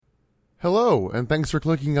Hello, and thanks for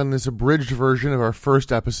clicking on this abridged version of our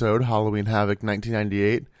first episode, Halloween Havoc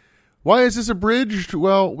 1998. Why is this abridged?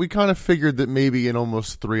 Well, we kind of figured that maybe an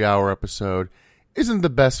almost 3-hour episode isn't the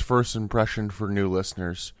best first impression for new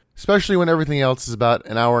listeners, especially when everything else is about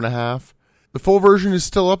an hour and a half. The full version is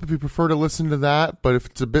still up if you prefer to listen to that, but if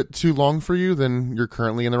it's a bit too long for you, then you're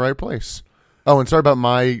currently in the right place. Oh, and sorry about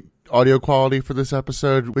my audio quality for this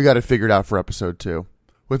episode. We got it figured out for episode 2.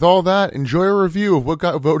 With all that, enjoy a review of what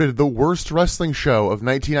got voted the worst wrestling show of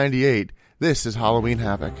 1998. This is Halloween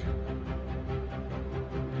Havoc.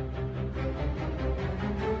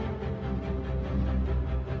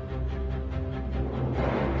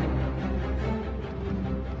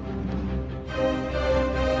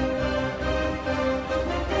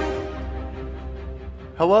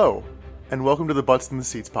 Hello, and welcome to the Butts in the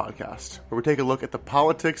Seats podcast, where we take a look at the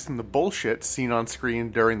politics and the bullshit seen on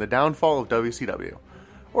screen during the downfall of WCW.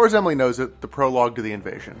 Or as Emily knows it, the prologue to the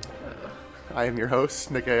invasion. I am your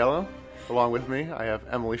host, Nick Aiello. Along with me, I have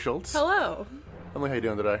Emily Schultz. Hello. Emily, how you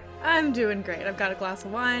doing today? I'm doing great. I've got a glass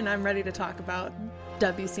of wine. I'm ready to talk about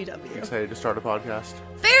WCW. Excited to start a podcast?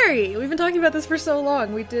 Very! We've been talking about this for so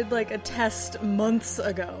long. We did like a test months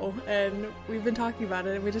ago, and we've been talking about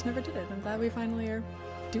it, and we just never did it. I'm glad we finally are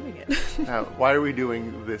doing it. Now, why are we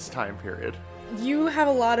doing this time period? You have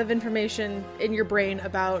a lot of information in your brain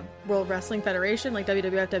about World Wrestling Federation, like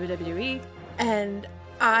WWF, WWE, and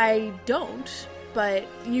I don't, but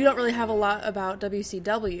you don't really have a lot about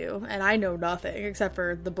WCW, and I know nothing except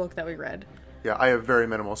for the book that we read. Yeah, I have very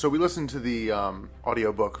minimal. So we listened to the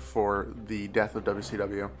audiobook for the death of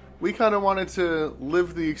WCW. We kind of wanted to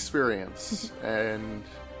live the experience and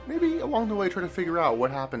maybe along the way try to figure out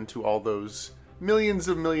what happened to all those millions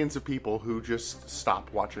of people who just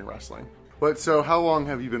stopped watching wrestling. But so how long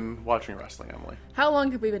have you been watching wrestling, Emily? How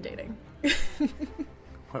long have we been dating?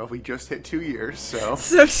 Well, we just hit 2 years, so...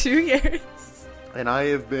 So 2 years. And I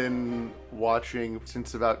have been watching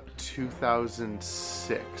since about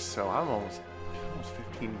 2006, so I'm almost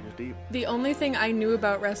 15 years deep. The only thing I knew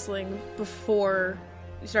about wrestling before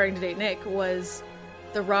starting to date Nick was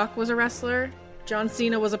The Rock was a wrestler, John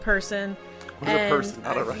Cena was a person. Was a person,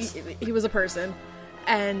 not a wrestler. He was a person.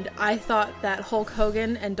 And I thought that Hulk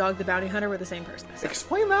Hogan and Dog the Bounty Hunter were the same person. So.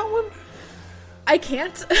 Explain that one? I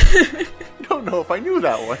can't. I don't know if I knew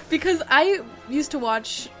that one. Because I used to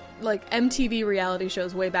watch like MTV reality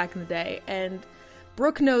shows way back in the day, and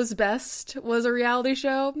Brooke Knows Best was a reality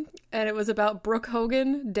show, and it was about Brooke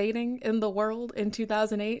Hogan dating in the world in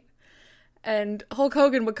 2008. And Hulk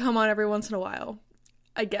Hogan would come on every once in a while,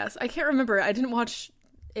 I guess. I can't remember. I didn't watch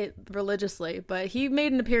it religiously, but he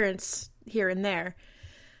made an appearance here and there.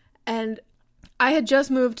 And I had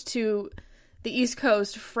just moved to the East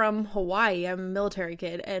Coast from Hawaii. I'm a military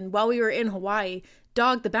kid. And while we were in Hawaii,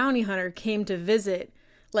 Dog the Bounty Hunter came to visit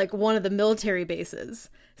like one of the military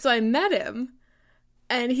bases. So I met him,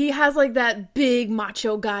 and he has like that big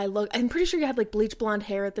macho guy look. I'm pretty sure he had like bleach blonde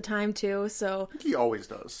hair at the time too. So he always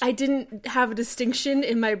does. I didn't have a distinction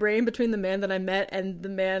in my brain between the man that I met and the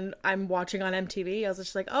man I'm watching on MTV. I was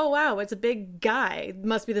just like, oh wow, it's a big guy.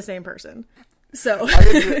 Must be the same person. So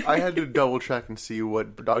I had to double check and see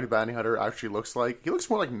what Dog the Bounty Hunter actually looks like. He looks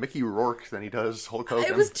more like Mickey Rourke than he does Hulk Hogan.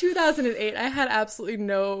 It was 2008. I had absolutely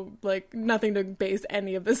nothing to base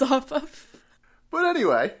any of this off of. But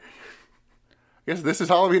anyway, I guess this is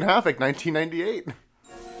Halloween Havoc 1998.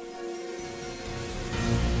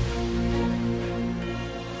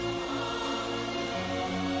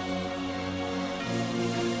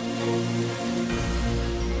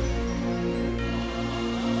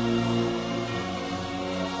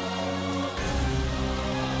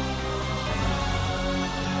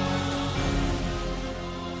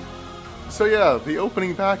 So yeah, the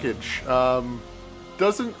opening package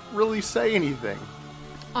doesn't really say anything.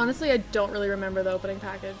 Honestly, I don't really remember the opening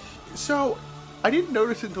package. So I didn't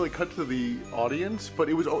notice it until I cut to the audience, but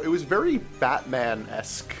it was very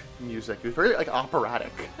Batman-esque music. It was very like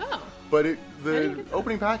operatic. Oh. But the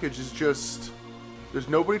opening package is just, there's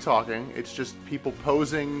nobody talking. It's just people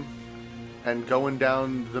posing and going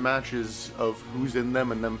down the matches of who's in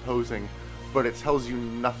them and them posing. But it tells you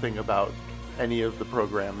nothing about any of the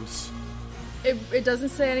programs. It doesn't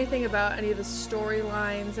say anything about any of the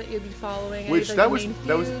storylines that you'd be following. Which that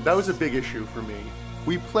was a big issue for me.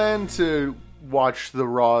 We planned to watch the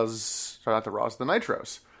Nitros.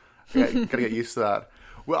 Gotta get used to that.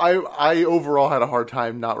 Well, I overall had a hard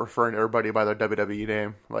time not referring to everybody by their WWE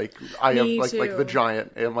name. Like I have like the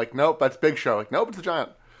Giant, and I'm like, nope, that's Big Show. Like, nope, it's the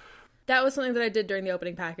Giant. That was something that I did during the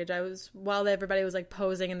opening package. While everybody was like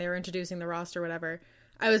posing and they were introducing the roster or whatever,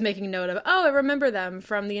 I was making note of, I remember them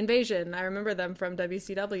from the Invasion. I remember them from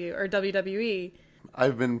WCW or WWE.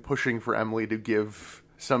 I've been pushing for Emily to give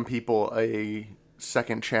some people a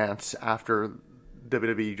second chance after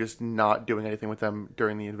WWE just not doing anything with them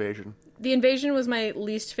during the Invasion. The Invasion was my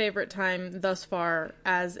least favorite time thus far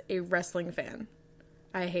as a wrestling fan.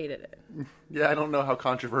 I hated it. Yeah, I don't know how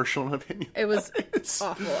controversial an opinion It was is.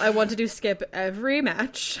 awful. I wanted to skip every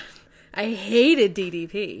match. I hated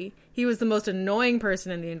DDP. He was the most annoying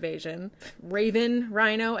person in the Invasion. Raven,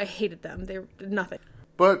 Rhino, I hated them. They did nothing.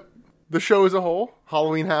 But the show as a whole,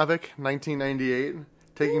 Halloween Havoc, 1998,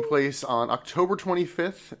 taking place on October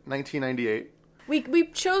 25th, 1998. We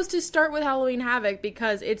chose to start with Halloween Havoc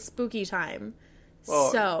because it's spooky time.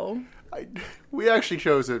 Well, we actually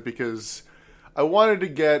chose it because I wanted to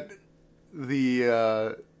get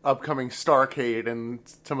the upcoming Starrcade and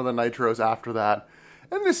some of the Nitros after that.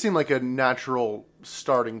 And this seemed like a natural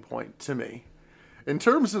starting point to me. In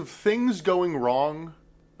terms of things going wrong,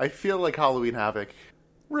 I feel like Halloween Havoc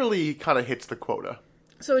really kind of hits the quota.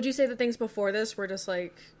 So would you say the things before this were just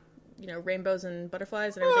like, rainbows and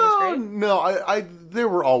butterflies and everything was great? No, there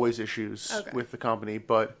were always issues Okay. with the company,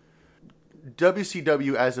 but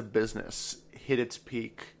WCW as a business hit its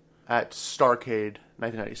peak at Starrcade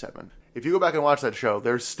 1997. If you go back and watch that show,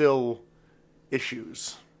 there's still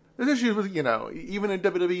issues. There's issues with, even at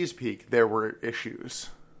WWE's peak, there were issues.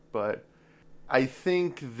 But I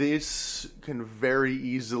think this can very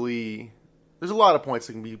easily... There's a lot of points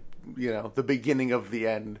that can be, the beginning of the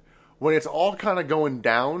end. When it's all kind of going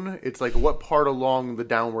down, it's like, what part along the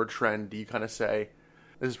downward trend do you kind of say,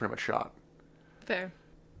 this is pretty much shot? Fair.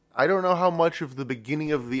 I don't know how much of the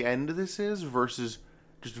beginning of the end this is versus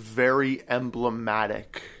just very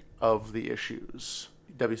emblematic of the issues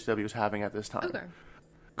WCW is having at this time. Okay.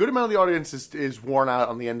 Good amount of the audience is worn out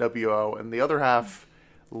on the NWO, and the other half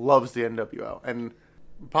loves the NWO. And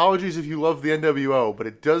apologies if you love the NWO, but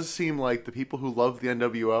it does seem like the people who love the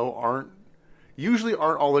NWO aren't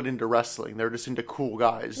all that into wrestling. They're just into cool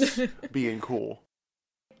guys being cool.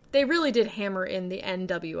 They really did hammer in the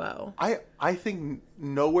NWO. I think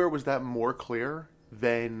nowhere was that more clear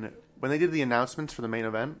than when they did the announcements for the main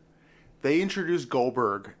event. They introduced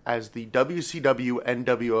Goldberg as the WCW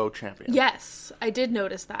NWO champion. Yes, I did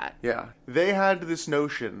notice that. Yeah. They had this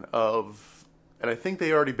notion of, and I think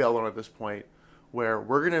they already bailed on it at this point, where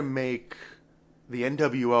we're going to make the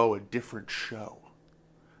NWO a different show.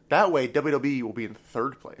 That way, WWE will be in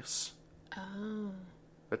third place. Oh.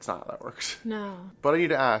 That's not how that works. No. But I need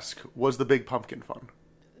to ask, was the Big Pumpkin fun?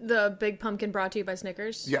 The Big Pumpkin brought to you by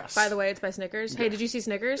Snickers? Yes. By the way, it's by Snickers. Hey, did you see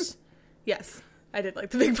Snickers? Yes. I did like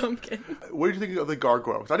the Big Pumpkin. What did you think of the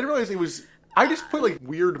gargoyles? I didn't realize it was... I just put,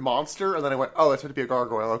 weird monster, and then I went, oh, that's meant to be a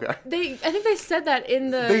gargoyle, okay. I think they said that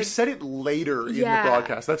in the... They said it later in the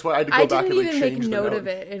broadcast. That's why I had to go back and, I didn't even make change the note note of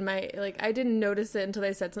it in my... I didn't notice it until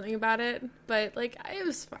they said something about it. But, it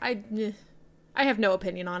was... I have no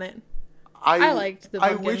opinion on it. I liked the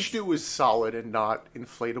pumpkins. I wished it was solid and not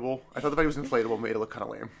inflatable. I thought the fact it was inflatable made it look kind of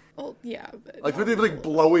lame. Well, yeah. But Like, they were,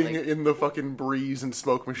 blowing in the fucking breeze and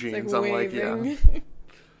smoke machines. I'm like, yeah.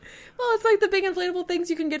 Well, it's like the big inflatable things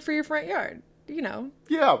you can get for your front yard.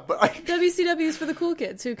 Yeah, but WCW is for the cool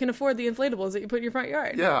kids who can afford the inflatables that you put in your front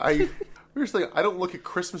yard. Yeah, here's the thing. I don't look at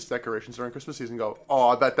Christmas decorations during Christmas season and go, oh,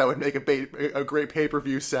 I bet that would make a great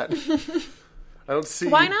pay-per-view set. I don't see...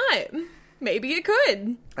 Why not? Maybe it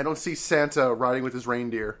could. I don't see Santa riding with his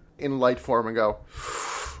reindeer in light form and go,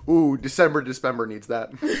 ooh, December needs that.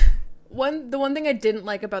 The one thing I didn't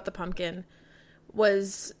like about the pumpkin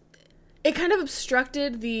was it kind of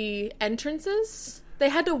obstructed the entrances. They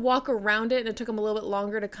had to walk around it, and it took them a little bit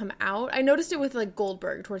longer to come out. I noticed it with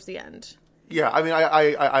Goldberg towards the end. Yeah, I mean,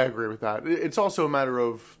 I agree with that. It's also a matter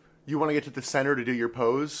of you want to get to the center to do your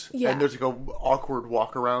pose, and there's a awkward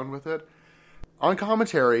walk around with it. On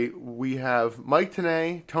commentary, we have Mike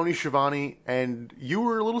Tenay, Tony Schiavone, and you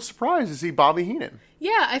were a little surprised to see Bobby Heenan.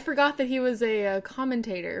 Yeah, I forgot that he was a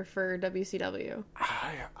commentator for WCW.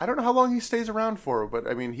 I don't know how long he stays around for, but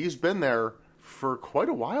I mean, he's been there for quite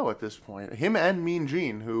a while at this point. Him and Mean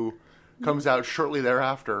Gene, who comes out shortly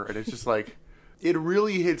thereafter, and it's just it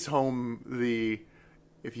really hits home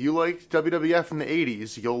if you liked WWF in the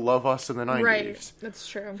 80s, you'll love us in the 90s. Right, that's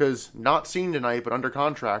true. Because not seen tonight, but under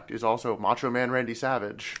contract, is also Macho Man Randy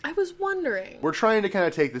Savage. I was wondering. We're trying to kind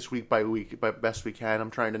of take this week by week, but best we can.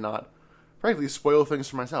 I'm trying to not, frankly, spoil things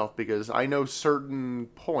for myself, because I know certain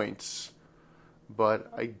points,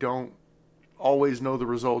 but I don't always know the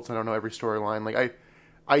results. I don't know every storyline.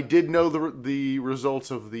 I did know the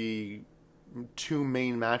results of the two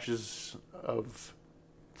main matches of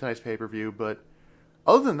tonight's pay-per-view, but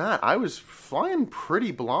other than that, I was flying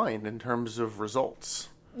pretty blind in terms of results.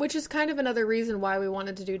 Which is kind of another reason why we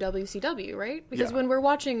wanted to do WCW, right? Because Yeah. when we're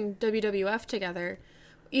watching WWF together,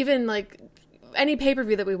 even, like, any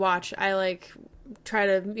pay-per-view that we watch, I, like, try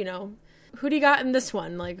to, you know, who do you got in this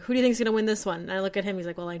one? Like, who do you think's gonna win this one? And I look at him, he's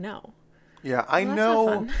like, well, I know. Yeah, I Well, that's know.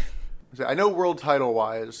 not fun. I know world title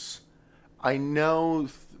wise. I know,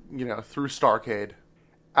 through Starrcade.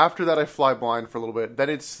 After that, I fly blind for a little bit. Then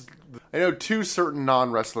I know 2 certain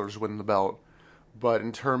non-wrestlers win the belt. But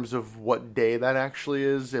in terms of what day that actually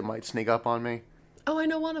is, it might sneak up on me. Oh, I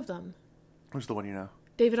know one of them. Who's the one you know?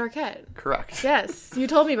 David Arquette. Correct. Yes, you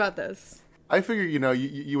told me about this. I figure,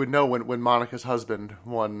 you would know when Monica's husband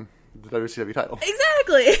won the WCW title.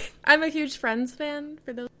 Exactly. I'm a huge Friends fan,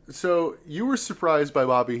 for those. So, you were surprised by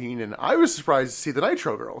Bobby Heenan. I was surprised to see the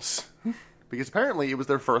Nitro Girls. Because apparently it was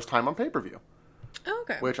their first time on pay-per-view. Oh,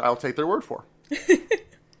 okay. Which I'll take their word for.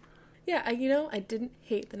 Yeah, I didn't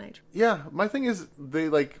hate the Nitro. Yeah, my thing is, they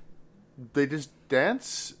just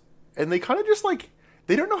dance, and they kind of just,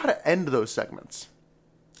 they don't know how to end those segments.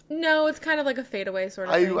 No, it's kind of like a fadeaway sort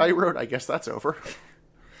of thing. I wrote, I guess that's over.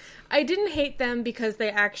 I didn't hate them because they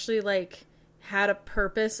actually, like, had a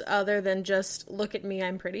purpose other than just, look at me,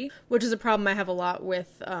 I'm pretty. Which is a problem I have a lot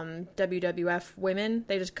with WWF women.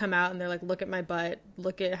 They just come out and they're like, look at my butt,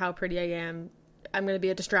 look at how pretty I am, I'm going to be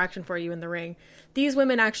a distraction for you in the ring. These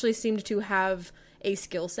women actually seemed to have a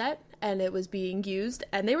skill set, and it was being used,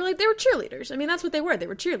 and they were cheerleaders. I mean, that's what they were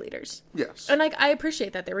cheerleaders. Yes. And, like, I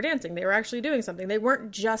appreciate that they were dancing. They were actually doing something. They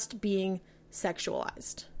weren't just being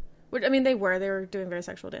sexualized. Which, I mean, they were doing very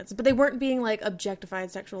sexual dances, but they weren't being, like, objectified,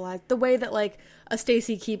 sexualized, the way that, like, a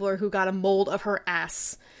Stacy Keibler who got a mold of her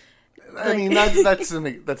ass. I mean, that's an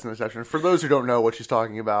exception. For those who don't know what she's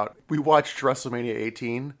talking about, we watched WrestleMania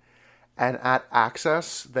 18, and at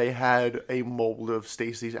Access, they had a mold of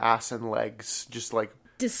Stacy's ass and legs, just,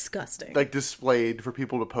 Disgusting. displayed for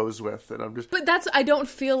people to pose with, and I'm just... But I don't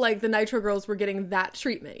feel like the Nitro Girls were getting that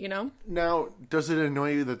treatment, you know? Now, does it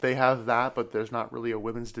annoy you that they have that, but there's not really a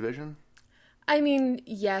women's division? I mean,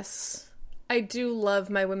 yes. I do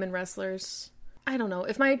love my women wrestlers. I don't know.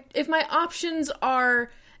 If my options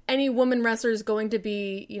are any woman wrestlers going to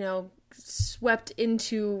be, swept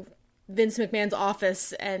into Vince McMahon's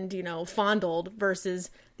office and, fondled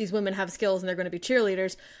versus these women have skills and they're going to be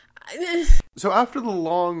cheerleaders. So after the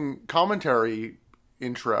long commentary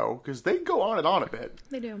intro, because they go on and on a bit.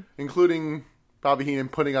 They do. Including Bobby Heenan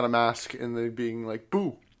putting on a mask and then being like,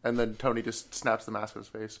 boo. And then Tony just snaps the mask on his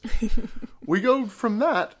face. We go from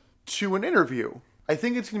that to an interview. I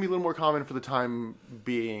think it's going to be a little more common for the time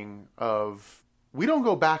being of, we don't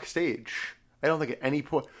go backstage. I don't think at any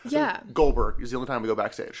point. Yeah. Goldberg is the only time we go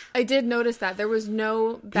backstage. I did notice that. There was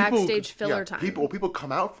no backstage filler time. People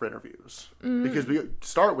come out for interviews. Because we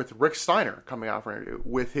start with Rick Steiner coming out for an interview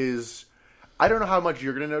with his... I don't know how much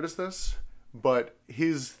you're going to notice this, but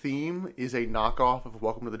his theme is a knockoff of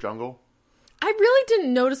Welcome to the Jungle. I really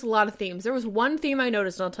didn't notice a lot of themes. There was one theme I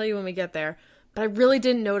noticed, and I'll tell you when we get there. But I really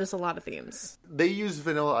didn't notice a lot of themes. They use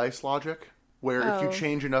Vanilla Ice logic, where if you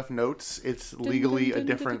change enough notes, it's legally a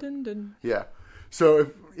different... Yeah.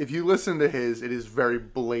 So if you listen to his, it is very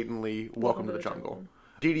blatantly Welcome to the Jungle.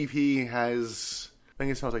 DDP has... I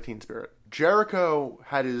think it smells like Teen Spirit. Jericho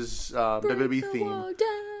had his WWE theme,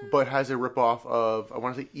 but has a ripoff of, I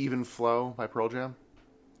want to say, Even Flow by Pearl Jam.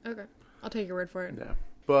 Okay. I'll take your word for it. Yeah.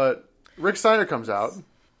 But Rick Steiner comes out,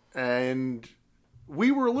 and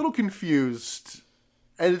we were a little confused,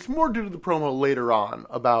 and it's more due to the promo later on,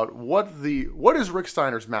 about what is Rick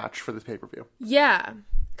Steiner's match for this pay-per-view. Yeah.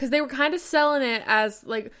 Because they were kind of selling it as,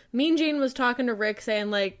 like, Mean Gene was talking to Rick saying,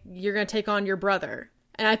 like, you're going to take on your brother.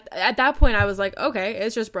 And at that point, I was like, okay,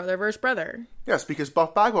 it's just brother versus brother. Yes, because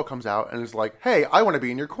Buff Bagwell comes out and is like, hey, I want to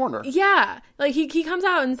be in your corner. Yeah. Like, he comes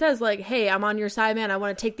out and says, like, hey, I'm on your side, man. I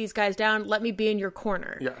want to take these guys down. Let me be in your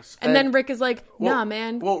corner. Yes. And then Rick is like, nah,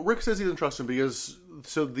 man. Well, Rick says he doesn't trust him because,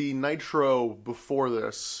 so the Nitro before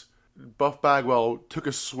this, Buff Bagwell took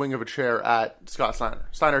a swing of a chair at Scott Steiner.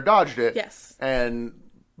 Steiner dodged it. Yes. And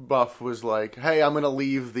Buff was like, hey, I'm going to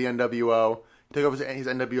leave the NWO. Took off his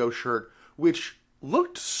NWO shirt, which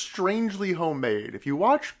looked strangely homemade. If you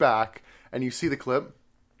watch back and you see the clip,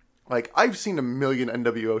 like, I've seen a million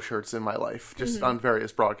NWO shirts in my life, just on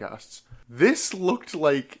various broadcasts. This looked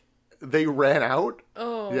like they ran out.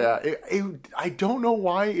 Oh. Yeah, I don't know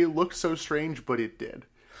why it looked so strange, but it did.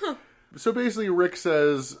 Huh. So basically Rick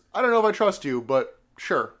says, I don't know if I trust you, but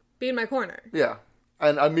sure. Be in my corner. Yeah.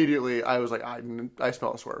 And immediately I was like, I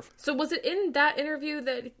smell a swerve. So was it in that interview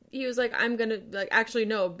that he was like, I'm going to, like, actually,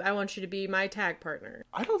 no, I want you to be my tag partner?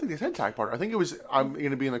 I don't think they said tag partner. I think it was, I'm going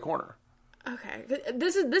to be in the corner. Okay.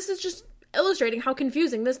 This is just illustrating how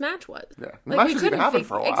confusing this match was. Yeah. The match was even happening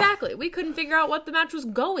for a while. Exactly. We couldn't figure out what the match was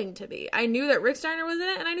going to be. I knew that Rick Steiner was in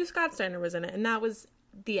it, and I knew Scott Steiner was in it, and that was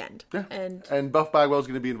the end. Yeah. And Buff Bagwell's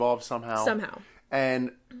going to be involved somehow.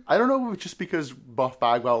 And I don't know if it's just because Buff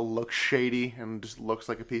Bagwell looks shady and just looks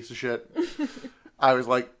like a piece of shit. I was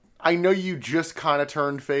like, I know you just kind of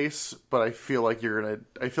turned face, but I feel like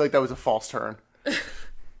I feel like that was a false turn.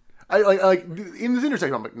 I like in this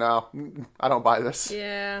intersection, I'm like, no, I don't buy this.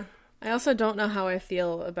 Yeah. I also don't know how I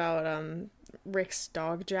feel about Rick's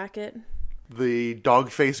dog jacket. The dog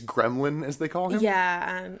face gremlin, as they call him.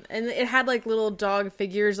 Yeah, and it had like little dog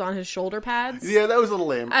figures on his shoulder pads. Yeah, that was a little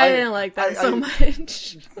lame. I didn't like that so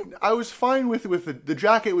much. I was fine with the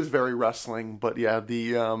jacket was very wrestling, but yeah,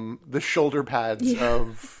 the shoulder pads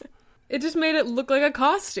of it just made it look like a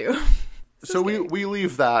costume. So we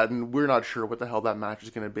leave that, and we're not sure what the hell that match is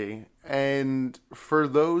going to be. And for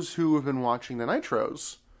those who have been watching the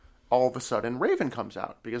Nitros, all of a sudden Raven comes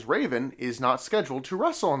out, because Raven is not scheduled to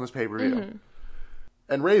wrestle on this pay-per-view. Mm-hmm.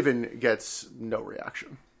 And Raven gets no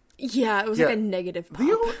reaction. Yeah, it was like a negative pop.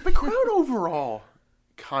 The crowd overall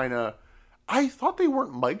kind of... I thought they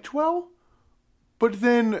weren't mic'd well, but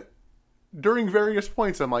then during various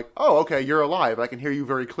points I'm like, oh, okay, you're alive. I can hear you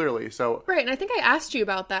very clearly. So right, and I think I asked you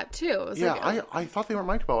about that too. I thought they weren't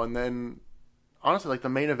mic'd well, and then honestly, like the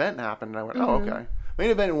main event happened, and I went, oh, okay. Main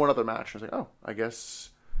event and one other match. I was like, oh, I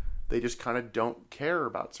guess they just kind of don't care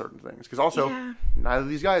about certain things. Because also, neither of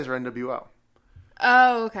these guys are NWO.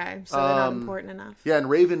 Oh, okay. So they're not important enough. Yeah, and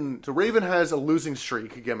Raven has a losing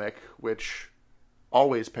streak gimmick, which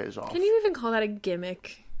always pays off. Can you even call that a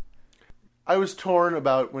gimmick? I was torn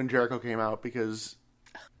about when Jericho came out, because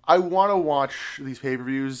I want to watch these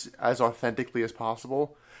pay-per-views as authentically as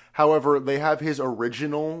possible. However, they have his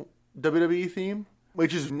original WWE theme,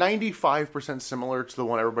 which is 95% similar to the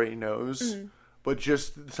one everybody knows. Mm-hmm. But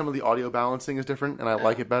just some of the audio balancing is different, and I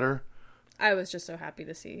like it better. I was just so happy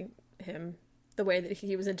to see him the way that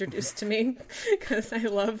he was introduced to me, because I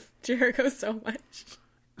love Jericho so much.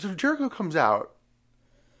 So Jericho comes out,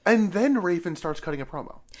 and then Raven starts cutting a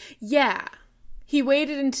promo. Yeah. He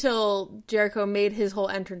waited until Jericho made his whole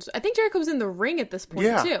entrance. I think Jericho was in the ring at this point,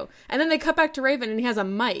 too. And then they cut back to Raven, and he has a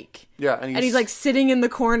mic. Yeah, and he's like sitting in the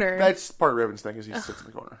corner. That's part of Raven's thing, is he sits in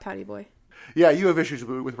the corner. Pouty boy. Yeah, you have issues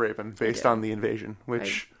with Raven based on the invasion,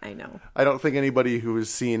 which I know. I don't think anybody who has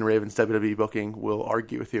seen Raven's WWE booking will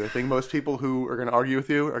argue with you. I think most people who are going to argue with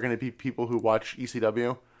you are going to be people who watch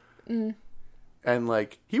ECW. Mm. And,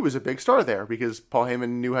 like, he was a big star there because Paul Heyman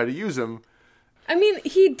knew how to use him. I mean,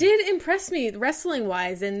 he did impress me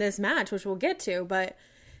wrestling-wise in this match, which we'll get to, but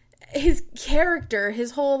his character,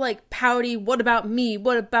 his whole, like, pouty, what about me,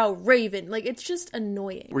 what about Raven, like, it's just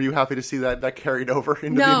annoying. Were you happy to see that carried over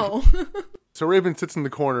into No. So Raven sits in the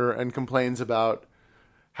corner and complains about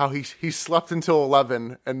how he slept until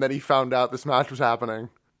 11, and then he found out this match was happening,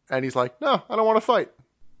 and he's like, no, I don't want to fight,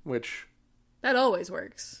 which... That always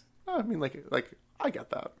works. I mean, like I get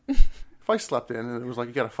that. If I slept in and it was like,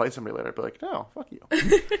 you gotta fight somebody later, I'd be like, no, fuck you.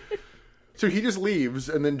 So he just leaves,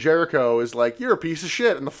 and then Jericho is like, you're a piece of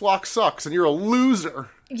shit, and the flock sucks, and you're a loser.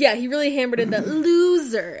 Yeah, he really hammered in that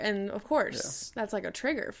loser, and of course, that's like a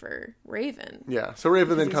trigger for Raven. Yeah, so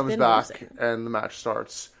Raven then comes back, and the match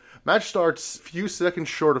starts. Match starts a few seconds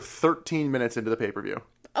short of 13 minutes into the pay-per-view.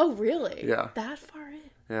 Oh, really? Yeah. That far in?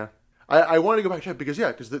 Yeah. I wanted to go back to that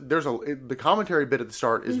because there's the commentary bit at the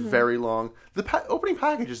start is very long. The opening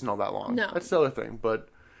package isn't all that long. No. That's the other thing.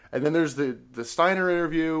 And then there's the Steiner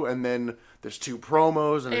interview, and then there's two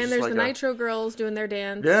promos. And there's like the Nitro girls doing their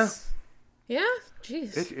dance. Yeah. Yeah?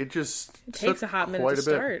 Jeez. It takes a hot minute to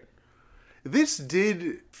start. This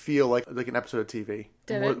did feel like an episode of TV.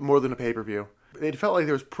 More than a pay-per-view. It felt like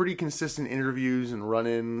there was pretty consistent interviews and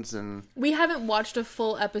run-ins. And we haven't watched a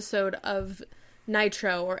full episode of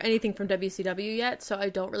Nitro or anything from WCW yet, so I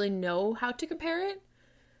don't really know how to compare it.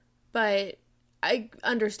 But I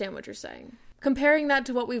understand what you're saying. Comparing that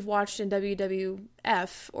to what we've watched in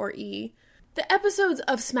WWF or E, the episodes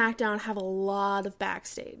of SmackDown have a lot of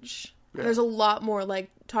backstage. Yeah. There's a lot more, like,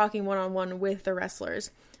 talking one-on-one with the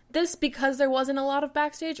wrestlers. This, because there wasn't a lot of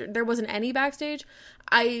backstage, or there wasn't any backstage,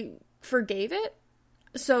 I forgave it.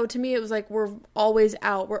 So to me, it was like, we're always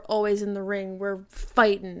out, we're always in the ring, we're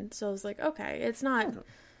fighting. So I was like, okay, it's not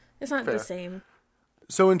the same.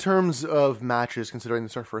 So in terms of matches, considering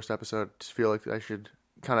this is our first episode, I just feel like I should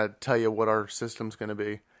kind of tell you what our system's going to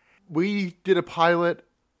be. We did a pilot,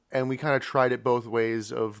 and we kind of tried it both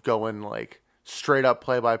ways of going like straight up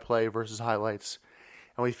play-by-play versus highlights.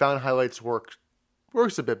 And we found highlights works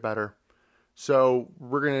a bit better. So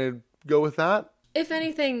we're going to go with that. If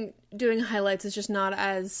anything, doing highlights is just not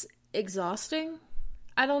as exhausting.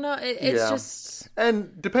 I don't know. It's Yeah. just...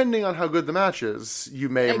 And depending on how good the match is, you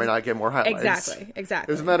may or may not get more highlights. Exactly. It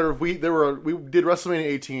was a matter of we did WrestleMania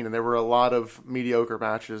 18, and there were a lot of mediocre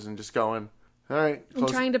matches, and just going, all right, I'm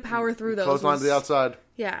trying to power through those. Close line to the outside.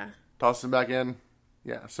 Yeah. Toss them back in.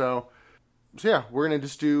 Yeah. So yeah, we're gonna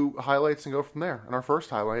just do highlights and go from there. And our first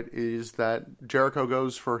highlight is that Jericho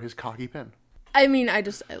goes for his cocky pin. I mean, I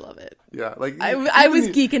love it. Yeah, like I was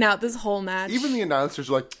geeking out this whole match. Even the announcers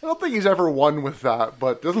are like, I don't think he's ever won with that,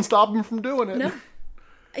 but doesn't stop him from doing it. No.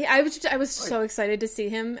 I was so excited to see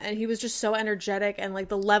him, and he was just so energetic, and like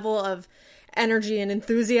the level of energy and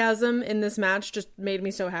enthusiasm in this match just made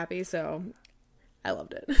me so happy. So I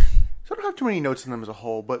loved it. So I don't have too many notes on them as a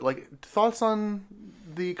whole, but like thoughts on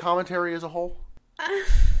the commentary as a whole? I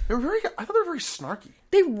thought they were very snarky.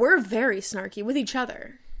 They were very snarky with each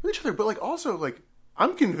other. With each other, but like also like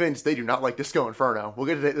I'm convinced they do not like Disco Inferno. We'll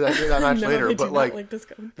get to that match No, later, they but do like not like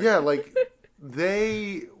Disco Inferno. yeah, like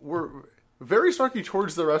they were very snarky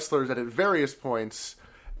towards the wrestlers and at various points,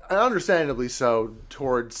 and understandably so,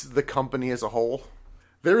 towards the company as a whole.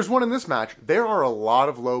 There's one in this match. There are a lot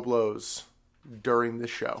of low blows during this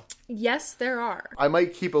show. Yes, there are. I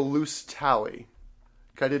might keep a loose tally.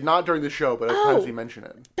 I did not during the show, but at times we mention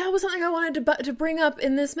it. That was something I wanted to bring up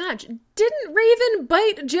in this match. Didn't Raven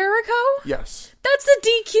bite Jericho? Yes. That's a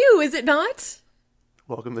DQ, is it not?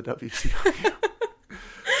 Welcome to WCW.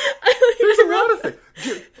 There's a lot of things.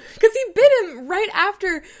 Because he bit him right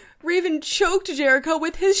after Raven choked Jericho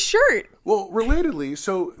with his shirt. Well, relatedly,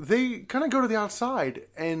 so they kind of go to the outside,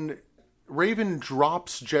 and Raven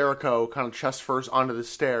drops Jericho kind of chest first onto the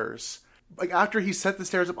stairs. Like, after he set the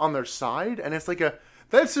stairs up on their side, and it's like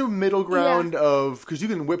that's a middle ground of, because you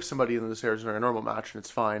can whip somebody into the stairs in a normal match, and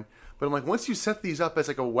it's fine. But I'm like, once you set these up as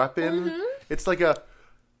like a weapon, it's like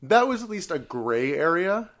that was at least a gray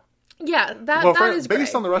area. Yeah, that is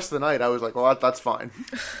based gray. on the rest of the night, I was like, well, that's fine.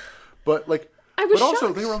 But like, was also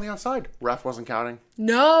shocked. they were on the outside. Ref wasn't counting.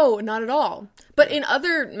 No, not at all. But in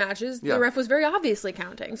other matches, Yeah. the ref was very obviously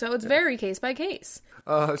counting, so it's very case by case.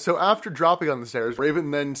 So after dropping on the stairs,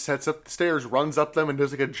 Raven then sets up the stairs, runs up them, and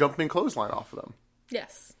does like a jumping clothesline off of them.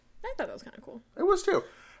 Yes. I thought that was kind of cool. It was too.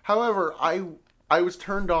 However, I was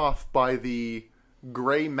turned off by the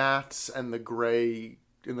gray mats and the gray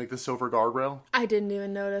and like the silver guardrail. I didn't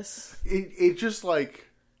even notice. It just like...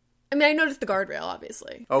 I mean, I noticed the guardrail,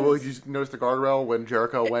 obviously. Oh, well, you noticed the guardrail when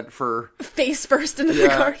Jericho went for... Face first into the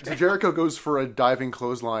Yeah, guardrail. so Jericho goes for a diving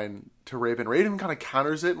clothesline to Raven. Raven kind of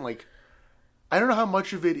counters it and like... I don't know how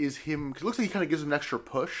much of it is him... Cause it looks like he kind of gives him an extra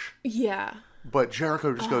push. Yeah. But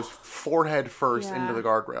Jericho just goes forehead first Yeah. into the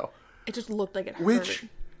guardrail. It just looked like it hurt. Which,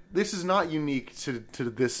 this is not unique to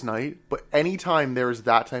this night, but anytime there's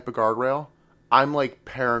that type of guardrail, I'm like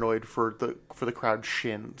paranoid for the crowd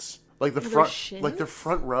shins. Like the front, shins? like the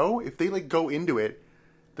front row, if they like go into it,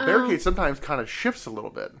 the barricade sometimes kind of shifts a little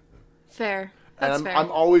bit. Fair. And That's fair. I'm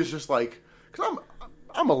always just like, because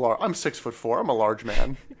I'm 6'4", I'm a large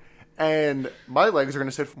man. And my legs are going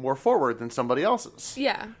to sit more forward than somebody else's.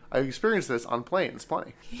 Yeah. I've experienced this on planes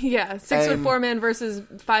plenty. Yeah. 6'4" man versus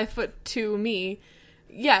 5'2" me.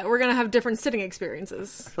 Yeah, we're gonna have different sitting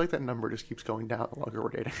experiences. I feel like that number just keeps going down the longer we're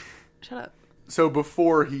dating. Shut up. So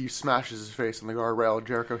before he smashes his face on the guardrail,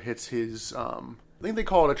 Jericho hits his, I think they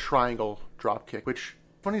call it a triangle drop kick, which,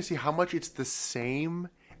 funny to see how much it's the same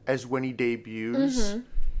as when he debuts.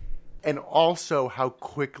 And also how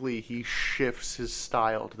quickly he shifts his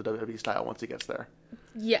style to the WWE style once he gets there.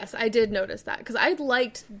 Yes, I did notice that because I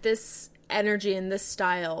liked this energy and this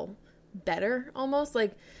style better almost.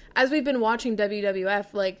 Like, as we've been watching WWF,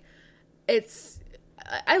 like,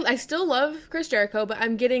 I still love Chris Jericho, but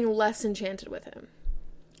I'm getting less enchanted with him.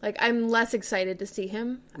 Like, I'm less excited to see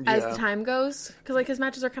him as the time goes because, like, his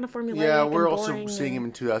matches are kind of formulaic. Yeah, we're and also boring seeing him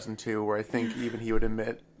in 2002, where I think even he would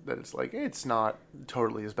admit that it's like, it's not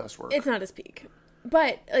totally his best work. It's not his peak.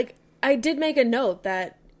 But, like, I did make a note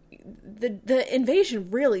that the invasion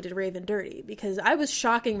really did Raven dirty because I was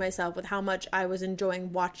shocking myself with how much I was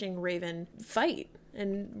enjoying watching Raven fight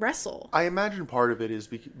and wrestle. I imagine part of it is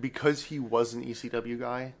because he was an ECW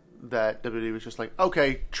guy, that WWE was just like,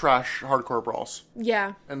 okay, trash hardcore brawls.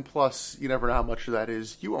 Yeah. And plus, you never know how much of that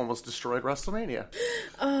is, you almost destroyed WrestleMania.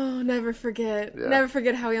 Oh, never forget. Yeah. Never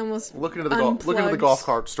forget how he almost Look into the golf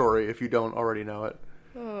cart story if you don't already know it.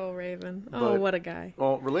 Oh, Raven. But, Oh, what a guy.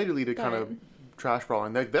 Well, relatedly to kind of trash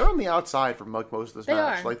brawling, they're on the outside for most of this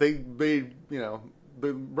match. Are. Like, they you know,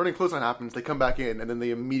 the running clothesline happens, they come back in, and then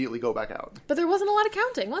they immediately go back out. But there wasn't a lot of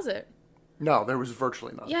counting, was it? No, there was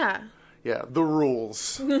virtually none. Yeah. Yeah, the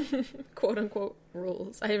rules. Quote unquote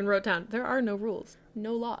rules. I even wrote down, there are no rules.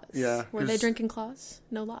 No laws. Yeah. Were they drinking claws?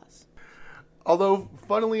 No laws. Although,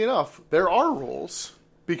 funnily enough, there are rules.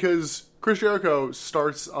 because Chris Jericho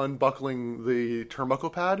starts unbuckling the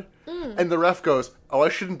turnbuckle pad, and the ref goes, "Oh, I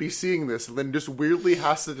shouldn't be seeing this," and then just weirdly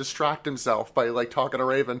has to distract himself by, like, talking to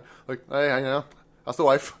Raven, like, "Hey, I know, how's the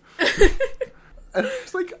wife?" And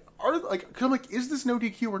it's like, cause I'm like, is this no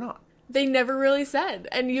DQ or not? They never really said,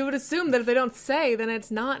 and you would assume that if they don't say, then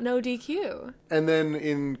it's not no DQ. And then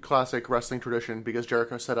in classic wrestling tradition, because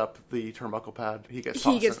Jericho set up the turnbuckle pad, he gets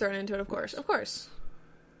thrown into it, of course.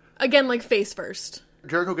 Again, like, face first.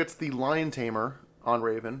 Jericho gets the Lion Tamer on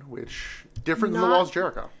Raven, which different than the Walls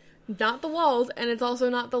Jericho. Not the Walls, and it's also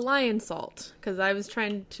not the Lion Salt, because I was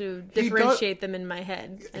trying to differentiate them in my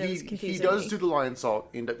head, and it was confusing. He does do the Lion Salt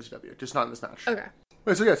in WCW, just not in this match. Okay.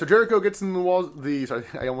 Wait, so Jericho gets in the Walls. Sorry,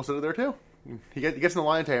 I almost said it there too. He gets in the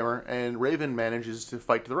Lion Tamer, and Raven manages to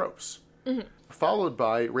fight to the ropes. Mm-hmm. Followed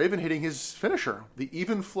by Raven hitting his finisher, the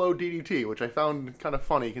Even Flow DDT, which I found kind of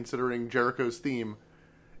funny considering Jericho's theme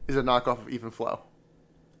is a knockoff of Even Flow.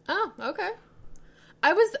 Oh, okay.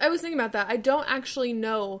 I was thinking about that. I don't actually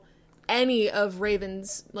know any of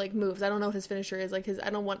Raven's, like, moves. I don't know what his finisher is. Like, I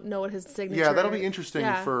don't know what his signature is. Yeah, that'll be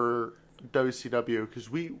interesting for WCW, because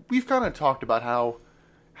we've kind of talked about how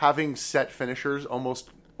having set finishers almost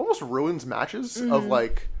ruins matches of,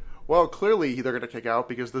 like, well, clearly they're going to kick out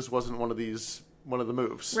because this wasn't one of the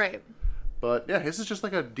moves. Right. But yeah, his is just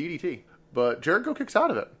like a DDT. But Jericho kicks out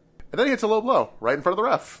of it. And then he hits a low blow right in front of the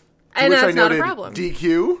ref. And that's not a problem.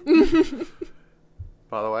 DQ.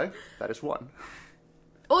 By the way, that is one.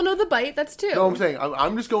 Oh, no, the bite, that's two. No, I'm saying,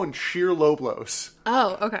 I'm just going sheer low blows.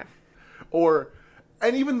 Oh, okay.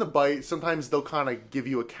 And even the bite, sometimes they'll kind of give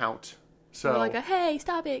you a count. So, like hey,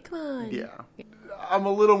 stop it, come on. Yeah. I'm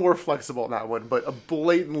a little more flexible in that one, but a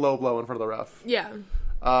blatant low blow in front of the ref. Yeah.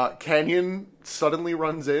 Kanyon suddenly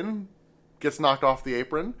runs in, gets knocked off the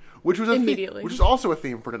apron, which was immediately. Which is also a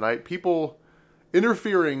theme for tonight. People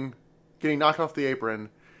interfering, getting knocked off the apron,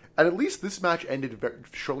 and at least this match ended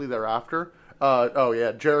shortly thereafter.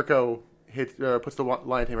 Jericho puts the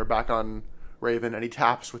Lion Tamer back on Raven, and he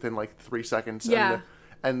taps within like 3 seconds. Yeah.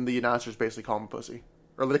 And the announcers basically call him a pussy,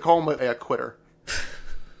 or they call him a quitter.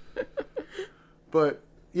 But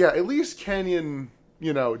yeah, at least Kanyon,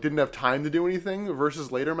 didn't have time to do anything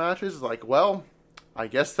versus later matches. Like, well, I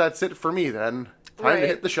guess that's it for me then. Time to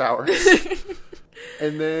hit the showers.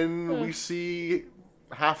 And then we see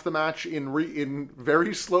half the match in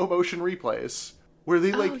very slow motion replays where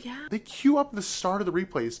they they queue up the start of the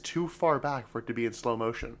replays too far back for it to be in slow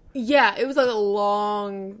motion. Yeah, it was like a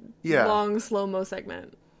long slow-mo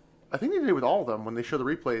segment. I think they did it with all of them. When they show the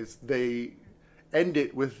replays, they end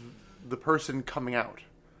it with the person coming out.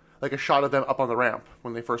 Like a shot of them up on the ramp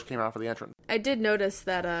when they first came out for the entrance. I did notice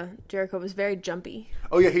that Jericho was very jumpy.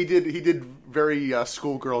 Oh yeah, he did very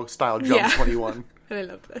schoolgirl style jumps when he won. And I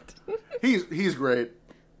loved that. He's great.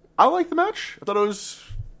 I like the match. I thought it was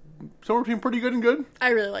somewhere between pretty good and good. I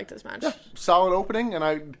really liked this match. Yeah, solid opening, and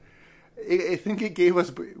I think it gave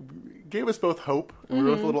us both hope. And we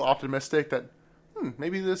were both a little optimistic that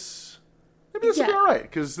maybe this will be all right,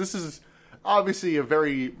 because this is obviously a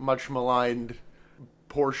very much maligned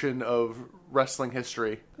portion of wrestling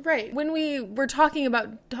history. Right. When we were talking about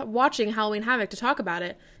watching Halloween Havoc to talk about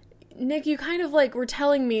it, Nick, you kind of were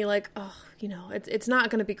telling me it's not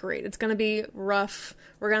going to be great. It's going to be rough.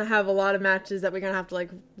 We're going to have a lot of matches that we're going to have to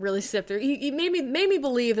really sift through. He made me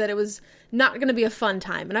believe that it was not going to be a fun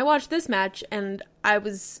time. And I watched this match and I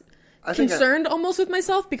was concerned almost with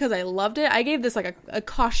myself because I loved it. I gave this a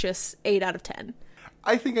cautious 8 out of 10.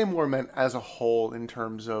 I think I more meant as a whole in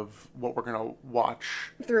terms of what we're going to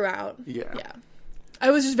watch. Throughout. Yeah. Yeah. I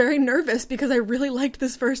was just very nervous because I really liked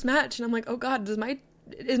this first match. And I'm like, oh God, is my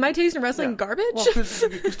taste in wrestling garbage? Well,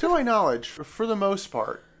 because to my knowledge, for the most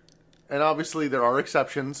part, and obviously there are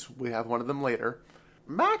exceptions, we have one of them later,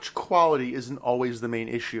 match quality isn't always the main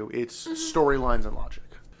issue. It's storylines and logic.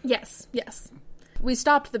 Yes. We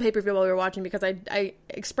stopped the pay-per-view while we were watching because I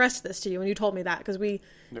expressed this to you and you told me that because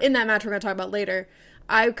in that match we're going to talk about later,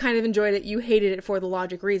 I kind of enjoyed it. You hated it for the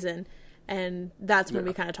logic reason, and that's when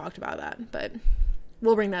we kind of talked about that. But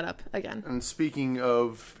we'll bring that up again. And speaking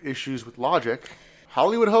of issues with logic,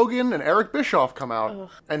 Hollywood Hogan and Eric Bischoff come out,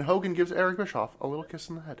 and Hogan gives Eric Bischoff a little kiss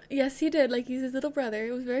in the head. Yes, he did. Like he's his little brother.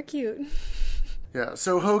 It was very cute. Yeah,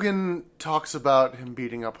 so Hogan talks about him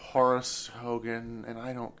beating up Horace Hogan, and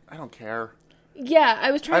I don't care. Yeah,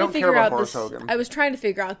 I was trying to figure out this. Hogan. I was trying to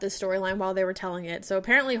figure out this storyline while they were telling it. So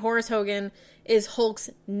apparently, Horace Hogan is Hulk's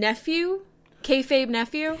nephew, kayfabe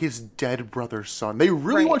nephew, his dead brother's son. They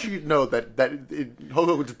really want you to know that Hulk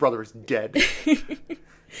Hogan's brother is dead,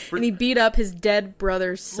 and he beat up his dead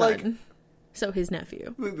brother's son. So his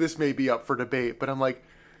nephew. This may be up for debate, but I'm like,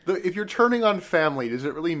 if you're turning on family, does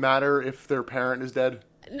it really matter if their parent is dead?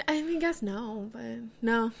 I mean, guess no, but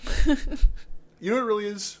no. You know what it really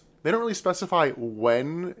is? They don't really specify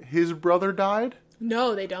when his brother died.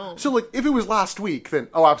 No, they don't. So, like, if it was last week, then,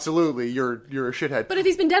 oh, absolutely, you're a shithead. But if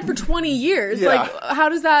he's been dead for 20 years, Yeah. like, how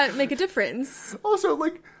does that make a difference? Also,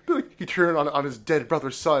 like you turn on his dead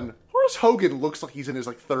brother's son. Horace Hogan looks like he's in his,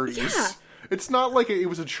 30s. Yeah. It's not like it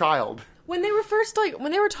was a child. When they were first,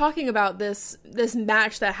 when they were talking about this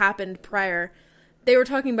match that happened prior, they were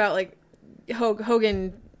talking about,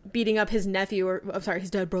 Hogan beating up his nephew, or I'm sorry, his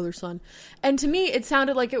dead brother's son. And to me, it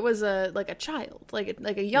sounded like it was a child,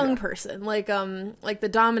 like a young person, like the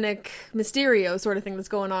Dominic Mysterio sort of thing that's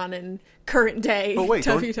going on in current day. But wait,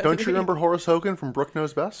 WWE. don't you remember Horace Hogan from Brooke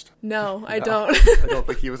Knows Best? No, I don't. I don't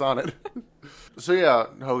think he was on it. So yeah,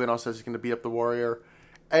 Hogan also says he's going to beat up the Warrior,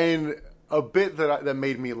 and a bit that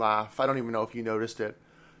made me laugh. I don't even know if you noticed it.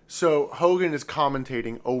 So Hogan is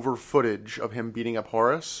commentating over footage of him beating up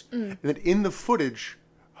Horace, and then in the footage,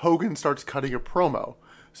 Hogan starts cutting a promo.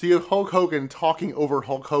 So you have Hulk Hogan talking over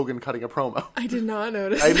Hulk Hogan cutting a promo. I did not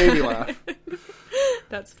notice. It made me laugh.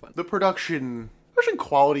 That's fun. The production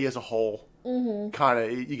quality as a whole, kind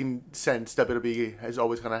of, you can sense WWE has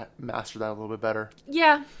always kind of mastered that a little bit better.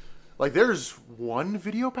 Yeah. Like, there's one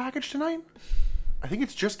video package tonight. I think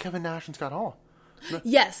it's just Kevin Nash and Scott Hall.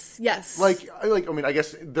 Yes. I mean, I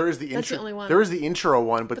guess there is the intro. That's the only one. There is the intro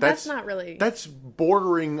one, but that's not really. That's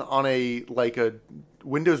bordering on a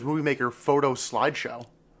Windows Movie Maker photo slideshow.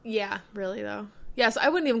 Yeah, really though. Yes, I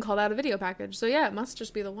wouldn't even call that a video package. So yeah, it must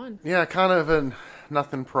just be the one. Yeah, kind of a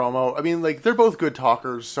nothing promo. I mean, they're both good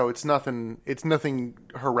talkers, so it's nothing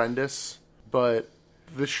horrendous, but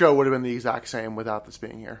the show would have been the exact same without this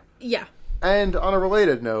being here. Yeah. And on a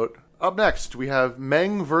related note, up next we have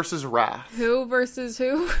Meng versus Wrath. Who versus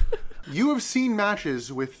who? You have seen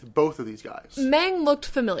matches with both of these guys. Meng looked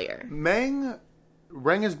familiar. Meng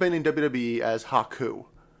has been in WWE as Haku.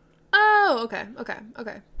 Oh, okay.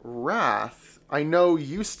 Wrath, I know,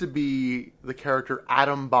 used to be the character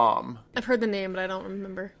Adam Bomb. I've heard the name, but I don't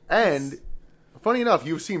remember. And, funny enough,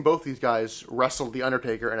 you've seen both these guys wrestle The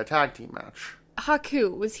Undertaker in a tag team match.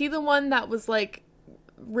 Haku, was he the one that was,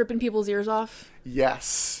 ripping people's ears off?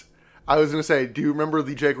 Yes. I was going to say, do you remember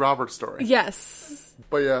the Jake Roberts story? Yes.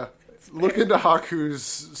 But yeah, look into Haku's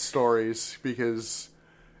stories, because...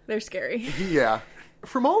 they're scary. Yeah.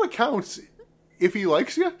 From all accounts, if he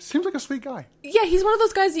likes you, seems like a sweet guy. Yeah, he's one of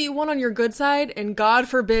those guys that you want on your good side, and God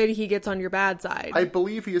forbid he gets on your bad side. I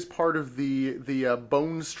believe he is part of the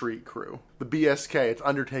Bone Street crew. The BSK, it's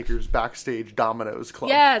Undertaker's backstage Dominoes Club.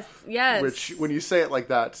 Yes. Which, when you say it like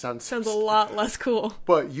that, sounds a lot less cool.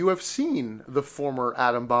 But you have seen the former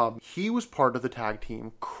Adam Bomb. He was part of the tag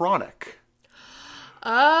team Chronic.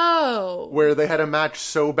 Oh. Where they had a match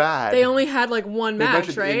so bad. They only had one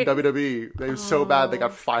match, right? In WWE. They were so bad they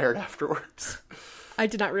got fired afterwards. I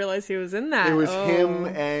did not realize he was in that. It was him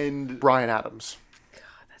and Bryan Adams. God,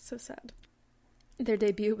 that's so sad. Their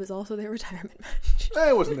debut was also their retirement match.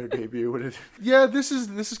 It wasn't their debut, but yeah, this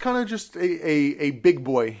is kind of just a big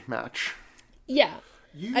boy match. Yeah.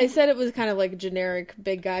 I said it was kind of like generic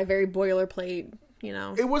big guy, very boilerplate.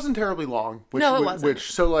 It wasn't terribly long. No, it wasn't.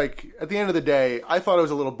 So, at the end of the day, I thought it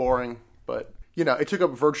was a little boring, but, it took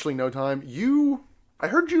up virtually no time. I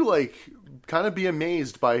heard you, kind of be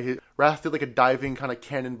amazed by Wrath did, a diving kind of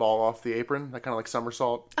cannonball off the apron, that kind of,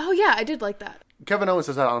 somersault. Oh, yeah, I did like that. Kevin Owens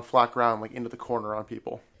does that on flat ground, into the corner on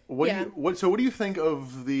people. What do you think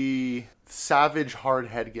of the savage hard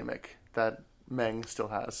head gimmick that Meng still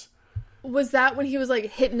has? Was that when he was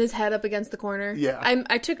hitting his head up against the corner? Yeah.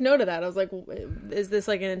 I took note of that. I was like, is this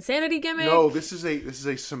an insanity gimmick? No, this is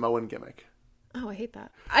a Samoan gimmick. Oh, I hate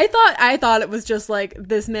that. I thought it was just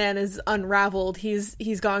this man is unraveled.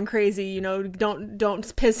 He's gone crazy.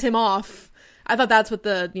 Don't piss him off. I thought that's what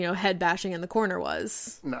the head bashing in the corner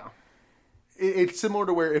was. No. It's similar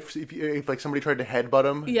to where if somebody tried to headbutt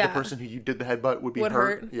him, the person who you did the headbutt would be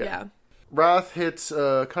hurt. Yeah. Wrath hits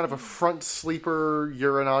kind of a front sleeper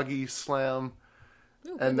Uranagi slam,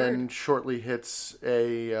 and then shortly hits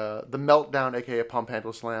the meltdown, aka a pump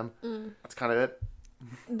handle slam. That's kind of it.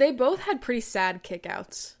 They both had pretty sad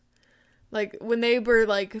kickouts. When they were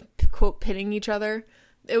quote pinning each other,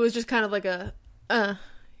 it was just kind of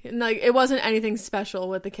it wasn't anything special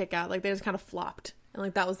with the kick out. They just kind of flopped,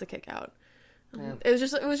 and that was the kick out. Yeah. It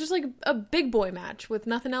was just a big boy match with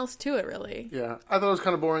nothing else to it, really. Yeah, I thought it was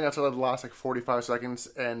kind of boring outside of the last 45 seconds,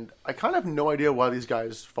 and I kind of have no idea why these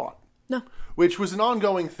guys fought. No. Which was an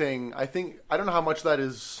ongoing thing. I don't know how much that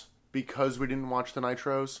is because we didn't watch the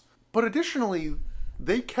Nitros, but additionally,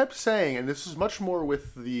 they kept saying, and this is much more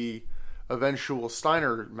with the eventual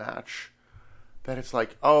Steiner match, that it's on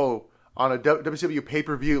a WCW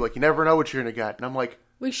pay-per-view, you never know what you're going to get. And I'm like,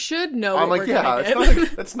 We should know I'm what like, we're yeah, gonna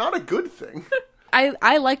get. that's not a good thing.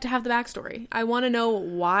 I like to have the backstory. I want to know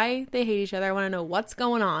why they hate each other. I want to know what's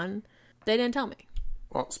going on. They didn't tell me.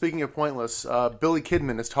 Well, speaking of pointless, Billy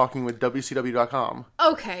Kidman is talking with WCW.com.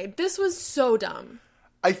 Okay, this was so dumb.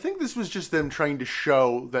 I think this was just them trying to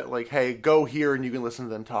show that, like, hey, go here and you can listen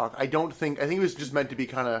to them talk. I think it was just meant to be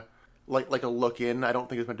kind of like a look in. I don't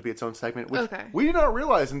think it was meant to be its own segment. Which Okay. We did not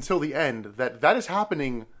realize until the end that is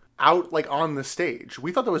happening out, like, on the stage.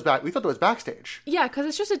 We thought that was backstage. Yeah, because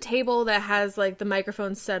it's just a table that has like the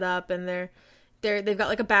microphone set up, and they've got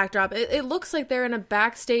like a backdrop. It looks like they're in a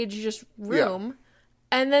backstage just room,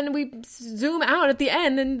 and then we zoom out at the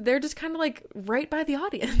end, and they're just kind of like right by the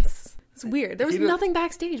audience. It's weird. There was nothing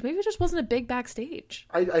backstage. Maybe it just wasn't a big backstage.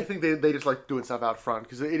 I think they just like doing stuff out front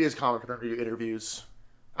because it is common for them to do interviews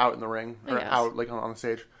out in the ring or out like on the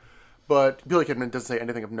stage. But Billy Kidman doesn't say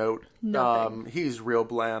anything of note. Nothing. He's real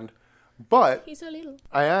bland. But He's so little.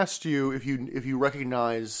 I asked you if you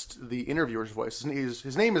recognized the interviewer's voice.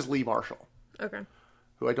 His name is Lee Marshall, Okay.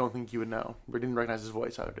 who I don't think you would know. We didn't recognize his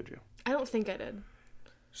voice either, did you? I don't think I did.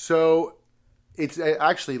 So it's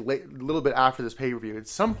actually a little bit after this pay-per-view. At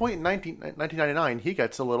some point in 1999, he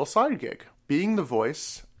gets a little side gig, being the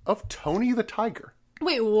voice of Tony the Tiger.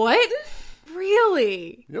 Wait, what?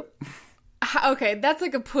 Really? Yep. Okay, that's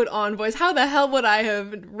like a put-on voice. How the hell would I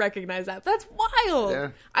have recognized that? That's wild. Yeah.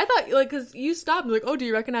 I thought, like, because you stopped and like, oh, do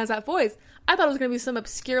you recognize that voice? I thought it was going to be some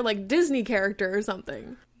obscure, like, Disney character or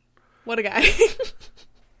something. What a guy.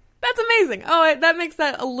 That's amazing. Oh, that makes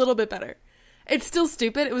that a little bit better. It's still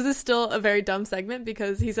stupid. It was still a very dumb segment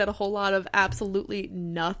because he said a whole lot of absolutely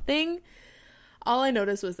nothing. All I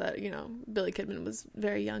noticed was that, Billy Kidman was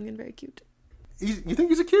very young and very cute. You think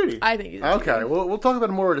he's a cutie? I think he's a cutie. Okay, we'll talk about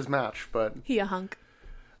it more at his match, but... He a hunk.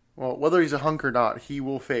 Well, whether he's a hunk or not, he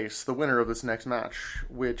will face the winner of this next match,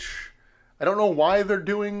 which... I don't know why they're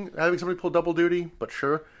having somebody pull double duty, but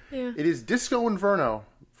sure. Yeah. It is Disco Inferno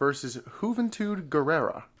versus Juventud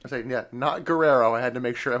Guerrera. I say, yeah, not Guerrero. I had to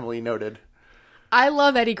make sure Emily noted. I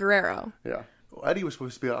love Eddie Guerrero. Yeah. Well, Eddie was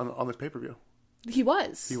supposed to be on this pay-per-view. He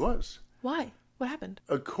was. He was. Why? What happened?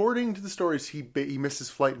 According to the stories, he missed his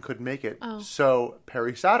flight and couldn't make it. Oh. So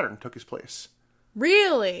Perry Saturn took his place.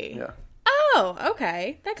 Really? Yeah. Oh,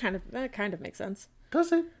 okay. That kind of makes sense.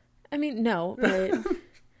 Does it? I mean, no, but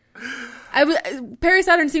Perry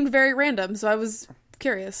Saturn seemed very random, so I was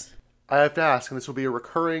curious. I have to ask, and this will be a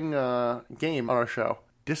recurring game on our show.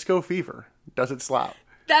 Disco Fever. Does it slap?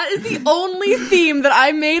 That is the only theme that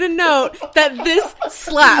I made a note that this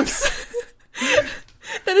slaps.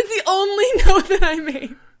 That is the only note that I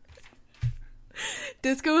made.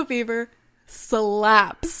 Disco Fever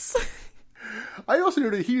slaps. I also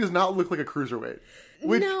noted he does not look like a cruiserweight.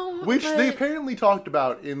 Which they apparently talked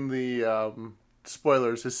about in the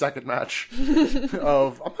spoilers, his second match.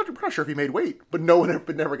 I'm not sure if he made weight, but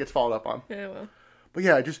never gets followed up on. Yeah, well. But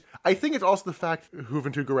yeah, I think it's also the fact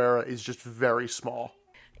Juventud Guerrera is just very small.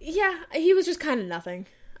 Yeah, he was just kind of nothing.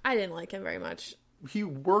 I didn't like him very much. He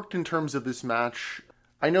worked in terms of this match.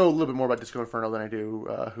 I know a little bit more about Disco Inferno than I do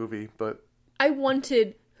Juvi, but... I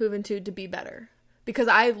wanted Juventud to be better. Because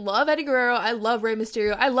I love Eddie Guerrero, I love Rey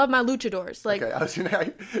Mysterio, I love my luchadors. Like, okay, I was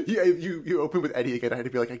you opened with Eddie again. I had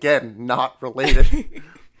to be like, again, not related.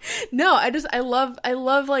 No, I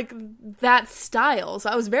love like that style. So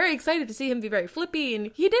I was very excited to see him be very flippy,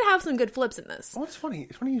 and he did have some good flips in this. Well, it's funny.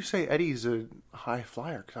 It's funny you say Eddie's a high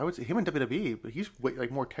flyer because I would say him in WWE, but he's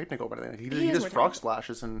more technical about it. He does frog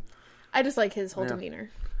splashes and. I just like his whole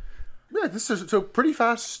demeanor. Yeah, this is a pretty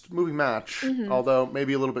fast moving match, although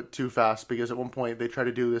maybe a little bit too fast because at one point they try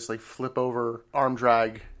to do this like flip over arm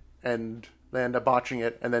drag and they end up botching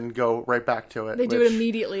it and then go right back to it. They do it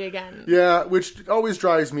immediately again. Yeah, which always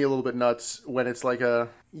drives me a little bit nuts when it's like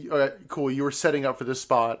cool, you were setting up for this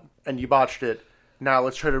spot and you botched it. Now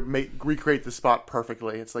let's try to recreate the spot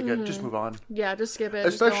perfectly. It's like, just move on. Yeah, just skip it.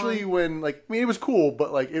 Especially when, it was cool,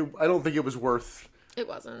 but I don't think it was worth it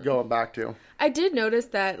wasn't going back to. I did notice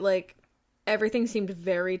that, everything seemed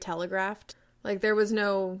very telegraphed. There was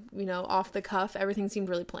no, off the cuff. Everything seemed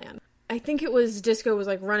really planned. I think it was Disco was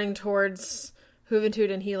running towards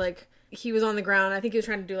Juventud and he was on the ground. I think he was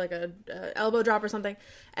trying to do a elbow drop or something,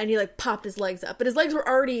 and he popped his legs up. But his legs were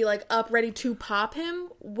already up ready to pop him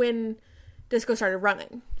when Disco started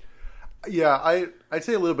running. Yeah, I'd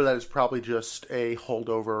say a little bit of that is probably just a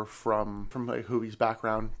holdover from Juvi's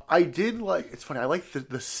background. I did it's funny, I like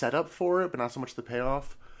the setup for it, but not so much the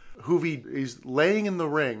payoff. Juvi is laying in the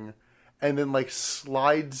ring and then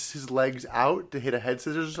slides his legs out to hit a head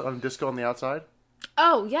scissors on Disco on the outside.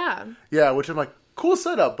 Oh, yeah. Yeah, which I'm cool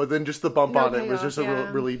setup, but then just the bump on it was payoff, just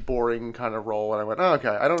a really boring kind of roll. And I went, oh, okay,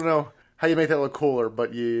 I don't know how you make that look cooler,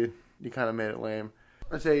 but you kind of made it lame.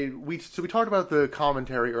 I'd say we talked about the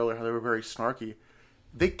commentary earlier, how they were very snarky.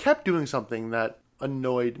 They kept doing something that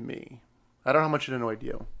annoyed me. I don't know how much it annoyed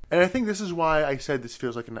you. And I think this is why I said this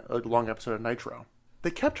feels like a long episode of Nitro.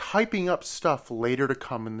 They kept hyping up stuff later to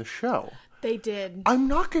come in the show. They did. I'm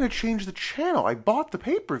not going to change the channel. I bought the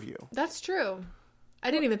pay-per-view. That's true.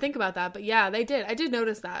 I didn't even think about that, but yeah, they did. I did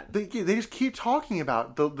notice that. They just keep talking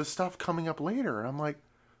about the stuff coming up later, and I'm like,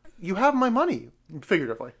 you have my money,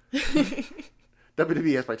 figuratively.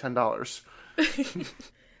 WWE has my $10.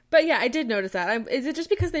 But yeah, I did notice that. Is it just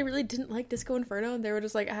because they really didn't like Disco Inferno, and they were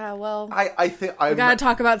just like, well, I think we gotta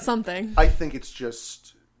talk about something. I think it's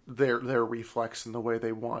just their reflex and the way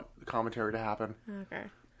they want the commentary to happen. Okay.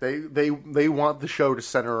 They want the show to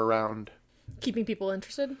center around keeping people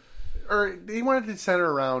interested. Or they wanted to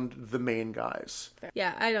center around the main guys.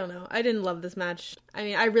 Yeah, I don't know. I didn't love this match. I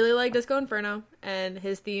mean, I really like Disco Inferno and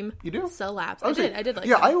his theme. You do? Cell Laps. I did like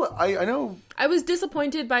yeah, that. I know. I was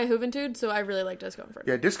disappointed by Juventud, so I really like Disco Inferno.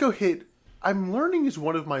 Yeah, Disco Hit, I'm learning, is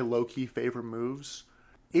one of my low-key favorite moves.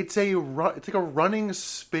 It's like a running,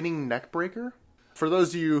 spinning neck breaker. For those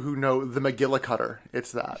of you who know the McGillicuddy,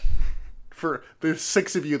 it's that. For the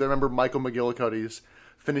 6 of you that remember Michael McGillicuddy's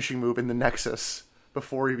finishing move in the Nexus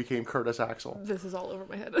before he became Curtis Axel. This is all over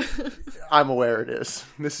my head. I'm aware it is.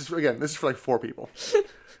 This is for like 4 people.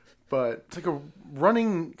 But it's like a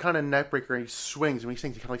running kind of neck breaker, and he swings, and when he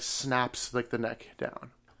swings, he kind of like snaps like the neck down. A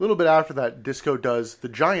little bit after that, Disco does the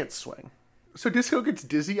giant swing. So Disco gets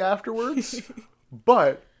dizzy afterwards,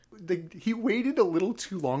 but he waited a little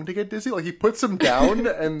too long to get dizzy. Like, he puts him down,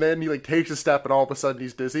 and then he like takes a step, and all of a sudden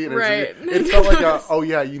he's dizzy. And right. it felt like oh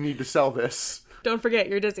yeah, you need to sell this. Don't forget,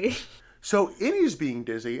 you're dizzy. So Innie's being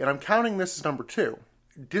dizzy, and I'm counting this as number 2.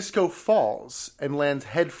 Disco falls and lands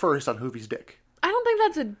head first on Hoovie's dick. I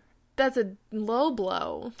don't think that's a low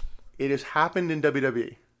blow. It has happened in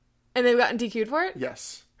WWE. And they've gotten DQ'd for it?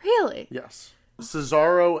 Yes. Really? Yes.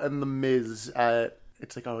 Cesaro and The Miz at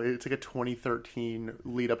it's like a 2013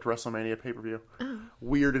 lead up to WrestleMania pay-per-view. Oh.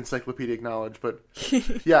 Weird encyclopedic knowledge, but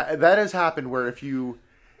yeah, that has happened where if you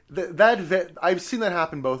I've seen that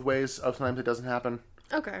happen both ways. Sometimes it doesn't happen.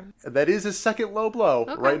 Okay. That is his second low blow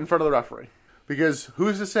right in front of the referee. Because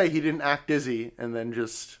who's to say he didn't act dizzy and then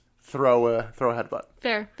just throw a headbutt?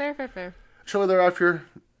 Fair. Shortly thereafter,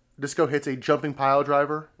 Disco hits a jumping pile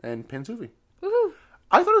driver and pins Hoovie. Woohoo!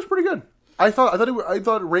 I thought it was pretty good. I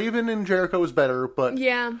thought Raven and Jericho was better, but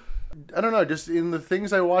yeah, I don't know. Just in the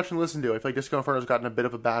things I watch and listen to, I feel like Disco Inferno's gotten a bit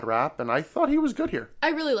of a bad rap, and I thought he was good here. I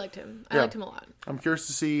really liked him. I liked him a lot. I'm curious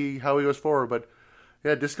to see how he goes forward, but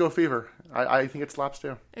yeah, Disco Fever. I think it slaps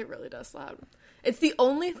too. It really does slap. It's the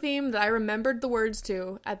only theme that I remembered the words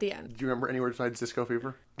to at the end. Do you remember any words besides Disco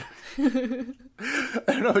Fever? I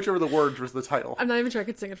don't know whichever the words was the title. I'm not even sure I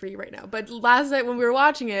could sing it for you right now. But last night when we were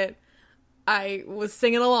watching it, I was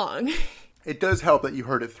singing along. It does help that you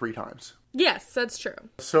heard it 3 times. Yes, that's true.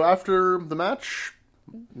 So after the match,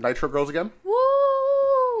 Nitro Girls again.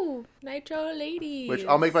 Woo! Nitro ladies. Which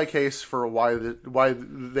I'll make my case for why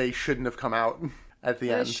they shouldn't have come out at the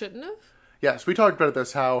end. They shouldn't have? Yes, we talked about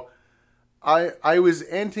this, how I was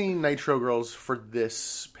anti-Nitro Girls for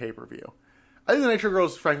this pay-per-view. I think the Nitro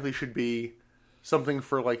Girls, frankly, should be something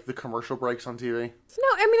for, like, the commercial breaks on TV. No,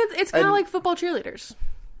 I mean, it's kind of like football cheerleaders.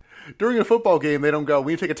 During a football game, they don't go,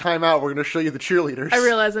 we need to take a timeout, we're going to show you the cheerleaders. I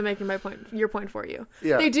realize I'm making your point for you.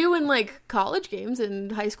 Yeah. They do in, like, college games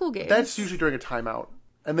and high school games. That's usually during a timeout.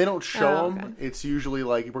 And they don't show them. It's usually,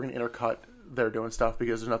 like, we're going to intercut they're doing stuff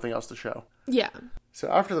because there's nothing else to show. Yeah. So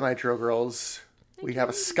after the Nitro Girls, we have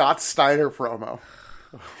a Scott Steiner promo.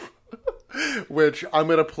 Which I'm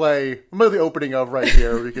going to play the opening of right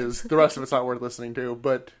here because the rest of it's not worth listening to.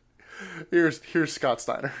 But here's Scott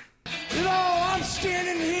Steiner. You know, I'm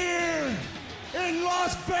standing here in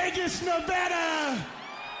Las Vegas, Nevada,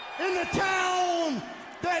 in the town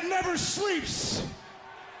that never sleeps.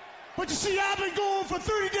 But you see, I've been going for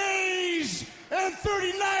 30 days and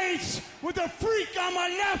 30 nights with a freak on my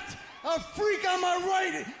left, a freak on my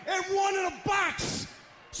right, and one in a box.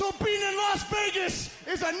 So being in Las Vegas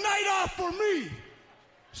is a night off for me.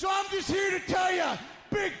 So I'm just here to tell you,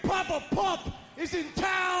 Big Papa Pump is in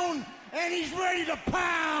town and he's ready to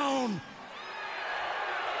pound.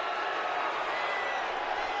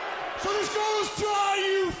 So this goes to all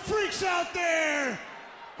you freaks out there.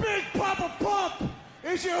 Big Papa Pump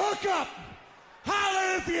is your hookup.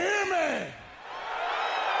 Holler if you hear me.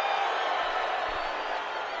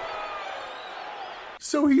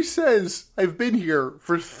 So he says, I've been here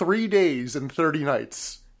for 3 days and 30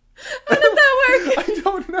 nights. How does that work? I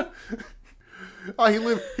don't know.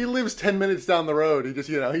 He lives 10 minutes down the road. He just,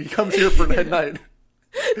 he comes here for that night.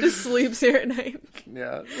 Just sleeps here at night.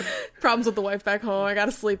 Yeah. Problems with the wife back home. I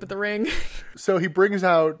gotta sleep at the ring. So he brings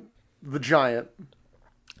out the Giant.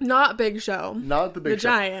 Not Big Show. Not the Big Show.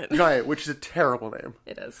 Giant. Giant, which is a terrible name.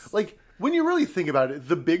 It is. Like, when you really think about it,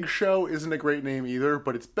 the Big Show isn't a great name either,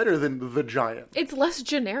 but it's better than the Giant. It's less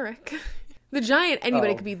generic. The Giant,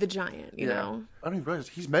 anybody could be the Giant, you know? I don't even realize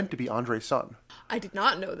he's meant to be Andre's son. I did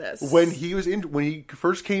not know this. When he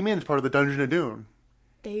first came in as part of the Dungeon of Doom.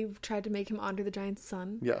 They tried to make him Andre the Giant's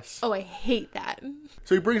son? Yes. Oh, I hate that.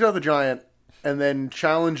 So he brings out the Giant and then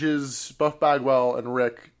challenges Buff Bagwell and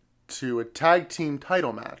Rick to a tag team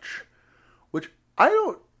title match, which I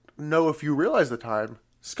don't know if you realize at the time,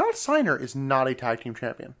 Scott Steiner is not a tag team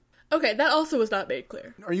champion. Okay, that also was not made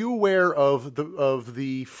clear. Are you aware of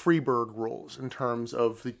the Freebird rules in terms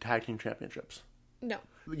of the tag team championships? No.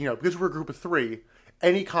 You know, because we're a group of 3,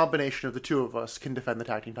 any combination of the 2 of us can defend the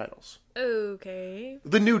tag team titles. Okay.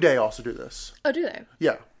 The New Day also do this. Oh, do they?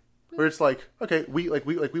 Yeah. Where it's like, okay, we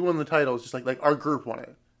won the titles, just like our group won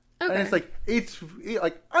it. Okay. And it's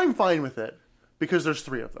like I'm fine with it because there's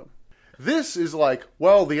 3 of them. This is like,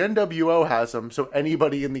 well, the NWO has them, so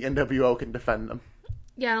anybody in the NWO can defend them.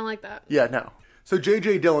 Yeah, I don't like that. Yeah, no. So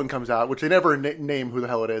J.J. Dillon comes out, which they never name who the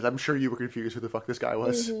hell it is. I'm sure you were confused who the fuck this guy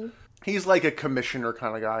was. Mm-hmm. He's like a commissioner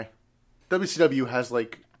kind of guy. WCW has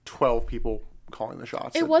like 12 people calling the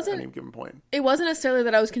shots at any given point. It wasn't necessarily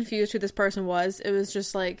that I was confused who this person was. It was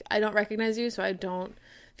just like, I don't recognize you, so I don't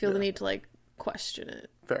feel the need to like question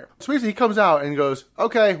it. Fair. So basically he comes out and goes,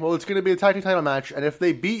 okay, well, it's going to be a tag team title match, and if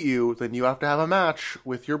they beat you, then you have to have a match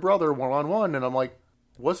with your brother one-on-one. And I'm like,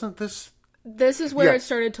 wasn't this... This is where it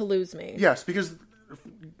started to lose me. Yes, because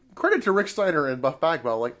credit to Rick Steiner and Buff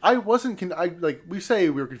Bagwell. Like, I wasn't... we say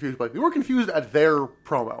we were confused, but we were confused at their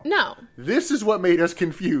promo. No. This is what made us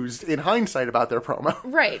confused in hindsight about their promo.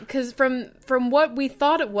 Right, because from what we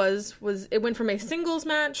thought it was it went from a singles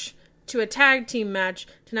match to a tag team match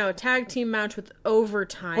to now a tag team match with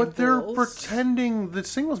overtime. But they're pretending the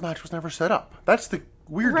singles match was never set up. That's the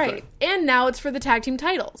weird thing. Right, and now it's for the tag team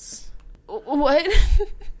titles. What?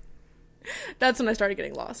 That's when I started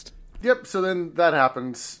getting lost. Yep, so then that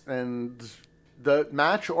happens, and the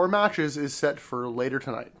match or matches is set for later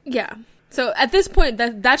tonight. Yeah. So at this point,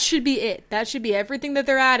 that should be it. That should be everything that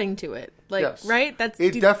they're adding to it. Like, yes. Right?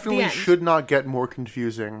 It definitely should not get more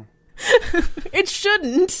confusing. It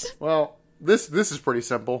shouldn't. Well, this is pretty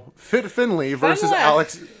simple. Fit Finlay versus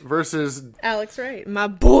Alex Wright, my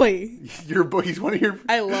boy. Your boy. He's one of your.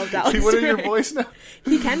 I loved Alex. He's one of your boys now.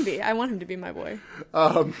 He can be. I want him to be my boy.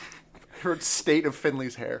 State of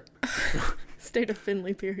Finlay's hair. State of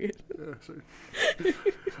Finlay. Period.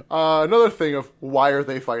 Another thing of why are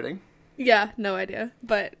they fighting? Yeah, no idea.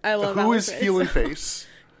 But I love Who is heel and face?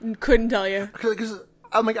 Couldn't tell you. Because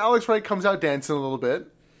I'm like, Alex Wright comes out dancing a little bit.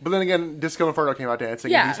 But then again, Disco Inferno came out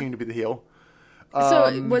dancing, and he seemed to be the heel.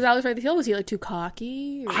 So, was Alex Wright the heel? Was he, like, too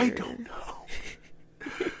cocky? Or... I don't know.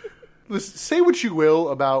 Listen, say what you will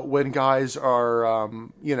about when guys are,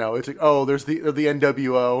 it's like, oh, there's the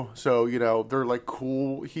NWO, so, they're, like,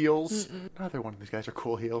 cool heels. Neither one of these guys are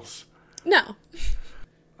cool heels. No.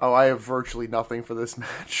 Oh, I have virtually nothing for this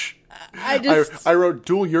match. I wrote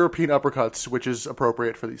dual European uppercuts, which is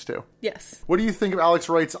appropriate for these 2. Yes. What do you think of Alex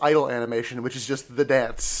Wright's idol animation, which is just the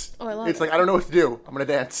dance? Oh, I love it. It's like, I don't know what to do. I'm going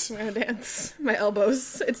to dance. I'm going to dance. My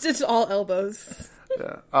elbows. It's just all elbows.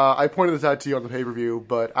 Yeah. I pointed this out to you on the pay-per-view,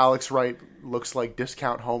 but Alex Wright looks like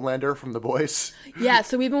discount Homelander from The Boys. Yeah,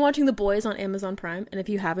 so we've been watching The Boys on Amazon Prime, and if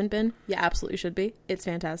you haven't been, you absolutely should be. It's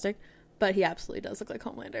fantastic. But he absolutely does look like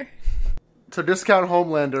Homelander. So discount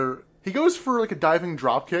Homelander, he goes for like a diving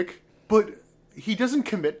dropkick, but he doesn't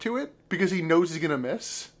commit to it because he knows he's going to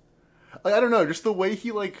miss. Like, I don't know, just the way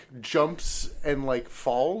he like jumps and like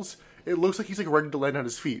falls, it looks like he's like ready to land on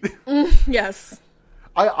his feet. Yes.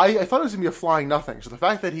 I thought it was going to be a flying nothing, so the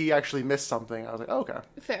fact that he actually missed something, I was like, oh, okay.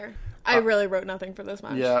 Fair. I really wrote nothing for this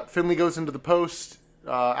match. Yeah, Finlay goes into the post,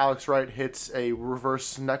 Alex Wright hits a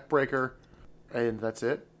reverse neck breaker, and that's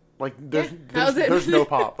it. Like, there's no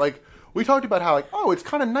pop. Like, we talked about how, like, oh, it's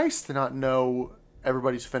kind of nice to not know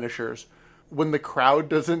everybody's finishers when the crowd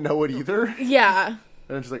doesn't know it either. Yeah.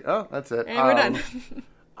 And it's like, oh, that's it. And we're done.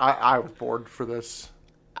 I was bored for this.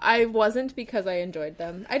 I wasn't because I enjoyed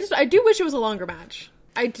them. I do wish it was a longer match.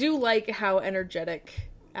 I do like how energetic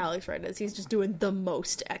Alex Wright is. He's just doing the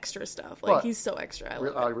most extra stuff. Like, he's so extra. I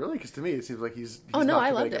love it. Really? Because to me, it seems like he's oh, no, not I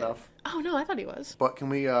loved enough. it. Oh, no, I thought he was. But can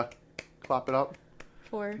we clap it up?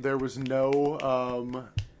 For? There was no...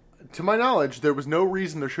 to my knowledge, there was no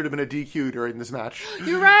reason there should have been a DQ during this match.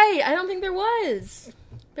 You're right. I don't think there was.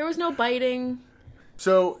 There was no biting.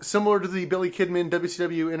 So, similar to the Billy Kidman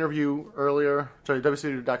WCW interview earlier,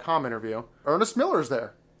 WCW.com interview, Ernest Miller's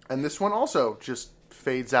there. And this one also just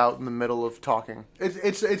fades out in the middle of talking.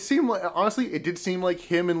 It seemed like, honestly, it did seem like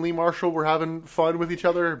him and Lee Marshall were having fun with each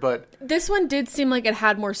other, but This one did seem like it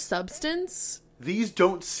had more substance. these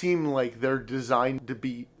don't seem like they're designed to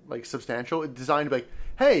be like substantial. It's designed to be like,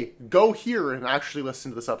 hey, go here and actually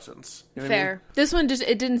listen to the substance. You know what I mean? Fair. This one just,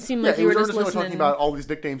 it didn't seem like Yeah, you it were was just Ernest Miller listening. talking about all these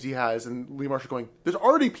nicknames he has, and Lee Marshall going, there's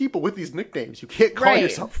already people with these nicknames. You can't call Right.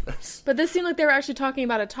 yourself this. But this seemed like they were actually talking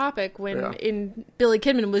about a topic when Yeah. in Billy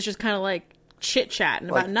Kidman was just kind of like chit-chatting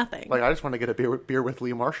about nothing. Like, I just want to get a beer with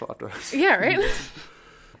Lee Marshall after this. Yeah, right?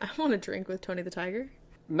 I want to drink with Tony the Tiger.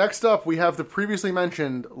 Next up, we have the previously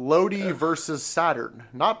mentioned Lodi versus Saturn.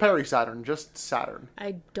 Not Perry Saturn, just Saturn.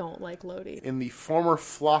 I don't like Lodi. In the former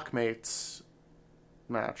Flockmates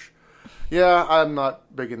match. Yeah, I'm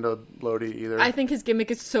not big into Lodi either. I think his gimmick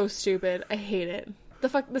is so stupid. I hate it.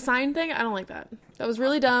 The sign thing, I don't like that. That was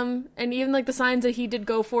really dumb. And even like the signs that he did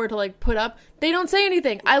go for to like put up, they don't say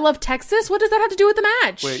anything. I love Texas. What does that have to do with the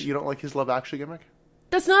match? Wait, you don't like his Love Actually gimmick?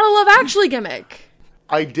 That's not a Love Actually gimmick.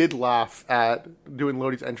 I did laugh at doing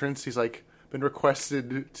Lodi's entrance. He's like, been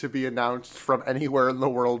requested to be announced from anywhere in the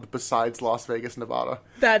world besides Las Vegas, Nevada.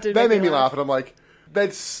 That did That make made me laugh, and I'm like,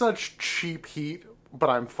 that's such cheap heat, but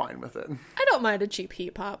I'm fine with it. I don't mind a cheap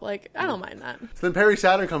heat pop. Like, I don't mind that. So then Perry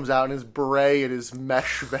Saturn comes out in his beret and his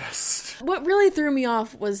mesh vest. What really threw me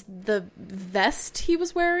off was the vest he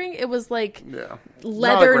was wearing. It was like Yeah. Not a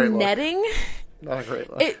leather great look. netting. Not a great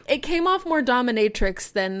look. It came off more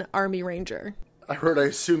dominatrix than Army Ranger. I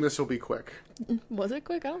assume this will be quick. Was it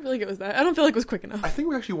quick? I don't feel like it was that. I don't feel like it was quick enough. I think it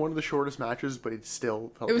was actually one of the shortest matches, but it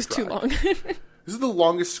still felt It was too drag. long. This is the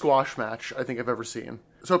longest squash match I think I've ever seen.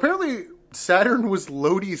 So apparently Saturn was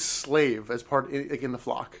Lodi's slave as part in the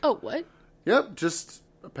flock. Oh, what? Yep, just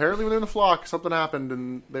apparently when they're in the flock, something happened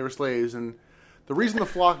and they were slaves. And the reason the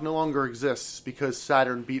flock no longer exists is because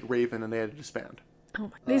Saturn beat Raven and they had to disband. Oh my.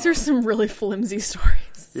 These are some really flimsy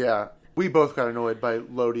stories. Yeah, we both got annoyed by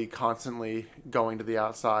Lodi constantly going to the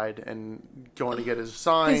outside and going to get his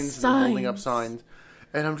signs and holding up signs.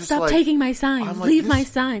 And I'm just Stop like, taking my signs. I'm like, Leave this- my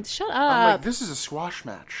signs. Shut I'm up. like, this is a squash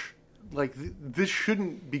match. Like, this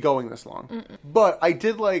shouldn't be going this long. But I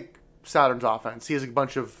did like Saturn's offense. He has a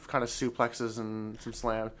bunch of kind of suplexes and some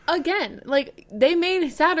slams. Again, like, they made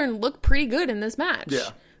Saturn look pretty good in this match. Yeah.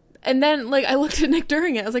 And then, like, I looked at Nick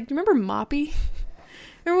during it. I was like, do you remember Moppy?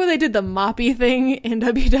 Remember when they did the Moppy thing in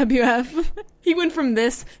WWF? He went from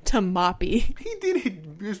this to Moppy.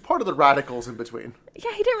 He was part of the Radicals in between.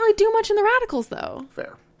 Yeah, he didn't really do much in the Radicals, though.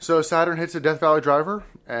 Fair. So Saturn hits a Death Valley Driver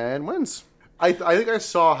and wins. I think I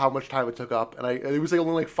saw how much time it took up, and it was like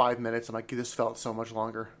only like 5 minutes. I'm like, this felt so much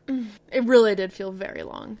longer. It really did feel very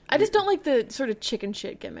long. I just don't like the sort of chicken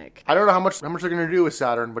shit gimmick. I don't know how much they're going to do with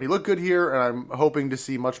Saturn, but he looked good here, and I'm hoping to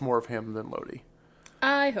see much more of him than Lodi.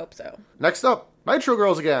 I hope so. Next up, Nitro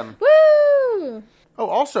Girls again. Woo! Oh,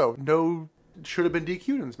 also, no should have been DQ'd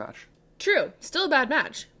in this match. True. Still a bad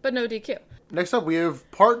match, but no DQ. Next up, we have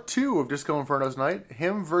part 2 of Disco Inferno's night.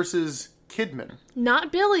 Him versus Kidman.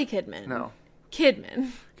 Not Billy Kidman. No.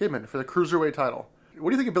 Kidman. Kidman for the Cruiserweight title. What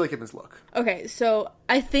do you think of Billy Kidman's look? Okay, so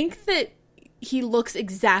I think that he looks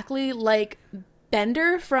exactly like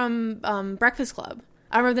Bender from Breakfast Club.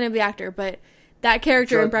 I don't remember the name of the actor, but that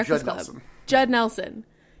character in Breakfast Judd Club. Nelson. Judd Nelson.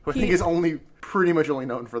 Who I think is pretty much only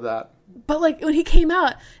known for that. But, like, when he came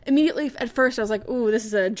out, immediately at first I was like, ooh, this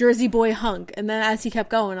is a Jersey boy hunk. And then as he kept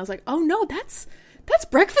going, I was like, oh no, that's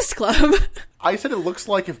Breakfast Club. I said it looks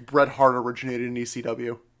like if Bret Hart originated in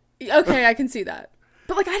ECW. Okay, I can see that.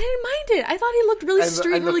 But, like, I didn't mind it. I thought he looked really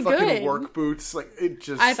straight, and the really fucking good. work boots, like, it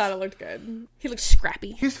just... I thought it looked good. He looked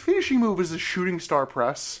scrappy. His finishing move is a shooting star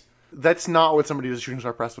press. That's not what somebody who's a shooting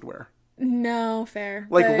star press would wear. No, fair.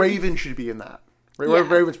 Like, but- Raven should be in that. Yeah.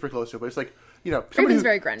 Raven's pretty close to it, but it's like, you know... Raven's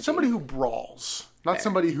very grungy. Somebody who brawls. Not Fair.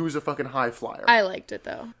 somebody who's a fucking high flyer. I liked it,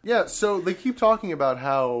 though. Yeah, so they keep talking about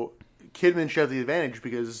how Kidman should have the advantage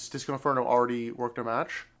because Disco Inferno already worked a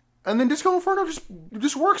match. And then Disco Inferno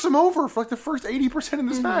just works him over for like the first 80% in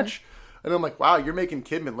this match. And I'm like, wow, you're making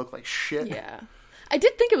Kidman look like shit. Yeah. I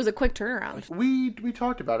did think it was a quick turnaround. We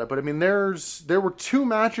talked about it, but I mean, there were 2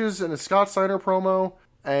 matches and a Scott Steiner promo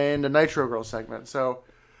and a Nitro Girl segment. So,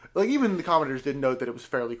 like, even the commentators did note that it was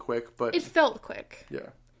fairly quick, but It felt quick. yeah.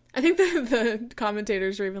 I think the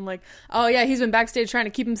commentators were even like, oh yeah, he's been backstage trying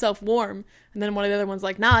to keep himself warm. And then one of the other ones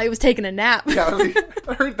like, nah, he was taking a nap. Yeah,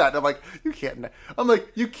 I heard that. And I'm like, you can't. I'm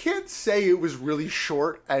like, you can't say it was really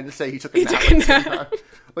short and say he took a nap. took a at the same nap. time.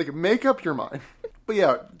 Like, make up your mind. But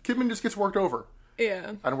yeah, Kidman just gets worked over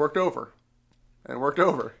Yeah. and worked over and worked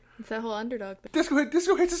over. It's that whole underdog thing.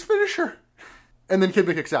 Disco hits his finisher, and then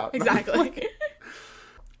Kidman kicks out. Exactly.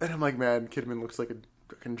 And I'm like, man, Kidman looks like a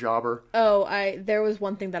fucking jobber. Oh, there was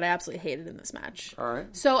one thing that I absolutely hated in this match. All right.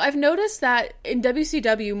 So I've noticed that in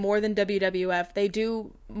WCW more than WWF, they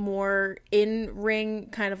do more in-ring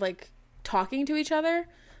kind of like talking to each other.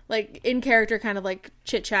 Like in character kind of like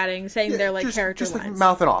chit-chatting, saying their like character just lines. Like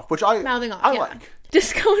mouthing off, which I like.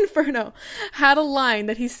 Disco Inferno had a line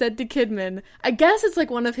that he said to Kidman. I guess it's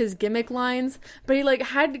like one of his gimmick lines, but he like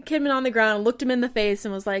had Kidman on the ground, looked him in the face,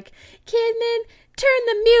 and was like, "Kidman, turn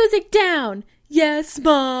the music down." "Yes,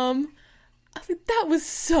 Mom." I was like, that was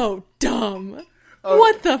so dumb.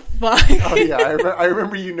 What the fuck? Oh yeah, I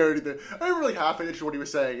remember you noted that. I remember like half an inch of what he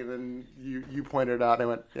was saying, and then you pointed it out, and I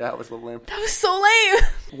went, "Yeah, it was a little lame." That was so lame.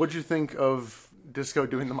 What'd you think of Disco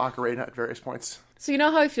doing the Macarena at various points? So you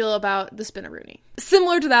know how I feel about the Spinaroonie.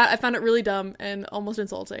 Similar to that, I found it really dumb and almost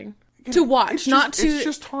insulting to watch. It's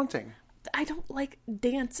just taunting. I don't like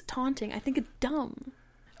dance taunting. I think it's dumb.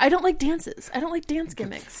 I don't like dances. I don't like dance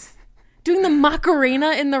gimmicks. Doing the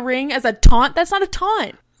Macarena in the ring as a taunt, that's not a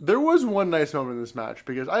taunt. There was one nice moment in this match,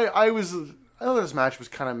 because I thought this match was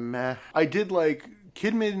kind of meh. I did like,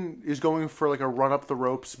 Kidman is going for like a run up the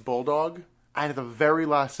ropes bulldog, and at the very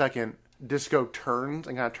last second, Disco turns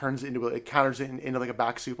and kind of turns it into, it counters it into like a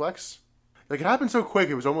back suplex. Like, it happened so quick,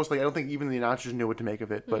 it was almost like, I don't think even the announcers knew what to make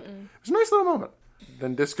of it, but it was a nice little moment.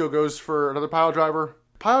 Then Disco goes for another pile driver.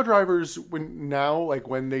 Pile drivers, when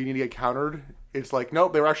they need to get countered, it's like,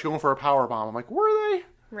 nope, they were actually going for a power bomb. I'm like, were they?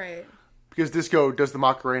 Right. Because Disco does the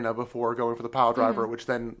Macarena before going for the pile driver, which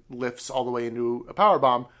then lifts all the way into a power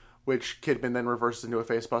bomb, which Kidman then reverses into a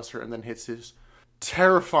facebuster and then hits his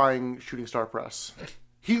terrifying shooting star press.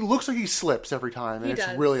 He looks like he slips every time, and it's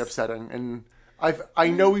really upsetting. And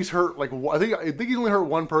I know he's hurt. Like, I think he's only hurt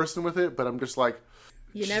one person with it, but I'm just like,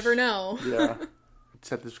 you never know. Yeah.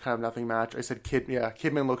 Said this was kind of nothing match. I said,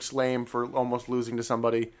 Kidman looks lame for almost losing to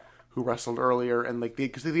somebody who wrestled earlier, and like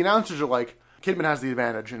because the announcers are like, Kidman has the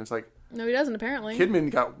advantage, and it's like, no, he doesn't apparently.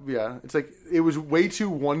 Kidman it's like it was way too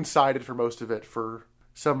one-sided for most of it for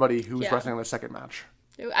somebody who was wrestling on the second match.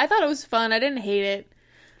 I thought it was fun. I didn't hate it.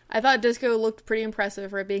 I thought Disco looked pretty impressive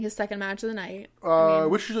for it being his second match of the night.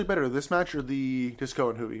 Which is usually better, this match or the Disco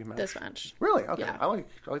and Hoovy match? This match. Really? Okay. Yeah. I like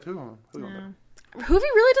Hoovy. Hoovy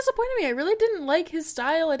really disappointed me. I really didn't like his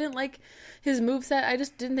style. I didn't like his moveset. I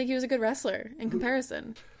just didn't think he was a good wrestler in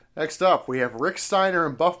comparison. Next up, we have Rick Steiner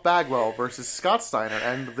and Buff Bagwell versus Scott Steiner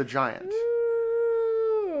and the Giant.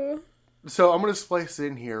 Ooh. So I'm going to splice it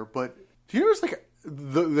in here, but do you notice like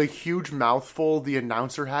the huge mouthful the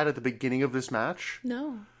announcer had at the beginning of this match?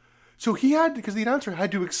 No. So because the announcer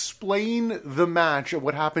had to explain the match of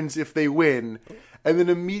what happens if they win, and then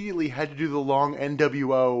immediately had to do the long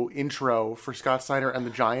NWO intro for Scott Steiner and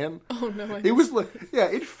the Giant. Oh no! It was like,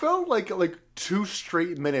 it felt like 2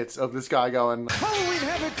 straight minutes of this guy going. Halloween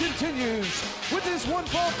Havoc continues with this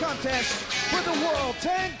one-fall contest for the World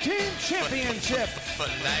Tag Team Championship.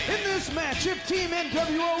 In this match, if Team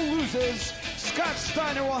NWO loses, Scott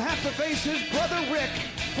Steiner will have to face his brother Rick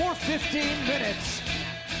for 15 minutes.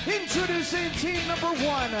 Introducing team number 1.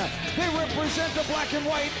 They represent the black and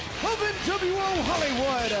white of NWO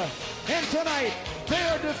Hollywood. And tonight, they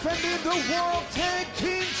are defending the World Tag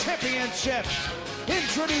Team Championship.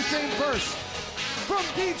 Introducing first, from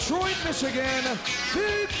Detroit, Michigan,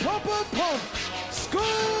 Big Papa Pump,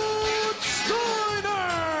 Scott Steiner.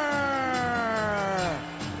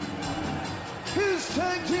 His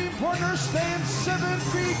tag team partner stands 7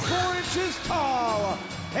 feet 4 inches tall,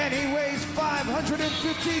 and he weighs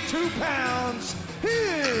 552 pounds. He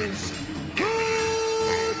is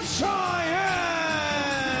the Giant!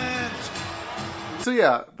 So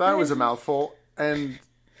yeah, that was a mouthful, and...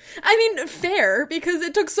 I mean, fair, because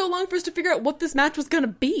it took so long for us to figure out what this match was gonna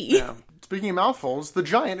be. Yeah. Speaking of mouthfuls, the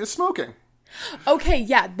Giant is smoking. Okay,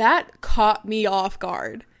 yeah, that caught me off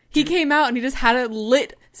guard. He came out and he just had a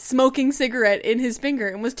lit smoking cigarette in his finger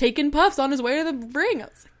and was taking puffs on his way to the ring. I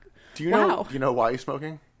was like, Do you know why he's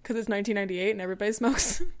smoking? Because it's 1998 and everybody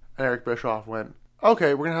smokes. And Eric Bischoff went,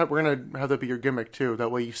 okay, we're gonna have that be your gimmick too.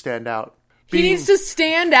 That way you stand out. He needs to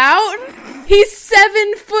stand out? He's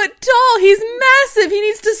 7 foot tall. He's massive. He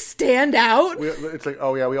needs to stand out. It's like,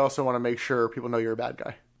 oh yeah, we also want to make sure people know you're a bad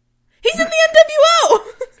guy. He's in the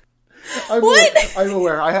NWO. What? I'm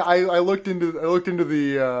aware. I looked into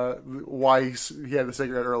the why he had the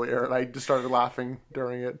cigarette earlier, and I just started laughing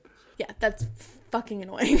during it. Yeah, that's fucking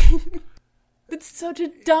annoying. It's such a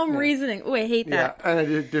dumb reasoning. Oh, I hate that. Yeah, and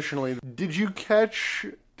additionally, did you catch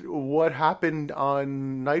what happened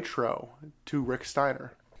on Nitro to Rick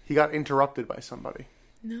Steiner? He got interrupted by somebody.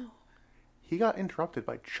 No. He got interrupted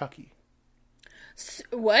by Chucky.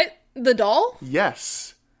 What? The doll?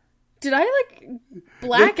 Yes. Did I, like,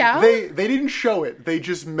 black out? They didn't show it. They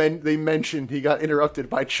just they mentioned he got interrupted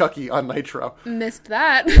by Chucky on Nitro. Missed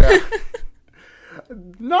that. Yeah.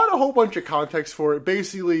 Not a whole bunch of context for it.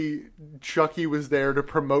 Basically, Chucky was there to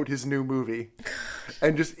promote his new movie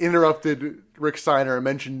and just interrupted Rick Steiner and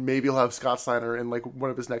mentioned maybe he'll have Scott Steiner in, like, one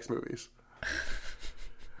of his next movies.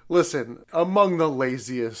 Listen, among the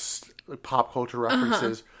laziest pop culture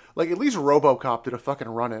references, like, at least RoboCop did a fucking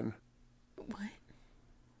run-in. What?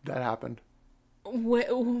 That happened. What?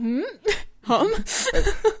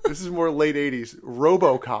 This is more late 80s.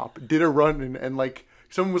 RoboCop did a run-in and, like,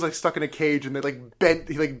 someone was, like, stuck in a cage and they, like, bent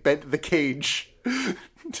the cage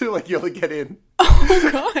to, like, get in. Oh,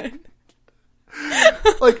 God.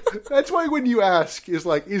 Like, that's why when you ask, is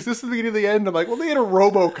like, is this the beginning of the end? I'm like, well, they had a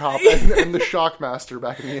RoboCop and the Shockmaster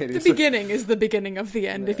back in the 80s. The beginning is the beginning of the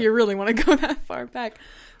end, if you really want to go that far back.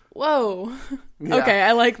 Whoa. Yeah. Okay,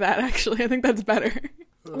 I like that, actually. I think that's better.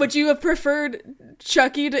 Would you have preferred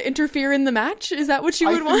Chucky to interfere in the match? Is that what you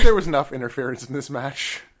would I want? think there was enough interference in this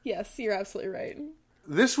match. Yes, you're absolutely right.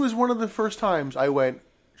 This was one of the first times I went,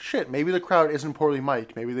 shit, maybe the crowd isn't poorly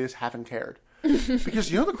mic'd. Maybe they just haven't cared.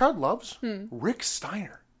 Because you know the crowd loves? Rick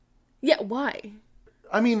Steiner. Yeah, why?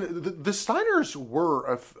 I mean, the Steiners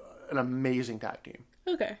were an amazing tag team.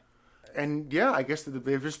 Okay. And yeah, I guess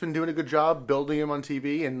they've just been doing a good job building him on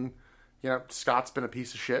TV, and you know, Scott's been a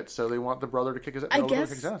piece of shit, so they want the brother to kick his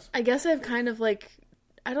ass. I guess I've kind of like,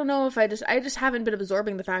 I don't know if I just haven't been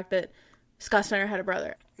absorbing the fact that Scott Steiner had a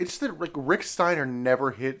brother. It's that like Rick Steiner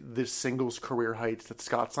never hit the singles career heights that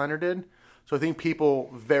Scott Steiner did. So I think people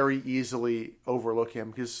very easily overlook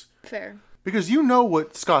him because you know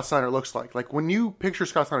what Scott Steiner looks like. Like when you picture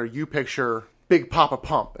Scott Steiner, you picture Big Papa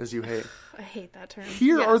Pump, as you hate. I hate that term.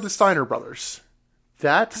 Here are the Steiner brothers.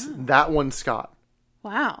 That's that one Scott.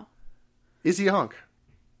 Wow. Is he a hunk?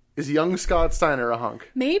 Is young Scott Steiner a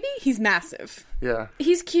hunk? Maybe. He's massive. Yeah.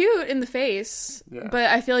 He's cute in the face, yeah. But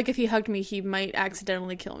I feel like if he hugged me, he might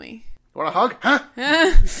accidentally kill me. You want a hug? Huh?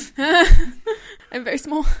 I'm very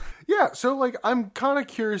small. Yeah, so like I'm kind of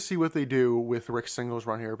curious to see what they do with Rick's singles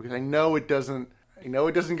run here because I know it doesn't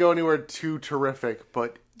go anywhere too terrific,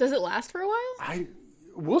 but does it last for a while?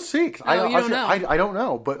 We'll see. You don't know. I don't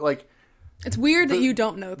know, but like it's weird that you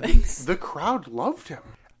don't know things. The crowd loved him.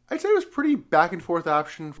 I'd say it was pretty back and forth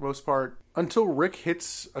action for the most part until Rick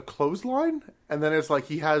hits a clothesline, and then it's like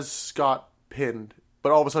he has Scott pinned,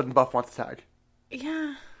 but all of a sudden Buff wants to tag.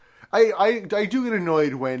 Yeah. I do get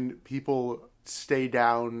annoyed when people stay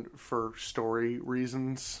down for story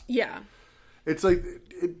reasons. Yeah. It's like,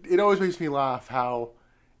 it always makes me laugh how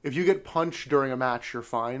if you get punched during a match, you're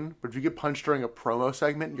fine. But if you get punched during a promo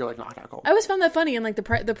segment, you're like, nah, I gotta go. I always found that funny in like the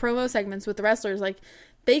promo segments with the wrestlers. Like,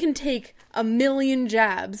 they can take a million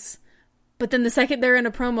jabs, but then the second they're in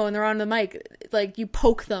a promo and they're on the mic, like, you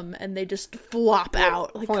poke them and they just flop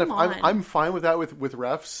out. Like, come on. I'm fine with that with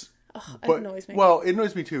refs. It annoys me. Well, it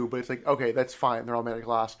annoys me too, but it's like, okay, that's fine. They're all made of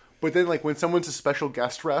glass. But then, like, when someone's a special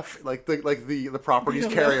guest ref, like the properties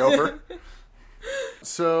carry over.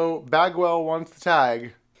 So Bagwell wants the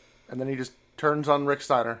tag, and then he just turns on Rick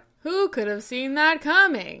Steiner. Who could have seen that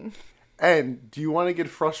coming? And do you want to get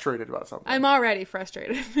frustrated about something? I'm already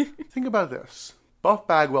frustrated. Think about this. Buff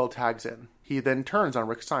Bagwell tags in. He then turns on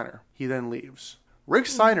Rick Steiner. He then leaves. Rick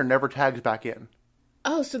Steiner never tags back in.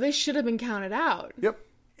 Oh, so they should have been counted out. Yep.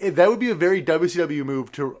 That would be a very WCW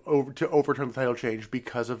move to overturn the title change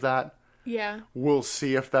because of that. Yeah. We'll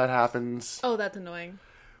see if that happens. Oh, that's annoying.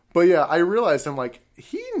 But yeah, I realized I'm like,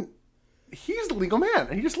 he's the legal man,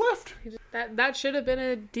 and he just left. That should have been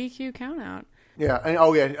a DQ count out. Yeah,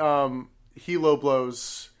 and he low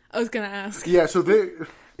blows. I was gonna ask. Yeah, so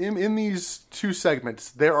in these two segments,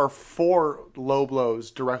 there are 4 low blows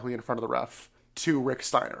directly in front of the ref to Rick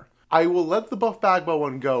Steiner. I will let the Buff Bagwell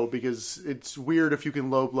one go because it's weird if you can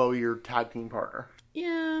low blow your tag team partner.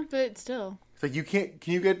 Yeah, but still. It's like can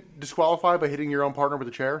you get disqualified by hitting your own partner with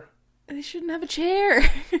a chair? They shouldn't have a chair.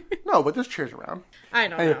 No, but there's chairs around. I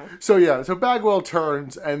don't know. So Bagwell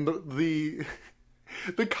turns and the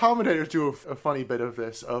commentators do a funny bit of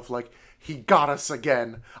this of like, he got us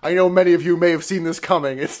again. I know many of you may have seen this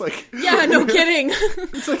coming. It's like... Yeah, no kidding.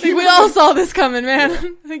 It's like we all saw this coming, man. Yeah.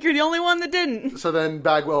 I think you're the only one that didn't. So then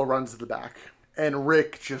Bagwell runs to the back. And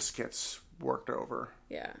Rick just gets worked over.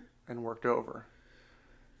 Yeah. And worked over.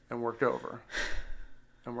 And worked over.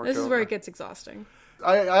 And worked over. This is where it gets exhausting.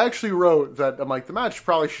 I actually wrote that, I'm like, the match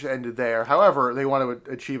probably should have ended there. However, they want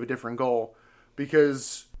to achieve a different goal.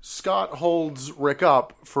 Because Scott holds Rick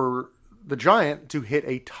up for the Giant to hit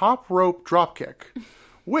a top rope dropkick,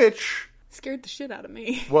 which scared the shit out of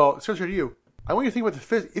me. Well, it scared you. I want you to think about the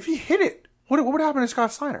fist. If he hit it, what would happen to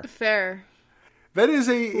Scott Steiner? Fair. That is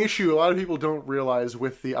a issue a lot of people don't realize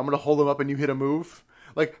with the I'm going to hold them up and you hit a move.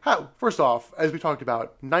 Like, how? First off, as we talked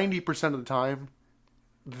about, 90% of the time,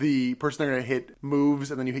 the person they're going to hit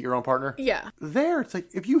moves and then you hit your own partner. Yeah. There, it's like,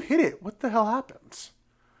 if you hit it, what the hell happens?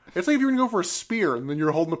 It's like if you're going to go for a spear and then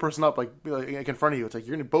you're holding the person up like in front of you. It's like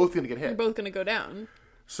you're both going to get hit. You're both going to go down.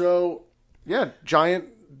 So, yeah, giant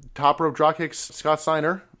top rope dropkicks, Scott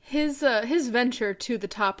Steiner. His venture to the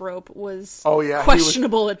top rope was he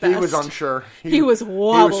questionable was, at best. He was unsure. He was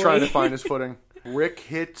wobbly. He was trying to find his footing. Rick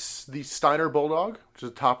hits the Steiner Bulldog, which is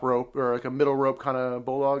a top rope or like a middle rope kind of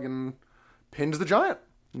bulldog, and pins the Giant.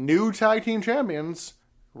 New tag team champions,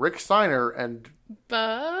 Rick Steiner and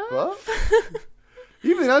Buff.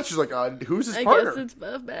 Even that's just like, who's his partner? I guess it's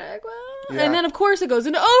Buff Bagwell. Yeah. And then, of course, it goes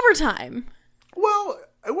into overtime. Well,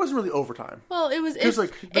 it wasn't really overtime. Well, it was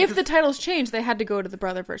if the titles changed, they had to go to the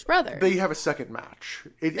brother versus brother. They have a second match.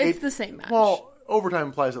 It's the same match. Well, overtime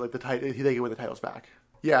implies that like they can win the titles back.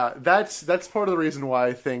 Yeah, that's part of the reason why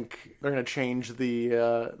I think they're going to change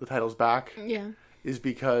the titles back. Yeah, is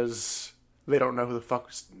because they don't know who the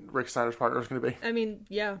fuck Rick Steiner's partner is going to be. I mean,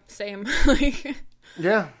 yeah, same.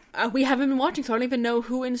 Yeah, we haven't been watching, so I don't even know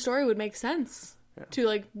who in story would make sense to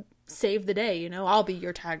like save the day. You know, I'll be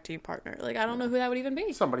your tag team partner. Like, I don't know who that would even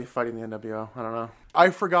be. Somebody fighting the NWO. I don't know.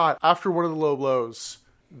 I forgot after one of the low blows,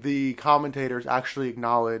 the commentators actually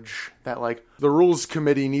acknowledge that like the rules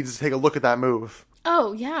committee needs to take a look at that move.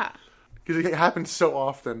 Oh yeah, because it happens so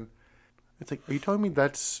often. It's like, are you telling me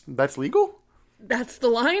that's legal? That's the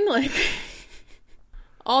line. Like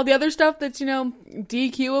all the other stuff that's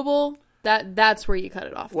DQable. That's where you cut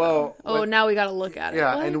it off. Well, now we got to look at it.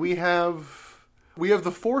 Yeah, what? and we have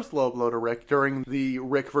the fourth low blow to Rick during the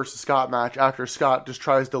Rick versus Scott match. After Scott just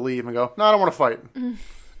tries to leave and go, no, I don't want to fight.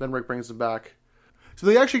 Then Rick brings him back. So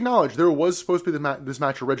they actually acknowledge there was supposed to be this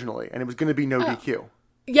match originally, and it was going to be no DQ.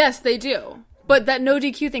 Yes, they do. But that no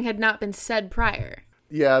DQ thing had not been said prior.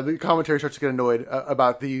 Yeah, the commentary starts to get annoyed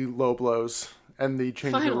about the low blows and the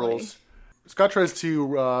change of the rules. Scott tries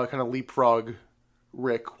to kind of leapfrog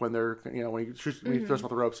Rick when they're when he throws him off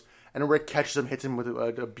the ropes, and Rick catches him, hits him with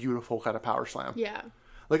a beautiful kind of power slam. Yeah,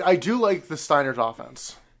 like I do like the Steiner's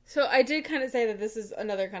offense. So I did kind of say that this is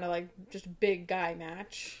another kind of like just big guy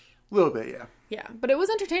match. A little bit, yeah. Yeah, but it was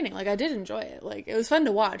entertaining. Like I did enjoy it. Like it was fun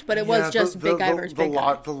to watch, but it was just big guy versus big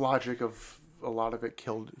guy. The logic of a lot of it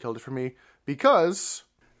killed it for me, because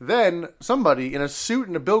then somebody in a suit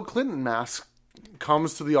and a Bill Clinton mask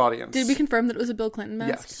comes to the audience. Did we confirm that it was a Bill Clinton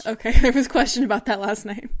mask? Yes. Okay, there was a question about that last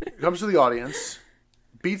night. Comes to the audience,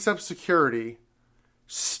 beats up security.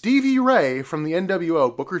 Stevie Ray from the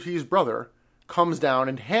NWO, Booker T's brother, comes down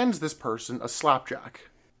and hands this person a slapjack.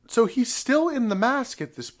 So he's still in the mask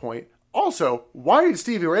at this point. Also, why did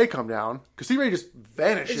Stevie Ray come down? Because Stevie Ray just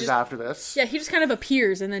vanishes after this. Yeah, he just kind of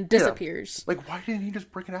appears and then disappears. Yeah. Like, why didn't he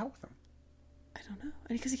just break it out with him? I don't know.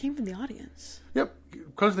 Because he came from the audience. Yep.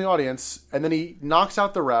 Comes from the audience, and then he knocks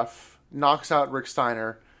out the ref, knocks out Rick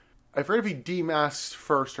Steiner. I forget if he demasks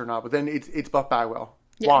first or not, but then it's Buff Bagwell.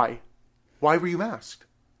 Yeah. Why? Why were you masked?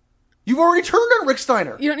 You've already turned on Rick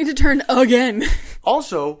Steiner. You don't need to turn again.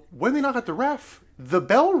 Also, when they knock out the ref, the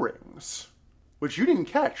bell rings, which you didn't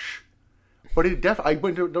catch. But it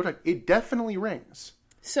definitely rings.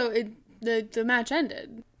 So the match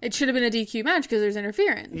ended. It should have been a DQ match because there's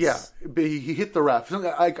interference. Yeah, but he hit the ref.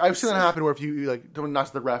 I've seen that happen where if you like someone knocks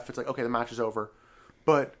the ref, it's like, okay, the match is over.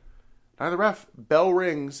 But not the ref. Bell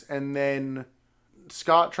rings, and then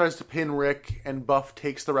Scott tries to pin Rick, and Buff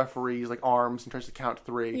takes the referee's like arms and tries to count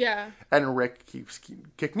 3. Yeah. And Rick keeps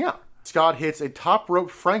kicking out. Scott hits a top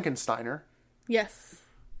rope Frankensteiner. Yes.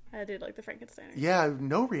 I did like the Frankensteiner. Yeah,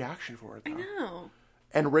 no reaction for it, though. I know.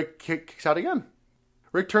 And Rick kicks out again.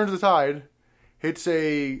 Rick turns the tide, hits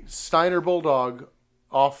a Steiner Bulldog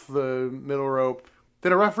off the middle rope.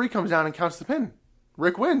 Then a referee comes down and counts the pin.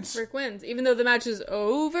 Rick wins. Even though the match is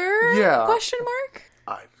over? Yeah. Question mark?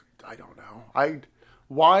 I don't know.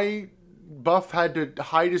 Why Buff had to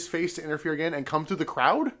hide his face to interfere again and come through the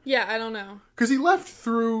crowd? Yeah, I don't know. Because he left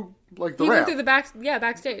through the ramp. He went through the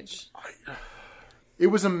backstage. It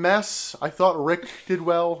was a mess. I thought Rick did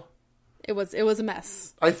well. It was a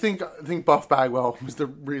mess. I think Buff Bagwell was the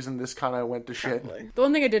reason this kind of went to shit. Probably. The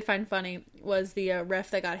one thing I did find funny was the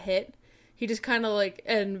ref that got hit. He just kind of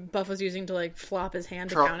and Buff was using to flop his hand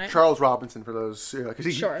to count it. Charles Robinson for those, because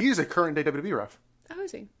he is a current day WWE ref. Oh,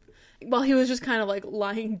 is he? Well, he was just kind of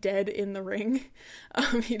lying dead in the ring.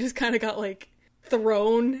 He just kind of got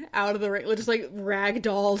thrown out of the ring, just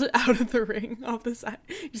ragdolled out of the ring off the side.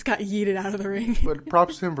 He just got yeeted out of the ring. But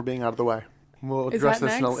props to him for being out of the way. We'll address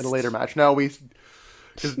this in a later match. No,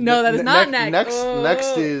 that is not next. Oh.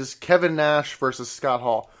 Next is Kevin Nash versus Scott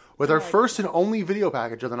Hall, with our first and only video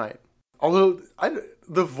package of the night. Although,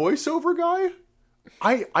 the voiceover guy,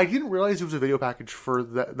 I didn't realize it was a video package for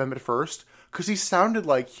them at first, because he sounded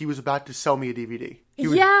like he was about to sell me a DVD.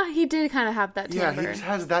 He did kind of have that timbre. Yeah, he just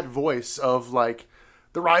has that voice of, like,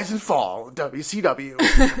 the rise and fall of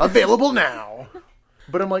WCW, available now.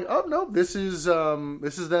 But I'm like, oh no, this is them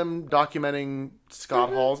documenting Scott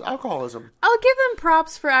Hall's alcoholism. I'll give them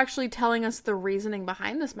props for actually telling us the reasoning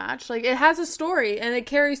behind this match. Like, it has a story, and it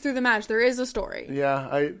carries through the match. There is a story.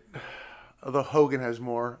 Yeah, the Hogan has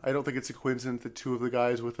more. I don't think it's a coincidence that two of the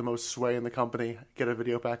guys with the most sway in the company get a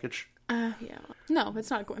video package. Yeah. No, it's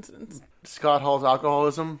not a coincidence. Scott Hall's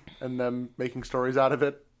alcoholism and them making stories out of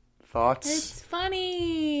it. Thoughts? It's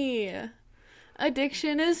funny.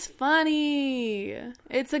 Addiction is funny.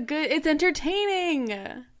 It's entertaining.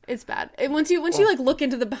 It's bad. And once you like look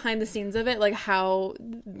into the behind the scenes of it, like how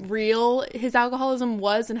real his alcoholism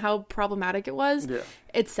was and how problematic it was,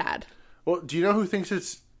 it's sad. Well, do you know who thinks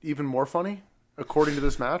it's even more funny, according to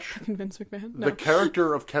this match? Vince McMahon? No. The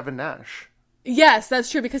character of Kevin Nash. Yes, that's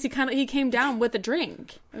true, because he came down with a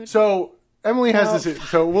drink. So Emily has this.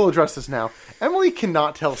 So we'll address this now. Emily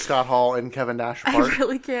cannot tell Scott Hall and Kevin Nash apart. I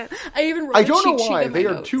really can't. I even wrote I don't know why. They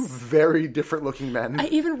are two very different looking men. I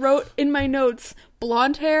even wrote in my notes,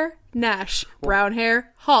 blonde hair, Nash, brown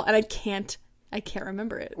hair, Hall, and I can't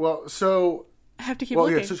remember it. Well, so I have to keep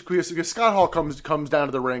looking. Yeah, so because Scott Hall comes down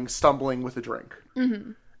to the ring stumbling with a drink.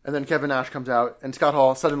 Mm-hmm. And then Kevin Nash comes out, and Scott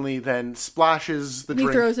Hall suddenly then splashes the drink.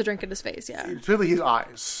 He throws a drink in his face, yeah. It's really his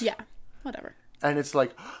eyes. Yeah, whatever. And it's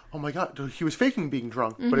like, oh my god, he was faking being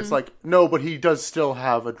drunk. But it's like, no, but he does still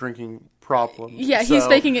have a drinking problem. Yeah, he's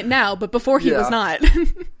faking it now, but before he was not.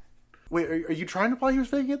 Wait, are you trying to imply he was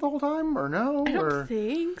faking it the whole time, or no? I don't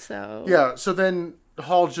think so. Yeah, so then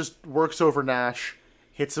Hall just works over Nash,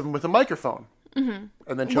 hits him with a microphone, and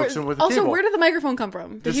then chokes him with a cable. Also, where did the microphone come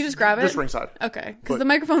from? Did he just grab it? Just ringside. Okay, because the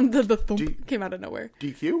microphone, the thump came out of nowhere.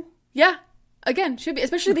 DQ? Yeah, again, should be,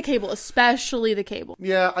 especially the cable.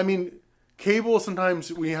 Yeah, I mean, cable,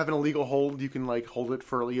 sometimes when you have an illegal hold, you can like hold it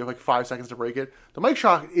for, you have like 5 seconds to break it. The mic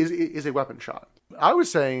shot is a weapon shot. I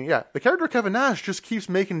was saying, the character Kevin Nash just keeps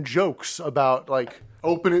making jokes about like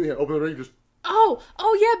open the ring, just. Oh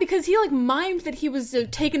yeah, because he like mimed that he was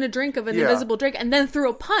taking a drink of an invisible drink and then threw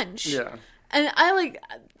a punch. Yeah. And I like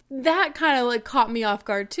that kind of like caught me off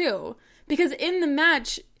guard too, because in the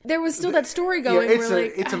match there was still that story going.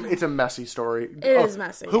 It's a messy story. It is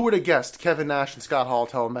messy. Who would have guessed Kevin Nash and Scott Hall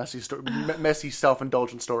tell a messy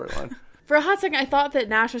self-indulgent storyline? For a hot second, I thought that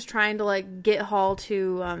Nash was trying to like get Hall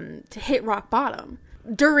to hit rock bottom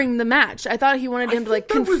during the match. I thought he wanted him to like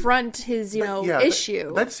confront his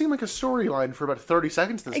issue. That seemed like a storyline for about 30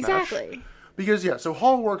 seconds in this match. Exactly. Because so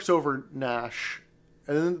Hall works over Nash,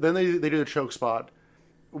 and then they do the choke spot.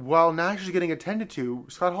 While Nash is getting attended to,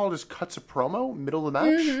 Scott Hall just cuts a promo middle of the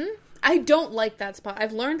match. Mm-hmm. I don't like that spot.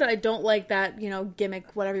 I've learned that I don't like that,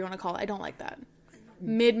 gimmick, whatever you want to call it. I don't like that.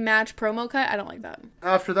 Mid-match promo cut, I don't like that.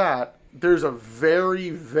 After that, there's a very,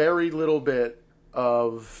 very little bit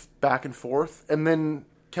of back and forth, and then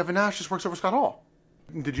Kevin Nash just works over Scott Hall.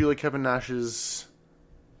 Did you like Kevin Nash's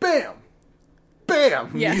bam?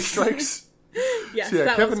 Bam! Yes. Knee strikes? Yes, so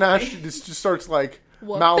that Kevin was Nash funny. just starts like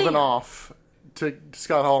Well, mouthing bam. off to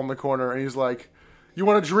Scott Hall in the corner, and he's like, "You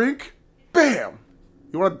want a drink? Bam!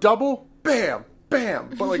 You want a double? Bam!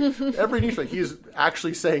 Bam!" But like every knee strike, he's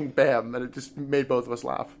actually saying "bam," and it just made both of us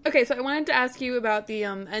laugh. Okay, so I wanted to ask you about the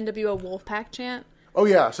NWO Wolfpack chant. Oh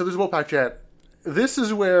yeah, so there's Wolfpack chant. This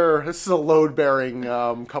is a load-bearing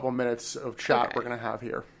couple minutes of chat we're gonna have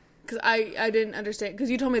here. Because I didn't understand, because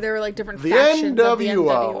you told me there were like different The factions of the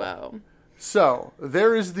NWO. NWO. So,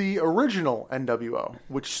 there is the original NWO,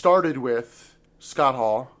 which started with Scott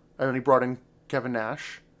Hall, and then he brought in Kevin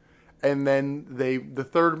Nash, and then the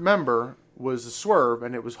third member was a Swerve,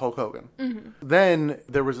 and it was Hulk Hogan. Mm-hmm. Then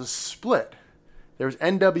there was a split. There was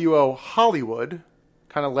NWO Hollywood,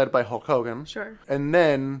 kind of led by Hulk Hogan. Sure. And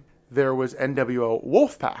then there was NWO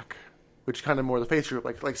Wolfpack, which kind of more the face group.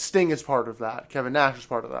 Like Sting is part of that. Kevin Nash is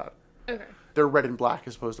part of that. Okay. They're red and black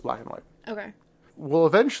as opposed to black and white. Okay. We'll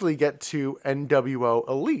eventually get to NWO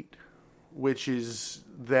Elite, which is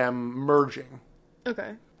them merging.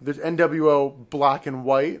 Okay. There's NWO Black and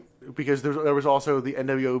White, because there was also the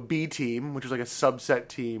NWO B team, which is like a subset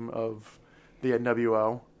team of the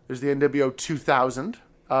NWO. There's the NWO 2000.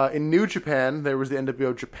 In New Japan, there was the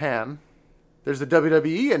NWO Japan. There's the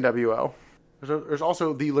WWE NWO. There's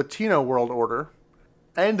also the Latino World Order.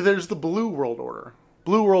 And there's the Blue World Order.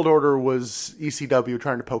 Blue World Order was ECW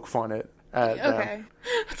trying to poke fun at Okay.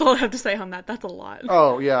 That's all I have to say on that. That's a lot.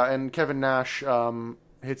 Oh, yeah, and Kevin Nash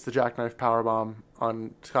hits the jackknife powerbomb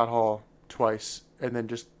on Scott Hall twice, and then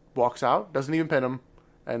just walks out, doesn't even pin him,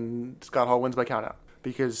 and Scott Hall wins by countout.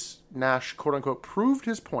 Because Nash, quote-unquote, proved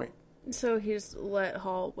his point. So he just let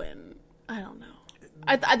Hall win. I don't know.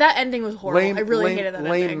 That ending was horrible. I really hated that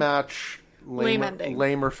ending. Lame match. Lame ending.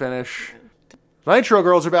 Lamer finish. The Nitro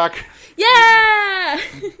girls are back. Yeah!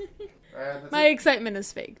 My excitement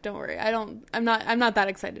is fake. Don't worry. I'm not that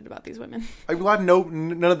excited about these women. I'm glad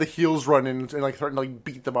none of the heels run in and like threaten to like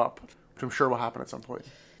beat them up, which I'm sure will happen at some point.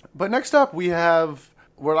 But next up, we have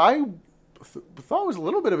what I thought was a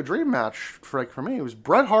little bit of a dream match for me. It was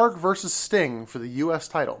Bret Hart versus Sting for the U.S.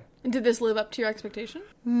 title. And did this live up to your expectation?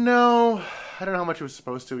 No, I don't know how much it was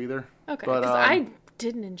supposed to either. Okay, because I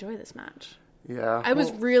didn't enjoy this match. Yeah. I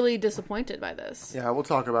was really disappointed by this. Yeah, we'll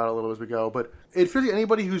talk about it a little as we go. But it feels like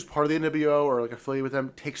anybody who's part of the NWO or like affiliated with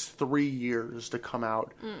them takes 3 years to come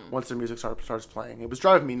out once the music starts playing. It was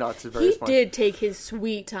driving me nuts at various points. He did take his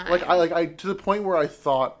sweet time. I to the point where I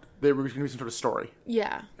thought there was going to be some sort of story.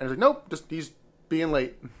 Yeah. And I was like, nope, just he's being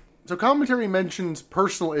late. So commentary mentions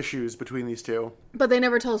personal issues between these two. But they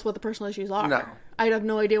never tell us what the personal issues are. No. I have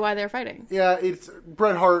no idea why they're fighting. Yeah, it's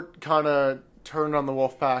Bret Hart kind of turned on the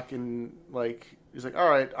Wolfpack and like he's like, all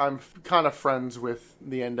right, I'm kind of friends with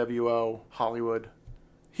the NWO Hollywood.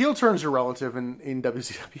 Heel turns are relative in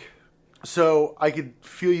WCW. So I could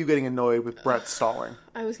feel you getting annoyed with Bret stalling.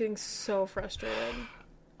 I was getting so frustrated.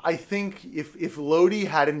 I think if Lodi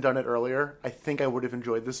hadn't done it earlier, I think I would have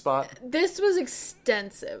enjoyed this spot. This was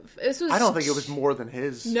extensive. I don't think it was more than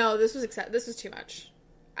his. No, this was too much.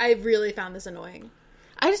 I really found this annoying.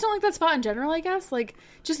 I just don't like that spot in general, I guess. Like,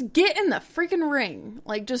 just get in the freaking ring.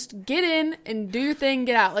 Like, just get in and do your thing,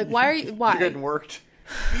 get out. Like, why? You're getting worked.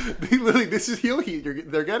 Literally, this is heel heat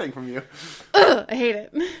they're getting from you. Ugh, I hate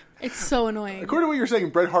it. It's so annoying. According to what you're saying,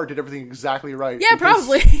 Bret Hart did everything exactly right. Yeah,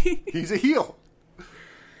 probably. He's a heel.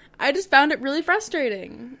 I just found it really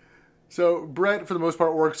frustrating. So, Bret, for the most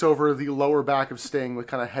part, works over the lower back of Sting with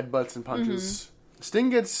kind of headbutts and punches. Mm-hmm. Sting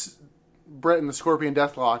gets Bret in the Scorpion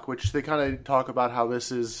Deathlock, which they kind of talk about how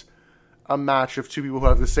this is a match of two people who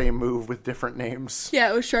have the same move with different names.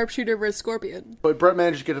 Yeah, it was Sharpshooter versus Scorpion. But Bret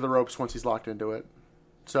managed to get to the ropes once he's locked into it.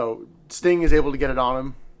 So, Sting is able to get it on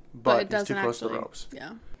him, but he's too close to the ropes.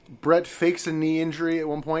 Yeah. Bret fakes a knee injury at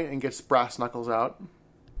one point and gets brass knuckles out.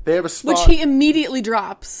 They have a spot, which he immediately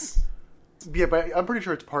drops. Yeah, but I'm pretty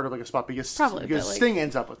sure it's part of like a spot because Sting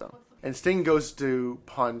ends up with them, and Sting goes to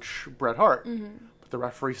punch Bret Hart, but the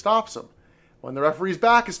referee stops him. When the referee's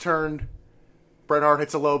back is turned, Bret Hart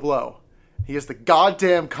hits a low blow. He has the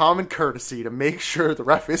goddamn common courtesy to make sure the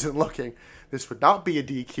ref isn't looking. This would not be a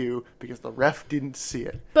DQ because the ref didn't see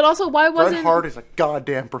it. But also, why wasn't Bret Hart is a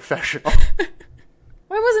goddamn professional?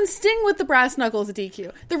 Why wasn't Sting with the brass knuckles a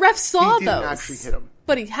DQ? The ref saw those. He didn't actually hit him.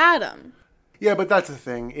 But he had him. Yeah, but that's the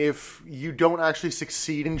thing. If you don't actually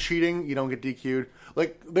succeed in cheating, you don't get DQ'd.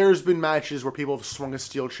 Like, there's been matches where people have swung a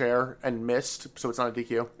steel chair and missed, so it's not a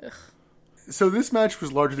DQ. Ugh. So this match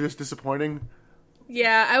was largely just disappointing.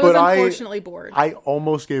 Yeah, I was unfortunately bored. I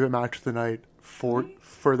almost gave it match of the night for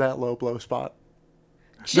that low blow spot.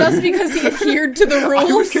 Just because he adhered to the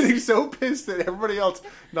rules? I was getting so pissed at everybody else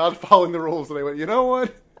not following the rules that I went, you know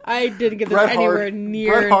what? I didn't get this anywhere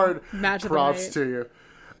near Bret Hart, match of the night. props to you.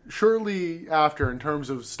 Shortly after, in terms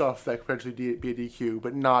of stuff that could potentially be a DQ,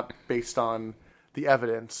 but not based on the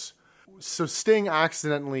evidence. So Sting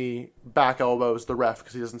accidentally back elbows the ref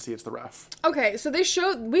because he doesn't see it's the ref. Okay, so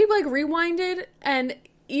we like rewinded, and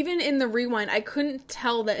even in the rewind, I couldn't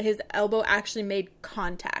tell that his elbow actually made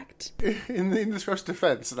contact. In this ref's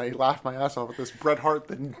defense, and I laughed my ass off at this, Bret Hart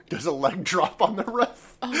then does a leg drop on the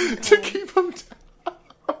ref to keep him down.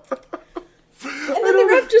 And then the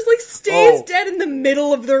ref just like stays dead in the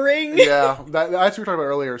middle of the ring. Yeah, that's what we were talking about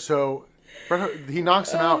earlier. So Bret Hart, he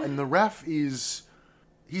knocks him out, and the ref he's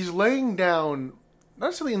laying down, not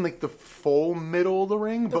necessarily in like the full middle of the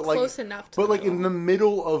ring, but like close enough to but like in the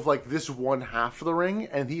middle of like this one half of the ring,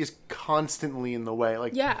 and he is constantly in the way.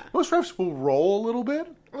 Like most refs will roll a little bit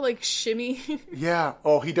or like shimmy. Yeah.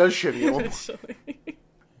 Oh, he does shimmy.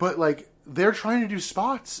 But like they're trying to do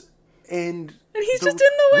spots, and he's just in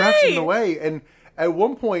the way. Ref's in the way, and at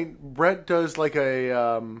one point Bret does like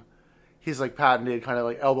a he's like patented kind of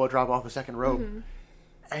like elbow drop off the second rope. Mm-hmm.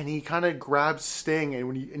 And he kind of grabs Sting,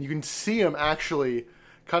 and you can see him actually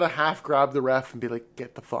kind of half grab the ref and be like,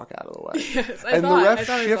 "Get the fuck out of the way." Yes, the ref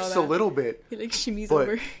shifts a little bit. He like shimmies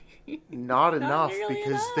over. Not enough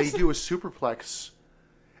because they do a superplex,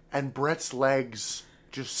 and Bret's legs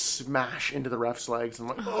just smash into the ref's legs. I'm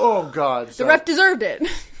like, oh god! The ref deserved it.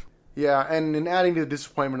 Yeah, and in adding to the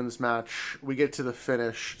disappointment in this match, we get to the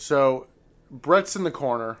finish. So Bret's in the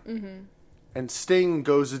corner. Mm-hmm. And Sting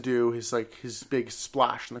goes to do his big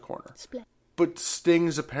splash in the corner. But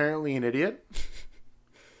Sting's apparently an idiot.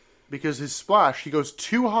 Because his splash, he goes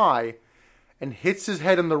too high and hits his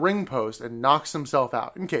head on the ring post and knocks himself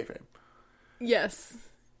out in kayfabe. Yes.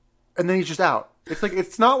 And then he's just out.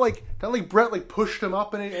 It's not like Brett like pushed him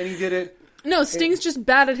up and he did it. No, Sting's just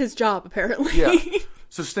bad at his job, apparently. Yeah.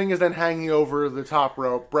 So Sting is then hanging over the top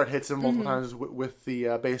rope. Brett hits him multiple times with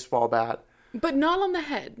the baseball bat. But not on the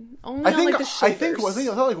head. Only on like the shoulders. I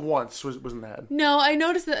thought like once was in the head. No, I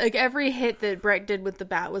noticed that like every hit that Brett did with the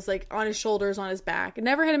bat was like on his shoulders, on his back. It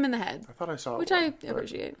never hit him in the head. I thought I saw it. Which I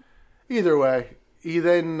appreciate. Either way, he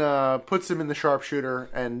then puts him in the sharpshooter,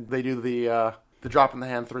 and they do the drop in the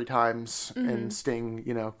hand 3 times, and Sting,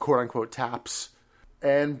 quote unquote taps,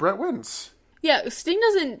 and Brett wins. Yeah, Sting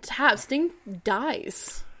doesn't tap. Sting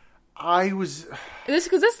dies. Because this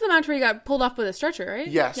is the match where he got pulled off with a stretcher, right?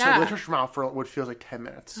 Yes, yeah. So they stretched him out for what feels like 10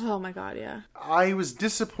 minutes. Oh my god, yeah. I was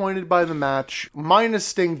disappointed by the match. Minus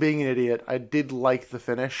Sting being an idiot, I did like the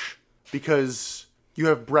finish, because you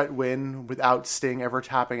have Brett win without Sting ever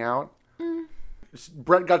tapping out.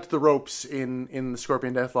 Brett got to the ropes in the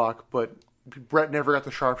Scorpion Deathlock, but Brett never got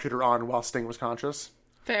the sharpshooter on while Sting was conscious.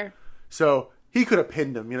 Fair. So he could have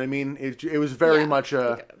pinned him, you know what I mean? It was very much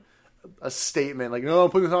a statement, like, no, I'm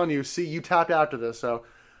putting this on you. See, you tapped out to this, so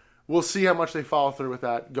we'll see how much they follow through with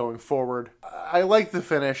that going forward. I liked the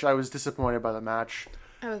finish. I was disappointed by the match.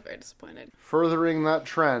 I was very disappointed. Furthering that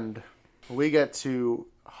trend, we get to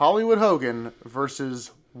Hollywood Hogan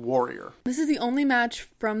versus Warrior. This is the only match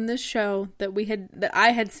from this show that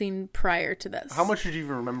I had seen prior to this. How much did you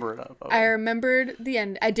even remember it of? I remembered the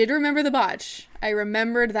end. I did remember the botch. I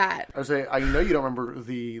remembered that. I know you don't remember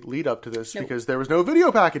the lead up to this because there was no video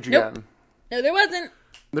package again. No, there wasn't.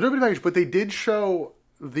 There was no video package, but they did show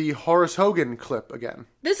the Horace Hogan clip again.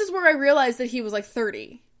 This is where I realized that he was like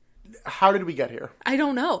 30. How did we get here? I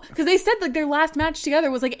don't know. Because they said like their last match together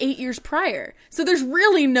was like 8 years prior. So there's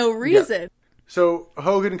really no reason. Yeah. So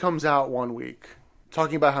Hogan comes out one week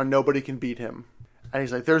talking about how nobody can beat him. And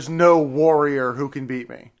he's like, there's no warrior who can beat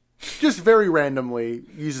me. Just very randomly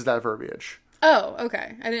uses that verbiage. Oh,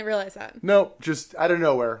 okay. I didn't realize that. No, just out of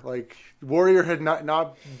nowhere. Like, Warrior had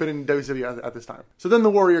not been in WWE at this time. So then the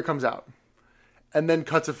Warrior comes out. And then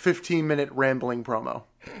cuts a 15-minute rambling promo.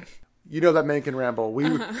 You know that man can ramble.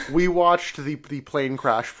 We watched the plane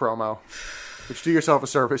crash promo. Which, do yourself a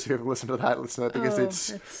service if you haven't listened to that. Listen to that because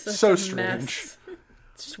it's so strange. Mess.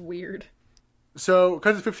 It's just weird. So,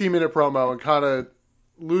 cuts a 15-minute promo and kind of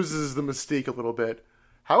loses the mystique a little bit.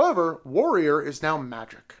 However, Warrior is now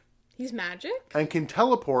magic. He's magic? And can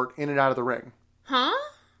teleport in and out of the ring. Huh?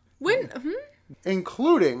 When?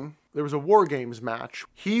 Including, there was a War Games match.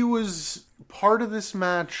 He was part of this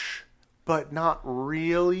match, but not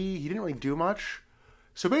really. He didn't really do much.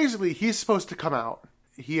 So basically, he's supposed to come out.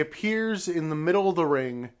 He appears in the middle of the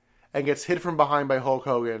ring and gets hit from behind by Hulk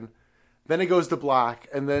Hogan. Then it goes to black,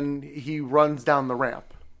 and then he runs down the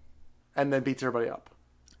ramp and then beats everybody up.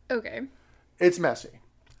 Okay. It's messy.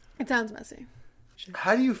 It sounds messy.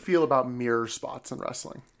 How do you feel about mirror spots in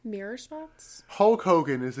wrestling? Mirror spots? Hulk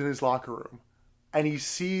Hogan is in his locker room, and he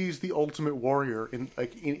sees the Ultimate Warrior in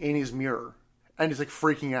his mirror, and he's like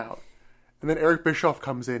freaking out. And then Eric Bischoff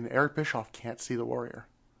comes in. Eric Bischoff can't see the Warrior.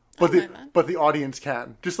 But the audience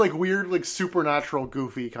can. Just like weird, like supernatural,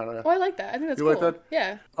 goofy kind of. Oh, I like that. I think that's you cool. You like that?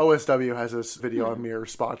 Yeah. OSW has this video on mirror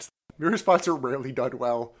spots. Mirror spots are rarely done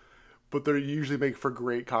well, but they usually make for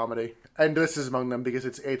great comedy. And this is among them because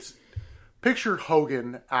it's picture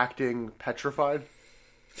Hogan acting petrified.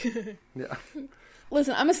 Yeah.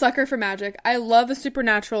 Listen, I'm a sucker for magic. I love a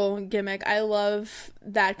supernatural gimmick. I love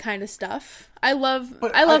that kind of stuff. I love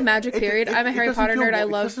magic, period. I'm a Harry Potter nerd. It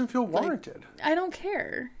doesn't feel warranted. I don't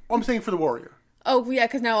care. Well, I'm saying for the Warrior. Oh, yeah,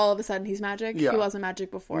 because now all of a sudden he's magic. Yeah. He wasn't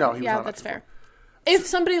magic before. No, he was not that's fair. If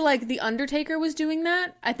somebody like The Undertaker was doing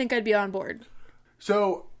that, I think I'd be on board.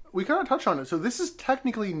 So, we kind of touched on it. So, this is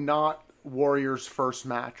technically not Warrior's first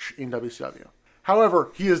match in WCW.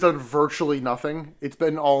 However, he has done virtually nothing. It's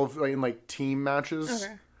been all in like team matches.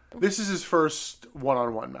 Okay. This is his first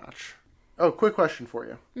one-on-one match. Oh, quick question for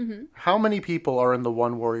you. Mm-hmm. How many people are in the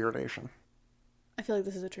One Warrior Nation? I feel like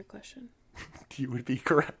this is a trick question. You would be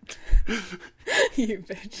correct. You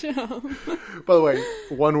bitch. By the way,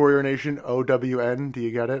 One Warrior Nation, OWN, do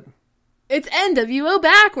you get it? It's NWO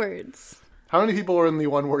backwards. How many people are in the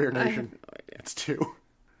One Warrior Nation? I have no idea. It's 2.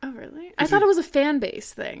 Oh, really? I thought it was a fan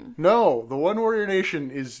base thing. No, the One Warrior Nation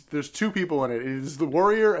there's 2 people in it. It is the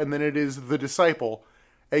Warrior, and then it is the Disciple,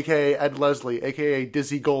 a.k.a. Ed Leslie, a.k.a.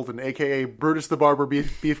 Dizzy Golden, a.k.a. Brutus the Barber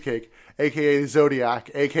Beefcake, a.k.a. Zodiac,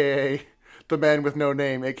 a.k.a. the Man with No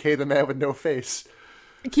Name, a.k.a. the Man with No Face.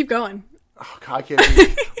 Keep going. Oh, God, I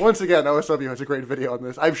can't. Once again, OSW has a great video on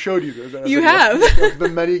this. I've showed you this. You have. The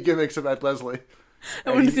many gimmicks of Ed Leslie.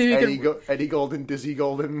 I want to see if you can... Eddie Golden, Dizzy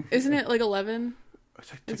Golden. Isn't it like 11?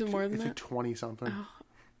 It's like, Is it more than it's that? like 20 something. Oh.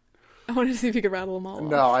 I wanted to see if you could rattle them all off.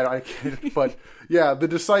 No, I can't. But yeah, the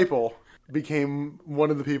Disciple became one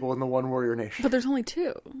of the people in the One Warrior Nation. But there's only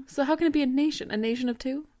 2. So how can it be a nation? A nation of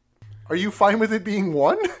 2? Are you fine with it being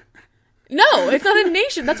 1? No, it's not a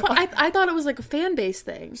nation. That's why I thought it was like a fan base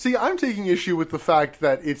thing. See, I'm taking issue with the fact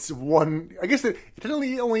that it's one... I guess it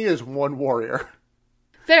only is one warrior.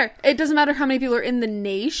 Fair. It doesn't matter how many people are in the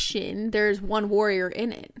nation. There's one warrior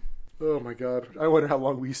in it. Oh my God. I wonder how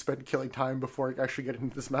long we spent killing time before I actually get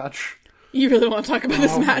into this match. You really want to talk about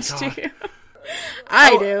this match, do God. you?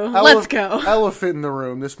 I do. Let's go. Elephant in the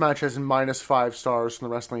room. This match has -5 stars from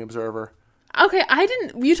the Wrestling Observer. Okay, I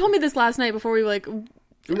didn't... You told me this last night before we, like,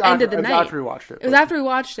 ended the night. After we watched it. It was after we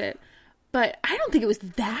watched it. But I don't think it was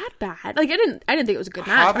that bad. Like, I didn't think it was a good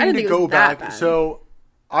match. I didn't think it was that bad. So,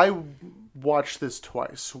 I watched this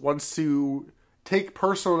twice. Once to take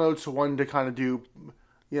personal notes, one to kind of do,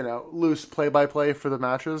 loose play-by-play for the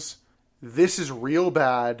matches. This is real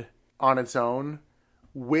bad on its own.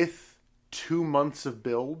 With 2 months of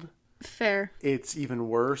build, fair. It's even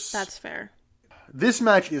worse. That's fair. This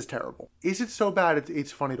match is terrible. Is it so bad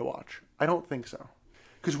it's funny to watch? I don't think so.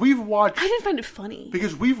 Because we've watched... I didn't find it funny.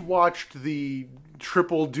 Because we've watched the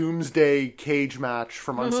triple Doomsday cage match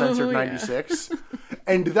from Uncensored 96.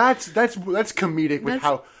 And that's comedic with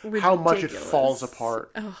how much it falls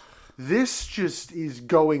apart. Ugh. This just is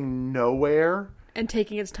going nowhere. And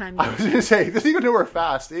taking its time. I was going to say, it doesn't even nowhere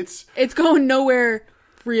fast. It's going nowhere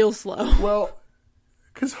real slow. Well,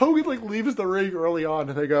 because Hogan leaves the ring early on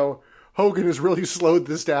and they go, Hogan has really slowed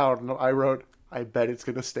this down. And I wrote, I bet it's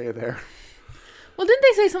going to stay there. Well, didn't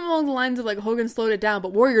they say something along the lines of Hogan slowed it down,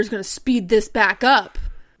 but Warrior's going to speed this back up?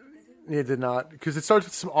 It did not, because it starts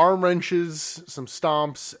with some arm wrenches, some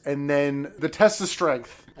stomps, and then the test of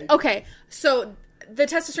strength. Okay, so the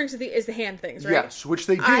test of strength is the hand things, right? Yes, which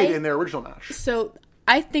they did in their original match. So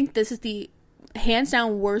I think this is the hands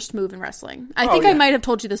down worst move in wrestling. I think I might have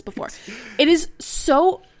told you this before. It is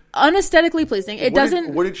so unaesthetically pleasing.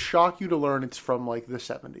 Would it shock you to learn it's from the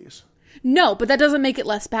 70s? No, but that doesn't make it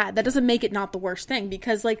less bad. That doesn't make it not the worst thing,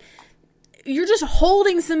 because you're just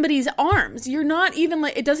holding somebody's arms. You're not even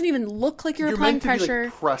it doesn't even look like you're applying pressure.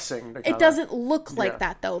 Be, pressing. It doesn't look like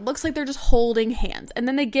that though. It looks like they're just holding hands, and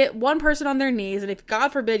then they get one person on their knees, and if God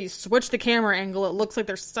forbid you switch the camera angle, it looks like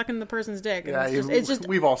they're sucking the person's dick. And it's just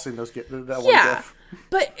we've all seen those. That one gif.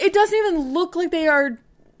 But it doesn't even look like they are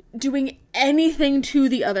doing anything to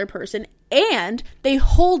the other person, and they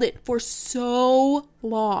hold it for so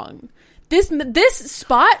long. This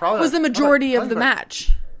spot was the majority of the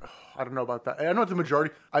match. I don't know about that. I don't know the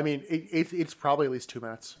majority. I mean, it's probably at least 2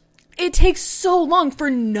 minutes. It takes so long for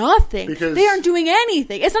nothing. Because they aren't doing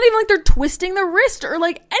anything. It's not even like they're twisting the wrist or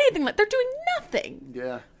anything. They're doing nothing.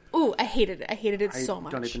 Yeah. Ooh, I hated it. I hated it so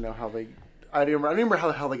much. I don't even know how they... I don't remember how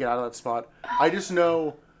the hell they get out of that spot. I just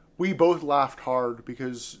know we both laughed hard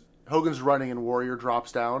because Hogan's running and Warrior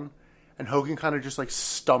drops down. And Hogan kind of just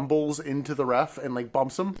stumbles into the ref and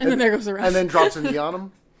bumps him. And then there goes the ref. And then drops a knee on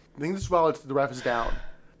him. I think this is while the ref is down.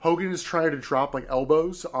 Hogan is trying to drop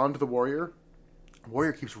elbows onto the Warrior.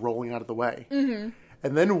 Warrior keeps rolling out of the way. Mm-hmm.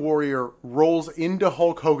 And then Warrior rolls into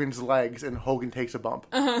Hulk Hogan's legs and Hogan takes a bump.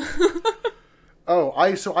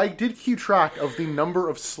 Uh-huh. So I did keep track of the number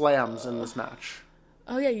of slams in this match.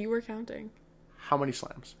 Oh yeah, you were counting. How many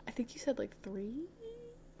slams? I think you said 3?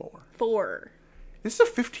 4. 4. This is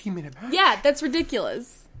a 15-minute match. Yeah, that's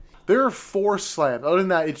ridiculous. There are 4 slams. Other than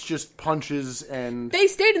that, it's just punches and... They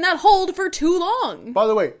stayed in that hold for too long. By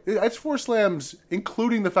the way, that's 4 slams,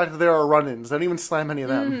 including the fact that there are run-ins. They don't even slam any of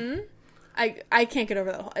them. Mm-hmm. I can't get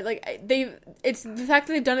over that. It's the fact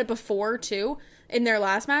that they've done it before, too, in their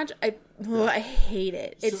last match. I hate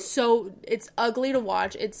it. It's ugly to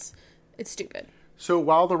watch. It's stupid. So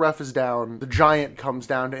while the ref is down, the Giant comes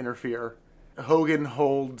down to interfere. Hogan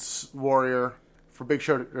holds Warrior... for Big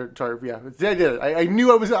Show, I did it. I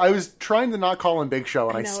knew I was trying to not call him Big Show,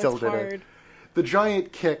 and I still did it. The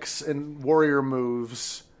Giant kicks, and Warrior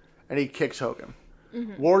moves, and he kicks Hogan.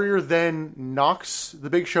 Mm-hmm. Warrior then knocks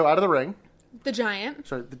the Big Show out of the ring. The Giant.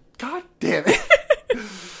 Sorry, God damn it.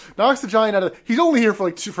 Knocks the Giant out of he's only here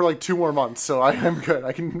for 2 more months, so I'm good.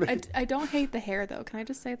 I don't hate the hair, though. Can I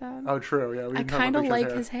just say that? Oh, true, yeah. I kind of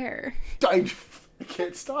like his hair. I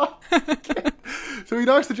can't stop. So he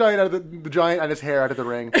knocks the Giant out of the Giant and his hair out of the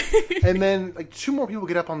ring, and then 2 more people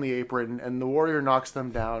get up on the apron, and the Warrior knocks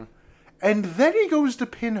them down, and then he goes to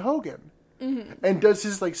pin Hogan, and does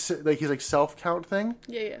his his self count thing.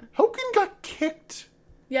 Yeah. Hogan got kicked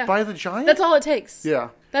Yeah. by the Giant? That's all it takes. Yeah.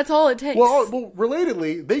 That's all it takes. Well,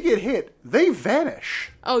 relatedly, they get hit. They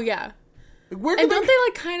vanish. Oh, yeah. Where And did don't they,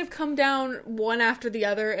 like, kind of come down one after the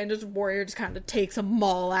other, and just Warrior just kind of takes them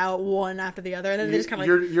all out one after the other, and then they just kind of,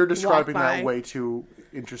 like, You're describing walk by. that way too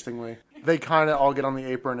interestingly. They kind of all get on the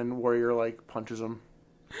apron, and Warrior, like, punches them.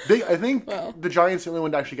 I think the Giant's the only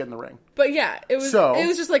one to actually get in the ring. But yeah, it was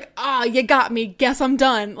just like, you got me, guess I'm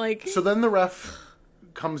done. Like, So then the ref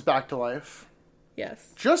comes back to life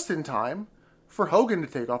yes. just in time for Hogan to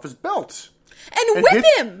take off his belt. And whip hit-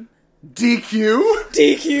 him! DQ?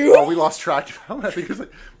 DQ! Oh, we lost track. I think it was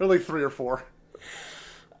like 3 or 4.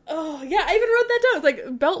 Oh, yeah, I even wrote that down. It's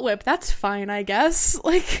like, belt whip, that's fine, I guess.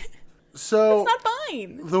 Like, So it's not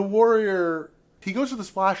fine. the Warrior, he goes to the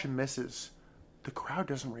splash and misses. The crowd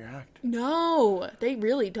doesn't react. No, they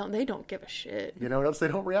really don't. They don't give a shit. You know what else they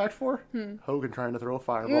don't react for? Hogan trying to throw a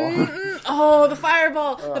fireball. Oh, the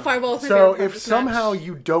fireball. The fireball is my So favorite part of if this somehow match.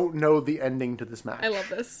 you don't know the ending to this match, I love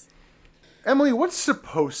this. Emily, what's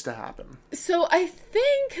supposed to happen? So I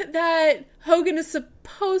think that Hogan is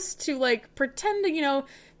supposed to, like, pretend to,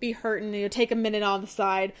 be hurt and, take a minute on the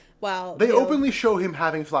side while... They openly show him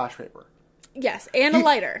having flash paper. Yes, and a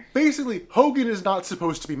lighter. Basically, Hogan is not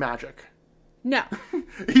supposed to be magic. No.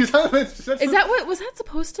 He's not meant to, Was that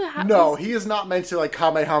supposed to happen? No, he is not meant to, like,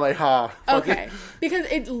 Kamehameha. Okay. Because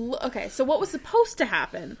so what was supposed to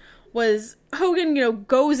happen was Hogan,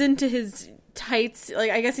 goes into his tights,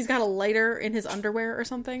 like, I guess he's got a lighter in his underwear or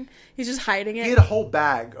something. He's just hiding it. He had a whole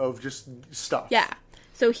bag of just stuff. Yeah.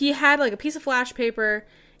 So he had, like, a piece of flash paper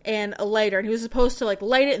and a lighter, and he was supposed to, like,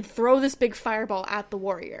 light it and throw this big fireball at the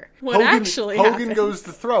Warrior. What actually Hogan happened... goes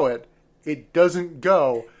to throw it. It doesn't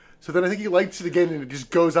go. So then I think he lights it again, and it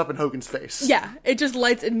just goes up in Hogan's face. Yeah, it just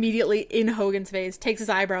lights immediately in Hogan's face, takes his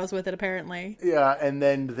eyebrows with it, apparently. Yeah, and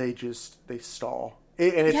then they stall.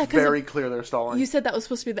 And it's very clear they're stalling. You said that was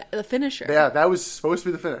supposed to be the finisher. Yeah, that was supposed to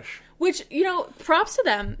be the finish. Which, props to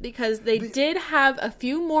them, because they did have a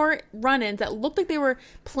few more run-ins that looked like they were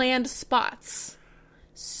planned spots.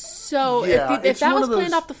 So Yeah, if it's that one was of those-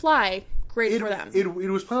 planned off the fly, great for them. It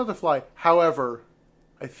was planned on the fly. However,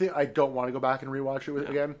 I don't want to go back and rewatch it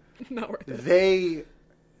again. Not worth it.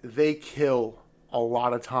 They kill a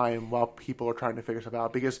lot of time while people are trying to figure stuff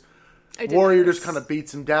out, because I did Warrior notice. just kind of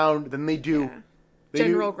beats him down. Then they do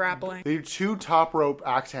General grappling. They do 2 top rope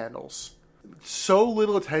axe handles. So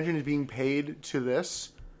little attention is being paid to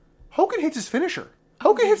this. Hogan hits his finisher.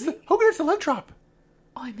 Hogan hits the leg drop.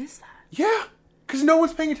 Oh, I missed that. Yeah, because no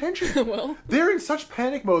one's paying attention. Well. They're in such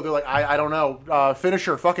panic mode. They're like, I don't know,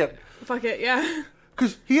 finisher, fuck it. Fuck it, yeah.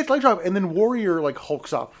 Because he hits leg drop, and then Warrior, like,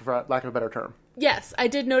 hulks up, for lack of a better term. Yes, I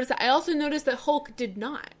did notice that. I also noticed that Hulk did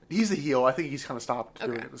not. He's a heel. I think he's kind of stopped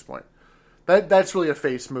doing it at this point. That's really a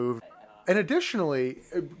face move. And additionally,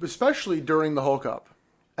 especially during the Hulk up,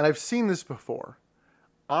 and I've seen this before,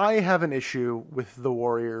 I have an issue with the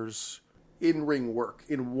Warrior's in-ring work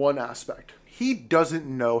in one aspect. He doesn't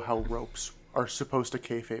know how ropes are supposed to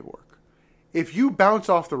kayfabe work. If you bounce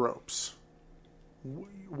off the ropes,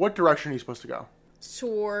 what direction are you supposed to go?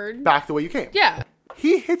 Sword. Back the way you came. Yeah.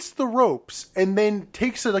 He hits the ropes and then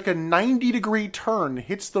takes like a 90-degree turn,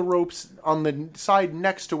 hits the ropes on the side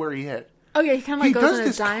next to where he hit. Oh, yeah, he kind of He goes does in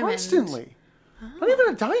this a diamond. constantly. Not even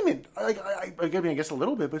a diamond. I guess a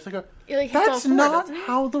little bit, but it's like He, like, hits all that's four, not doesn't he?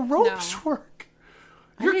 how the ropes No. work.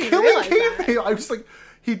 I You're didn't killing realize that. kayfabe. I'm just like,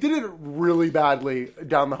 he did it really badly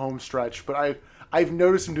down the home stretch, but I've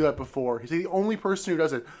noticed him do that before. He's the only person who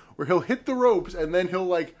does it, where he'll hit the ropes and then he'll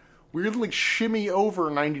like weirdly like shimmy over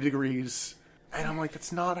 90 degrees. And I'm like,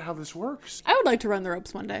 that's not how this works. I would like to run the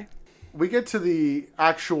ropes one day. We get to the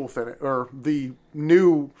actual finish, or the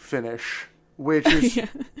new finish, which is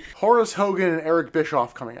Horace Hogan and Eric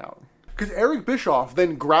Bischoff coming out. Because Eric Bischoff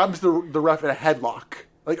then grabs the ref in a headlock,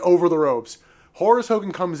 like over the ropes. Horace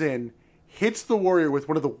Hogan comes in, hits the Warrior with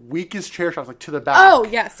one of the weakest chair shots, like to the back. Oh,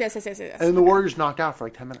 yes. And then the Warrior's knocked out for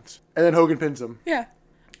like 10 minutes. And then Hogan pins him. Yeah.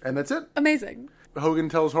 And that's it. Amazing. Hogan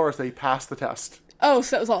tells Horace that he passed the test. Oh,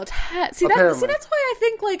 so that was all a test. See, Apparently. that's why I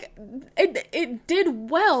think, like, it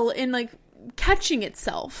did well in, like, catching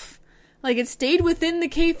itself. Like, it stayed within the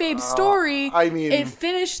kayfabe story. I mean... It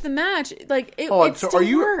finished the match. Like, it Hold on, it so still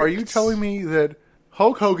are worked. you telling me that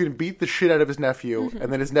Hulk Hogan beat the shit out of his nephew,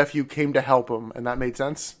 and then his nephew came to help him, and that made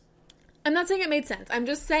sense? I'm not saying it made sense. I'm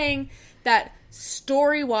just saying that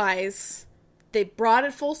story-wise, they brought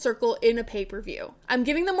it full circle in a pay-per-view. I'm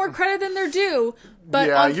giving them more credit than they're due, but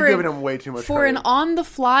Yeah, you're giving them way too much for credit. an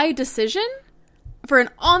on-the-fly decision, for an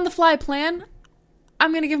on-the-fly plan,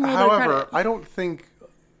 I'm going to give them a little bit of However, credit. I don't think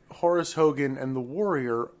Horace Hogan and the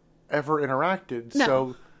Warrior ever interacted, No.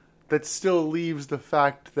 so that still leaves the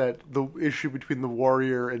fact that the issue between the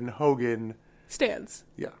Warrior and Hogan stands.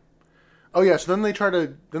 Yeah. Oh yeah. So then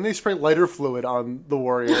they spray lighter fluid on the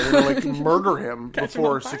Warrior and they like murder him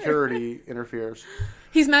before security interferes.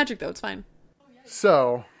 He's magic though. It's fine.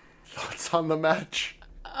 So, thoughts on the match?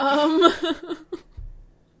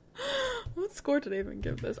 What score did I even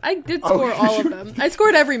give this? I did score all of them. I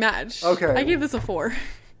scored every match. Okay. I gave this a 4.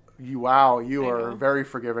 You are very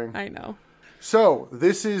forgiving. I know. So,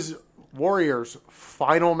 this is Warrior's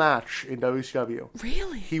final match in WCW.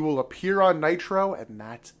 Really? He will appear on Nitro, and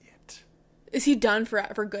that's it. Is he done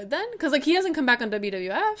for good then? Because like he hasn't come back on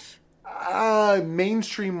WWF.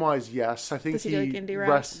 Mainstream-wise, yes. I think Does he do, like, indie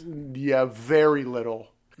reps? Yeah, very little.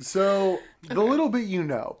 So, the little bit you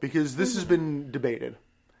know, because this has been debated.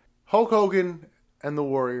 Hulk Hogan and the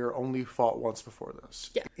Warrior only fought once before this.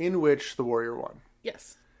 Yeah. In which the Warrior won.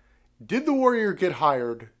 Yes. Did the Warrior get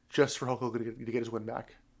hired just for Hulk Hogan to get his win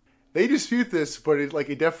back? They dispute this, but it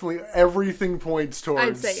definitely, everything points towards...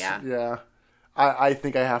 I'd say yeah. Yeah. I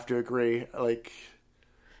think I have to agree. Like...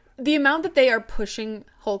 The amount that they are pushing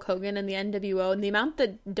Hulk Hogan and the NWO, and the amount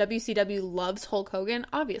that WCW loves Hulk Hogan,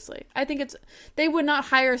 obviously. I think it's... They would not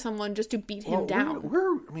hire someone just to beat him down.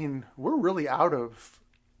 We're really out of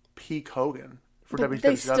peak Hogan for WCW.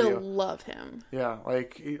 They still love him. Yeah,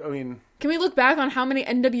 Can we look back on how many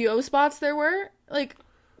NWO spots there were? Like,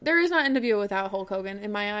 there is not NWO without Hulk Hogan,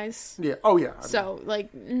 in my eyes. Yeah. Oh, yeah.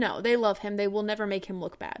 No, they love him. They will never make him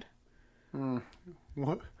look bad.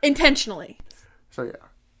 What? Intentionally. So, yeah.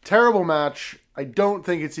 Terrible match. I don't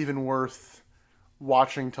think it's even worth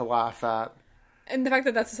watching to laugh at. And the fact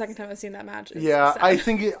that that's the second time I've seen that match is sad. I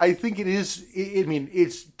think it is.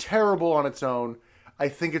 It's terrible on its own. I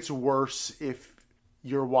think it's worse if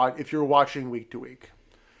you're watching week to week.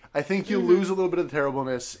 I think you lose a little bit of the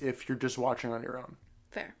terribleness if you're just watching on your own.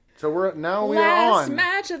 Fair. So we are on last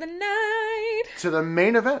match of the night to the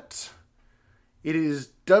main event. It is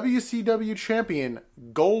WCW champion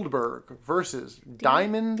Goldberg versus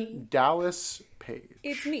Diamond Dallas Page.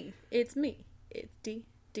 It's me. It's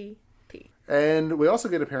DDP. And we also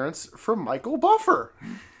get an appearance from Michael Buffer.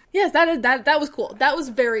 Yes, that was cool. That was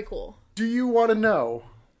very cool. Do you want to know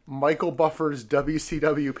Michael Buffer's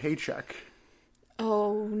WCW paycheck?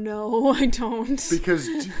 Oh, no, I don't. Because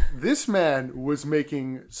this man was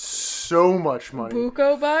making so much money.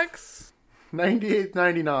 Buco bucks?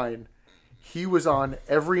 $98.99. He was on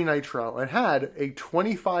every Nitro and had a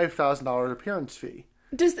 $25,000 appearance fee.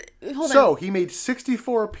 So he made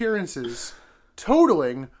 64 appearances,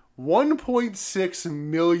 totaling $1.6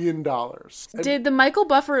 million. Did the Michael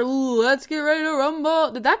Buffer "Let's Get Ready to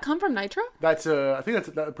Rumble"? Did that come from Nitro? I'm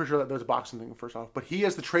pretty sure that was a boxing thing first off, but he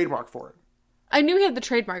has the trademark for it. I knew he had the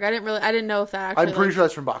trademark. I didn't know if that actually. I'm pretty sure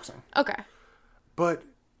that's from boxing. Okay. But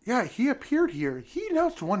yeah, he appeared here. He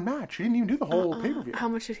announced one match. He didn't even do the whole pay-per-view. How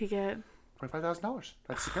much did he get? $25,000.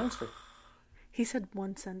 That's the appearance fee. He said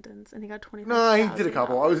one sentence, and he got $25,000. No, he did a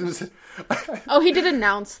couple. I was going to say... he did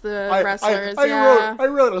announce the wrestlers, I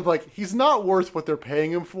wrote it like, he's not worth what they're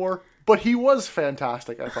paying him for, but he was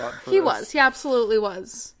fantastic, I thought. He was. He absolutely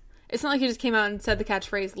was. It's not like he just came out and said the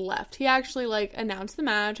catchphrase, left. He actually, announced the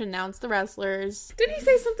match, announced the wrestlers. Did he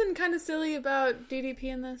say something kind of silly about DDP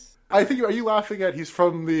in this? I think, are you laughing at, he's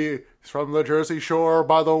from the Jersey Shore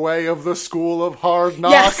by the way of the School of Hard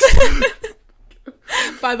Knocks? Yes!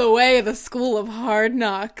 By the way, the School of Hard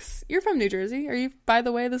Knocks. You're from New Jersey. Are you, by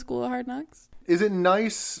the way, the School of Hard Knocks? Is it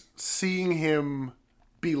nice seeing him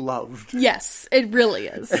be loved? Yes, it really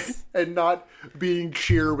is. And not being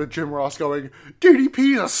cheered with Jim Ross going,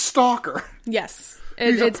 DDP is a stalker. Yes.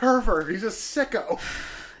 He's a pervert. He's a sicko.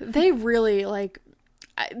 They really,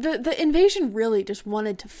 the invasion really just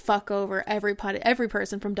wanted to fuck over every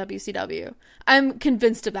person from WCW. I'm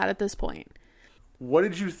convinced of that at this point. What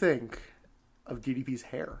did you think of DDP's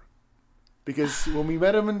hair? Because when we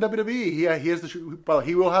met him in WWE, he has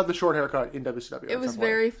he will have the short haircut in WCW. It was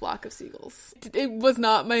very Flock of Seagulls. It was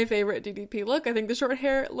not my favorite DDP look. I think the short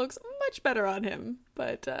hair looks much better on him,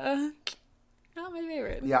 but not my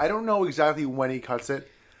favorite. Yeah, I don't know exactly when he cuts it.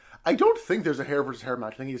 I don't think there's a hair versus hair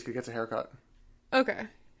match. I think he just gets a haircut. Okay.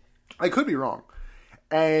 I could be wrong.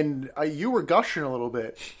 And you were gushing a little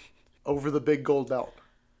bit over the big gold belt.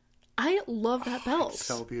 I love that belt. It's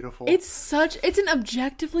so beautiful. It's an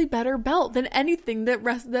objectively better belt than anything that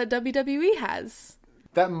WWE has.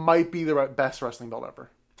 That might be the best wrestling belt ever.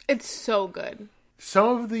 It's so good.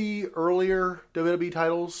 Some of the earlier WWE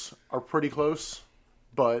titles are pretty close,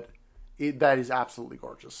 but that is absolutely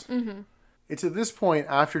gorgeous. Mm-hmm. It's at this point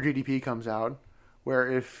after DDP comes out,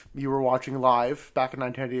 where if you were watching live back in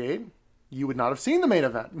 1998, you would not have seen the main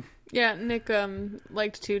event. Yeah, Nick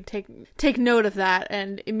liked to take note of that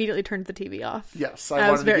and immediately turned the TV off. Yes, I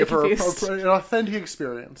was wanted to give her confused. an authentic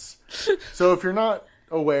experience. So if you're not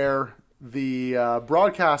aware, the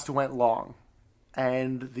broadcast went long,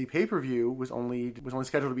 and the pay-per-view was only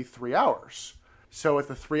scheduled to be 3 hours. So at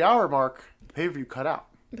the 3-hour mark, the pay-per-view cut out.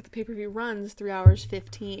 But the pay-per-view runs 3 hours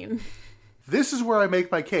 15. This is where I make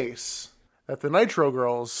my case that the Nitro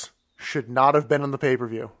Girls should not have been on the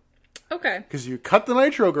pay-per-view. Okay. Because you cut the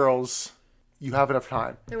Nitro Girls, you have enough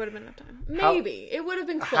time. There would have been enough time. Maybe. It would have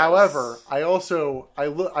been close. However, I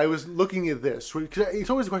was looking at this. Because it's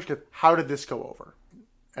always a question of, how did this go over?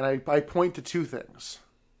 And I point to two things.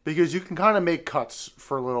 Because you can kind of make cuts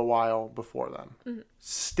for a little while before then. Mm-hmm.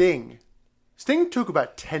 Sting took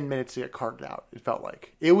about 10 minutes to get carted out, it felt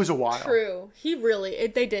like. It was a while. True. They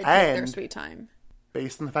did take their sweet time.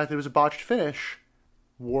 Based on the fact that it was a botched finish,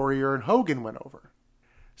 Warrior and Hogan went over.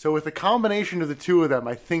 So with the combination of the two of them,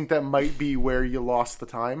 I think that might be where you lost the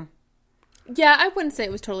time. Yeah, I wouldn't say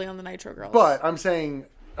it was totally on the Nitro Girls. But I'm saying,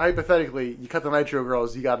 hypothetically, you cut the Nitro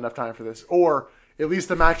Girls, you got enough time for this. Or at least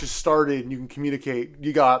the match has started and you can communicate.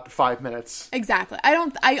 You got 5 minutes. Exactly.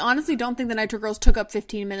 I honestly don't think the Nitro Girls took up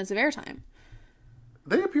 15 minutes of airtime.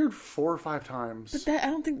 They appeared 4 or 5 times. But I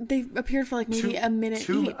don't think they appeared for like maybe a minute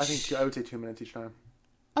each. I would say 2 minutes each time.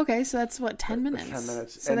 Okay, so that's what, 10 minutes? 10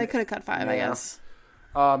 minutes. So they could have cut 5, I guess.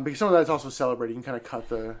 Because some of that's also celebrating. You can kind of cut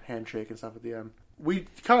the handshake and stuff at the end. We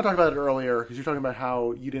kind of talked about it earlier, because you're talking about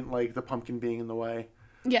how you didn't like the pumpkin being in the way.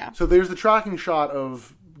 Yeah. So there's the tracking shot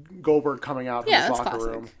of Goldberg coming out from his locker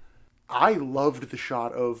room. I loved the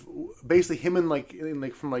shot of basically him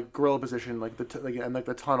from gorilla position,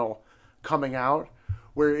 the tunnel coming out,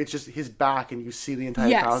 where it's just his back and you see the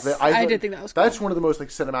entire crowd. I did think that was cool. That's one of the most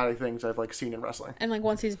cinematic things I've seen in wrestling. And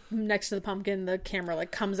once he's next to the pumpkin, the camera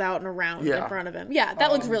comes out and around in front of him. Yeah,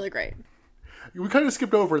 that looks really great. We kind of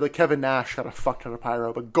skipped over that Kevin Nash got a fuck ton of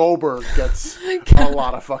pyro, but Goldberg gets a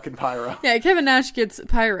lot of fucking pyro. Yeah, Kevin Nash gets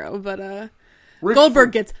pyro, but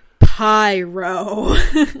Goldberg gets pyro.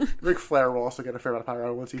 Ric Flair will also get a fair amount of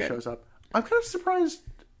pyro once he shows up. I'm kind of surprised.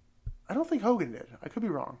 I don't think Hogan did. I could be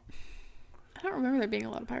wrong. I don't remember there being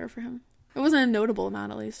a lot of pyro for him. It wasn't a notable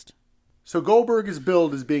amount, at least. So Goldberg is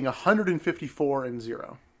billed as being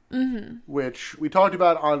 154-0, which we talked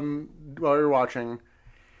about while we were watching,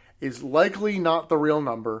 is likely not the real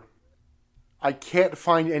number. I can't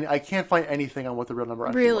find anything on what the real number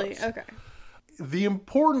actually was. Really? Okay. The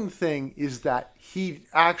important thing is that he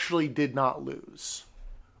actually did not lose.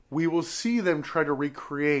 We will see them try to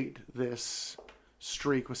recreate this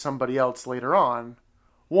streak with somebody else later on.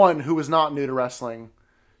 One, who is not new to wrestling.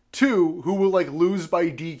 Two, who will lose by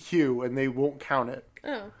DQ and they won't count it.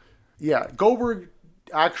 Oh. Yeah, Goldberg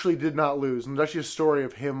actually did not lose. And there's actually a story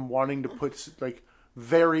of him wanting to put,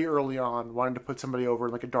 very early on, wanting to put somebody over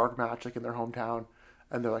in a dark match, in their hometown.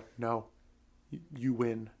 And they're like, no, you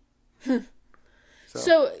win.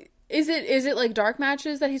 So is it dark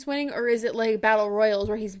matches that he's winning, or is it battle royals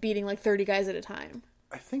where he's beating 30 guys at a time?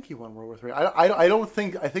 I think he won World War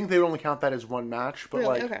III. I think they would only count that as one match, but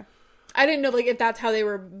really? Okay. I didn't know if that's how they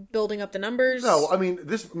were building up the numbers. No,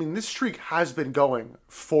 this streak has been going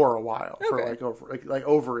for a while, for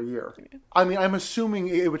over a year. Okay. I'm assuming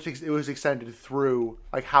it was extended through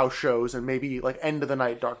house shows and maybe end of the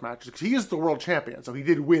night dark matches, because he is the world champion, so he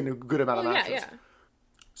did win a good amount of matches. Yeah.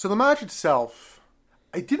 So the match itself,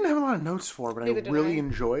 I didn't have a lot of notes for, but I really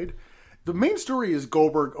enjoyed. The main story is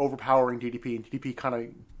Goldberg overpowering DDP and DDP kind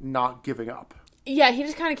of not giving up. Yeah, he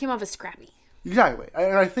just kind of came off as scrappy. Exactly.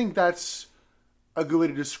 And I think that's a good way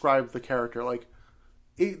to describe the character.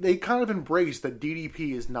 They kind of embrace that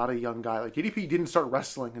DDP is not a young guy. DDP didn't start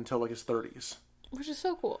wrestling until his 30s. Which is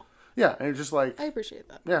so cool. Yeah, and it's just I appreciate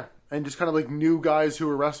that. Yeah, and just kind of new guys who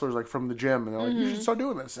were wrestlers from the gym, and they're you should start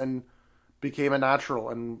doing this, and became a natural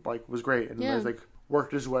and was great, and has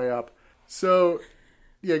worked his way up. So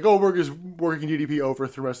yeah, Goldberg is working DDP over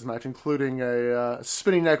through the rest of the match, including a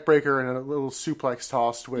spinning neck breaker and a little suplex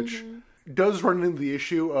tossed, which does run into the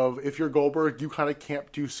issue of, if you're Goldberg, you kind of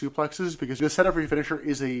can't do suplexes because the setup for your finisher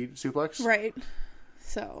is a suplex. Right.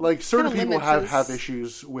 So certain people have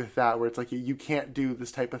issues with that, where it's you can't do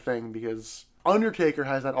this type of thing, because Undertaker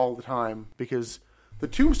has that all the time, because the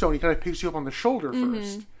tombstone, he kind of picks you up on the shoulder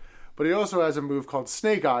first. But he also has a move called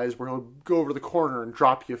Snake Eyes, where he'll go over to the corner and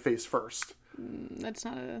drop you face first. That's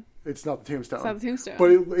not a... It's not the tombstone. It's not the tombstone.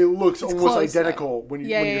 But it looks almost close, identical when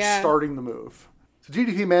you're starting the move. So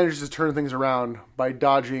DDP manages to turn things around by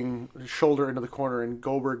dodging shoulder into the corner, and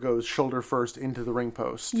Goldberg goes shoulder first into the ring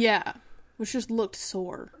post. Yeah, which just looked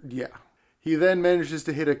sore. Yeah. He then manages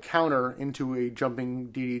to hit a counter into a jumping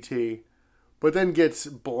DDT, but then gets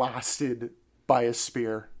blasted by a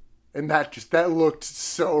spear. And that looked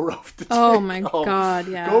so rough to take. Oh my God,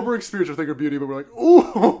 yeah. Goldberg's spears are a thing of beauty, but we're like,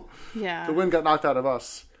 ooh! Yeah. The wind got knocked out of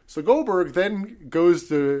us. So Goldberg then goes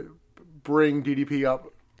to bring DDP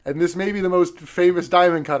up. And this may be the most famous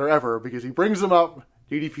diamond cutter ever, because he brings him up,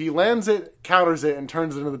 DDP lands it, counters it, and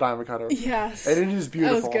turns it into the diamond cutter. Yes. And it is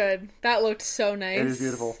beautiful. That was good. That looked so nice. It is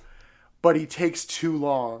beautiful. But he takes too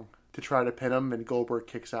long to try to pin him, and Goldberg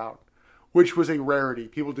kicks out, which was a rarity.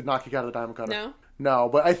 People did not kick out of the diamond cutter. No? No,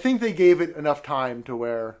 but I think they gave it enough time to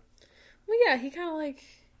where... Well, yeah, he kind of like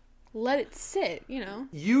let it sit, you know?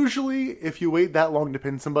 Usually, if you wait that long to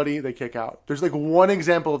pin somebody, they kick out. There's like one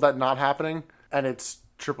example of that not happening, and it's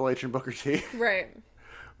Triple H and Booker T. Right.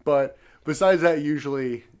 But besides that,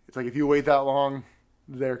 usually, it's like if you wait that long,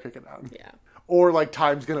 they're kicking out. Yeah. Or like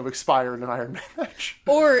time's going to expire in an Iron Man match.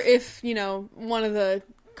 Or if, you know, one of the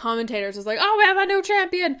commentators is like, oh, we have a new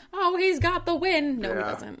champion. Oh, he's got the win. No, he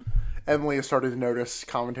doesn't. Emily has started to notice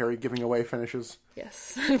commentary giving away finishes.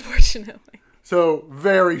 Yes, unfortunately. So,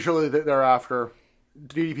 very shortly thereafter,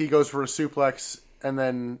 DDP goes for a suplex, and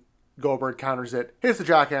then Goldberg counters it, hits the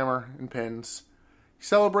jackhammer, and pins. He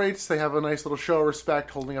celebrates. They have a nice little show of respect,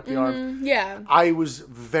 holding up the arm. Yeah. I was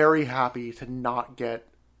very happy to not get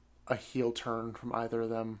a heel turn from either of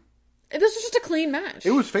them. This was just a clean match.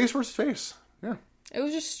 It was face versus face. Yeah. It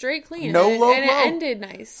was just straight clean. No and low and blow. it ended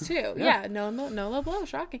nice, too. Yeah, no low blow.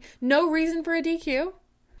 Shocking. No reason for a DQ.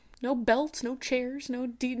 No belts, no chairs, no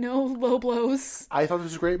low blows. I thought this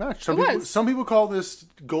was a great match. was. Some people call this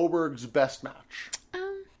Goldberg's best match. I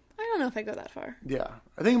don't know if I go that far. Yeah.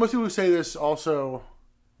 I think most people who say this also,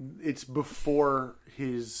 it's before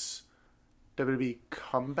his WWE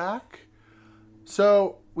comeback.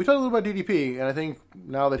 So, we talked a little about DDP, and I think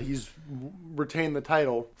now that he's retained the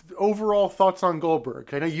title, overall thoughts on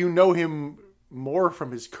Goldberg. I know you know him more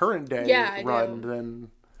from his current day run than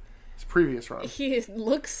his previous run. He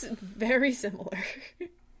looks very similar.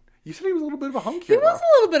 You said he was a little bit of a hunk here. He was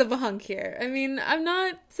a little bit of a hunk here. I mean, I'm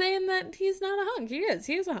not saying that he's not a hunk. He is.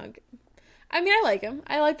 He is a hunk. I mean, I like him.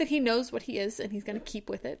 I like that he knows what he is, and he's going to keep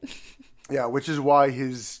with it. Yeah, which is why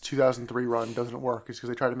his 2003 run doesn't work, is because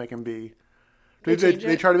they try to make him be... They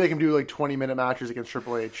try to make him do like 20-minute matches against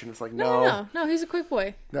Triple H, and it's like, no. No, he's a quick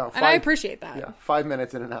boy. No, and I appreciate that. Yeah, 5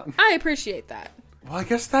 minutes in and out. I appreciate that. Well, I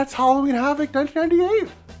guess that's Halloween Havoc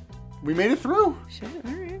 1998. We made it through. Shit,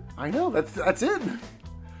 all right. I know, that's it.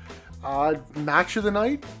 Match of the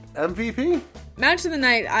night, MVP. Match of the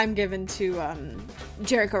night, I'm giving to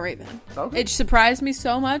Jericho Raven. Okay. It surprised me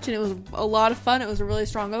so much, and it was a lot of fun. It was a really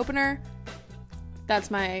strong opener. That's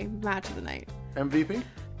my match of the night. MVP?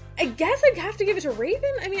 I guess I'd have to give it to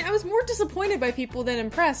Raven. I mean, I was more disappointed by people than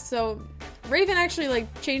impressed, so Raven actually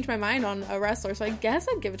changed my mind on a wrestler, so I guess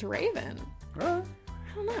I'd give it to Raven. All right.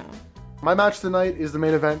 I don't know. My match of the night is the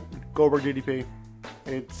main event, Goldberg DDP.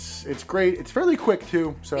 It's great. It's fairly quick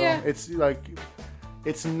too, so it's like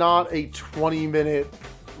it's not a 20-minute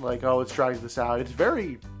let's drag this out. It's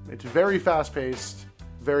very fast paced,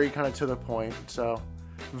 very kind of to the point. So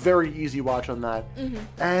very easy watch on that. Mm-hmm.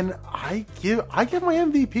 And I give my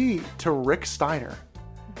MVP to Rick Steiner.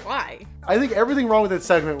 Why? I think everything wrong with that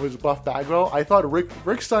segment was Buff Bagwell. I thought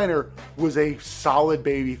Rick Steiner was a solid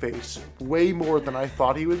babyface, way more than I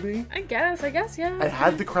thought he would be. I guess, yeah. I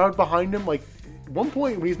had the crowd behind him. Like, at one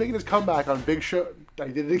point, when he's making his comeback on Big Show, I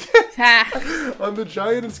did it again. On the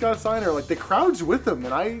Giant and Scott Steiner, the crowd's with him,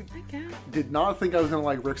 and I did not think I was going to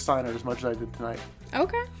like Rick Steiner as much as I did tonight.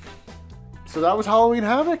 Okay. So that was Halloween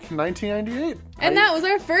Havoc, 1998. And that was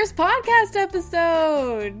our first podcast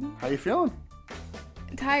episode. How you feeling?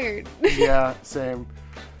 Tired. Yeah, same.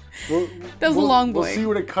 That was a long boy. We'll see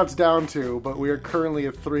what it cuts down to, but we are currently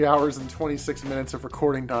at 3 hours and 26 minutes of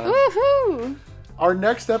recording time. Woohoo! Our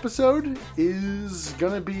next episode is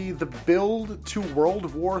going to be the build to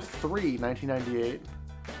World War III, 1998.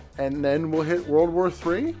 And then we'll hit World War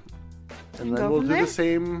III, and then we'll do the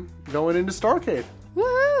same going into Starrcade.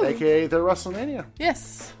 Woohoo! AKA the WrestleMania.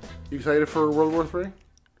 Yes. You excited for World War III?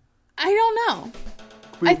 I don't know.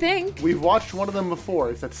 I think. We've watched one of them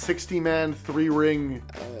before. It's that 60-man, 3-ring...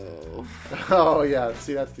 Oh, yeah.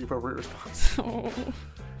 See, that's the appropriate response. Oh.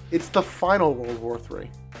 It's the final World War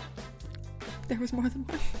III. There was more than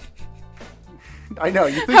one. I know.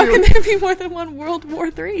 You think How can there be more than one World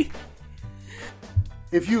War III?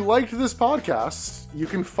 If you liked this podcast, you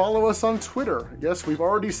can follow us on Twitter. Yes, we've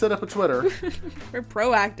already set up a Twitter. We're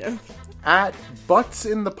proactive. At Butts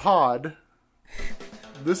in the Pod.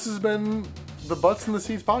 This has been the Butts in the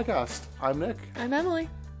Seats podcast. I'm Nick. I'm Emily.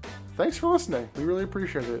 Thanks for listening. We really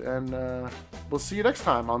appreciate it. And we'll see you next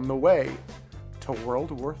time on the way to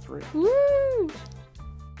World War III. Woo!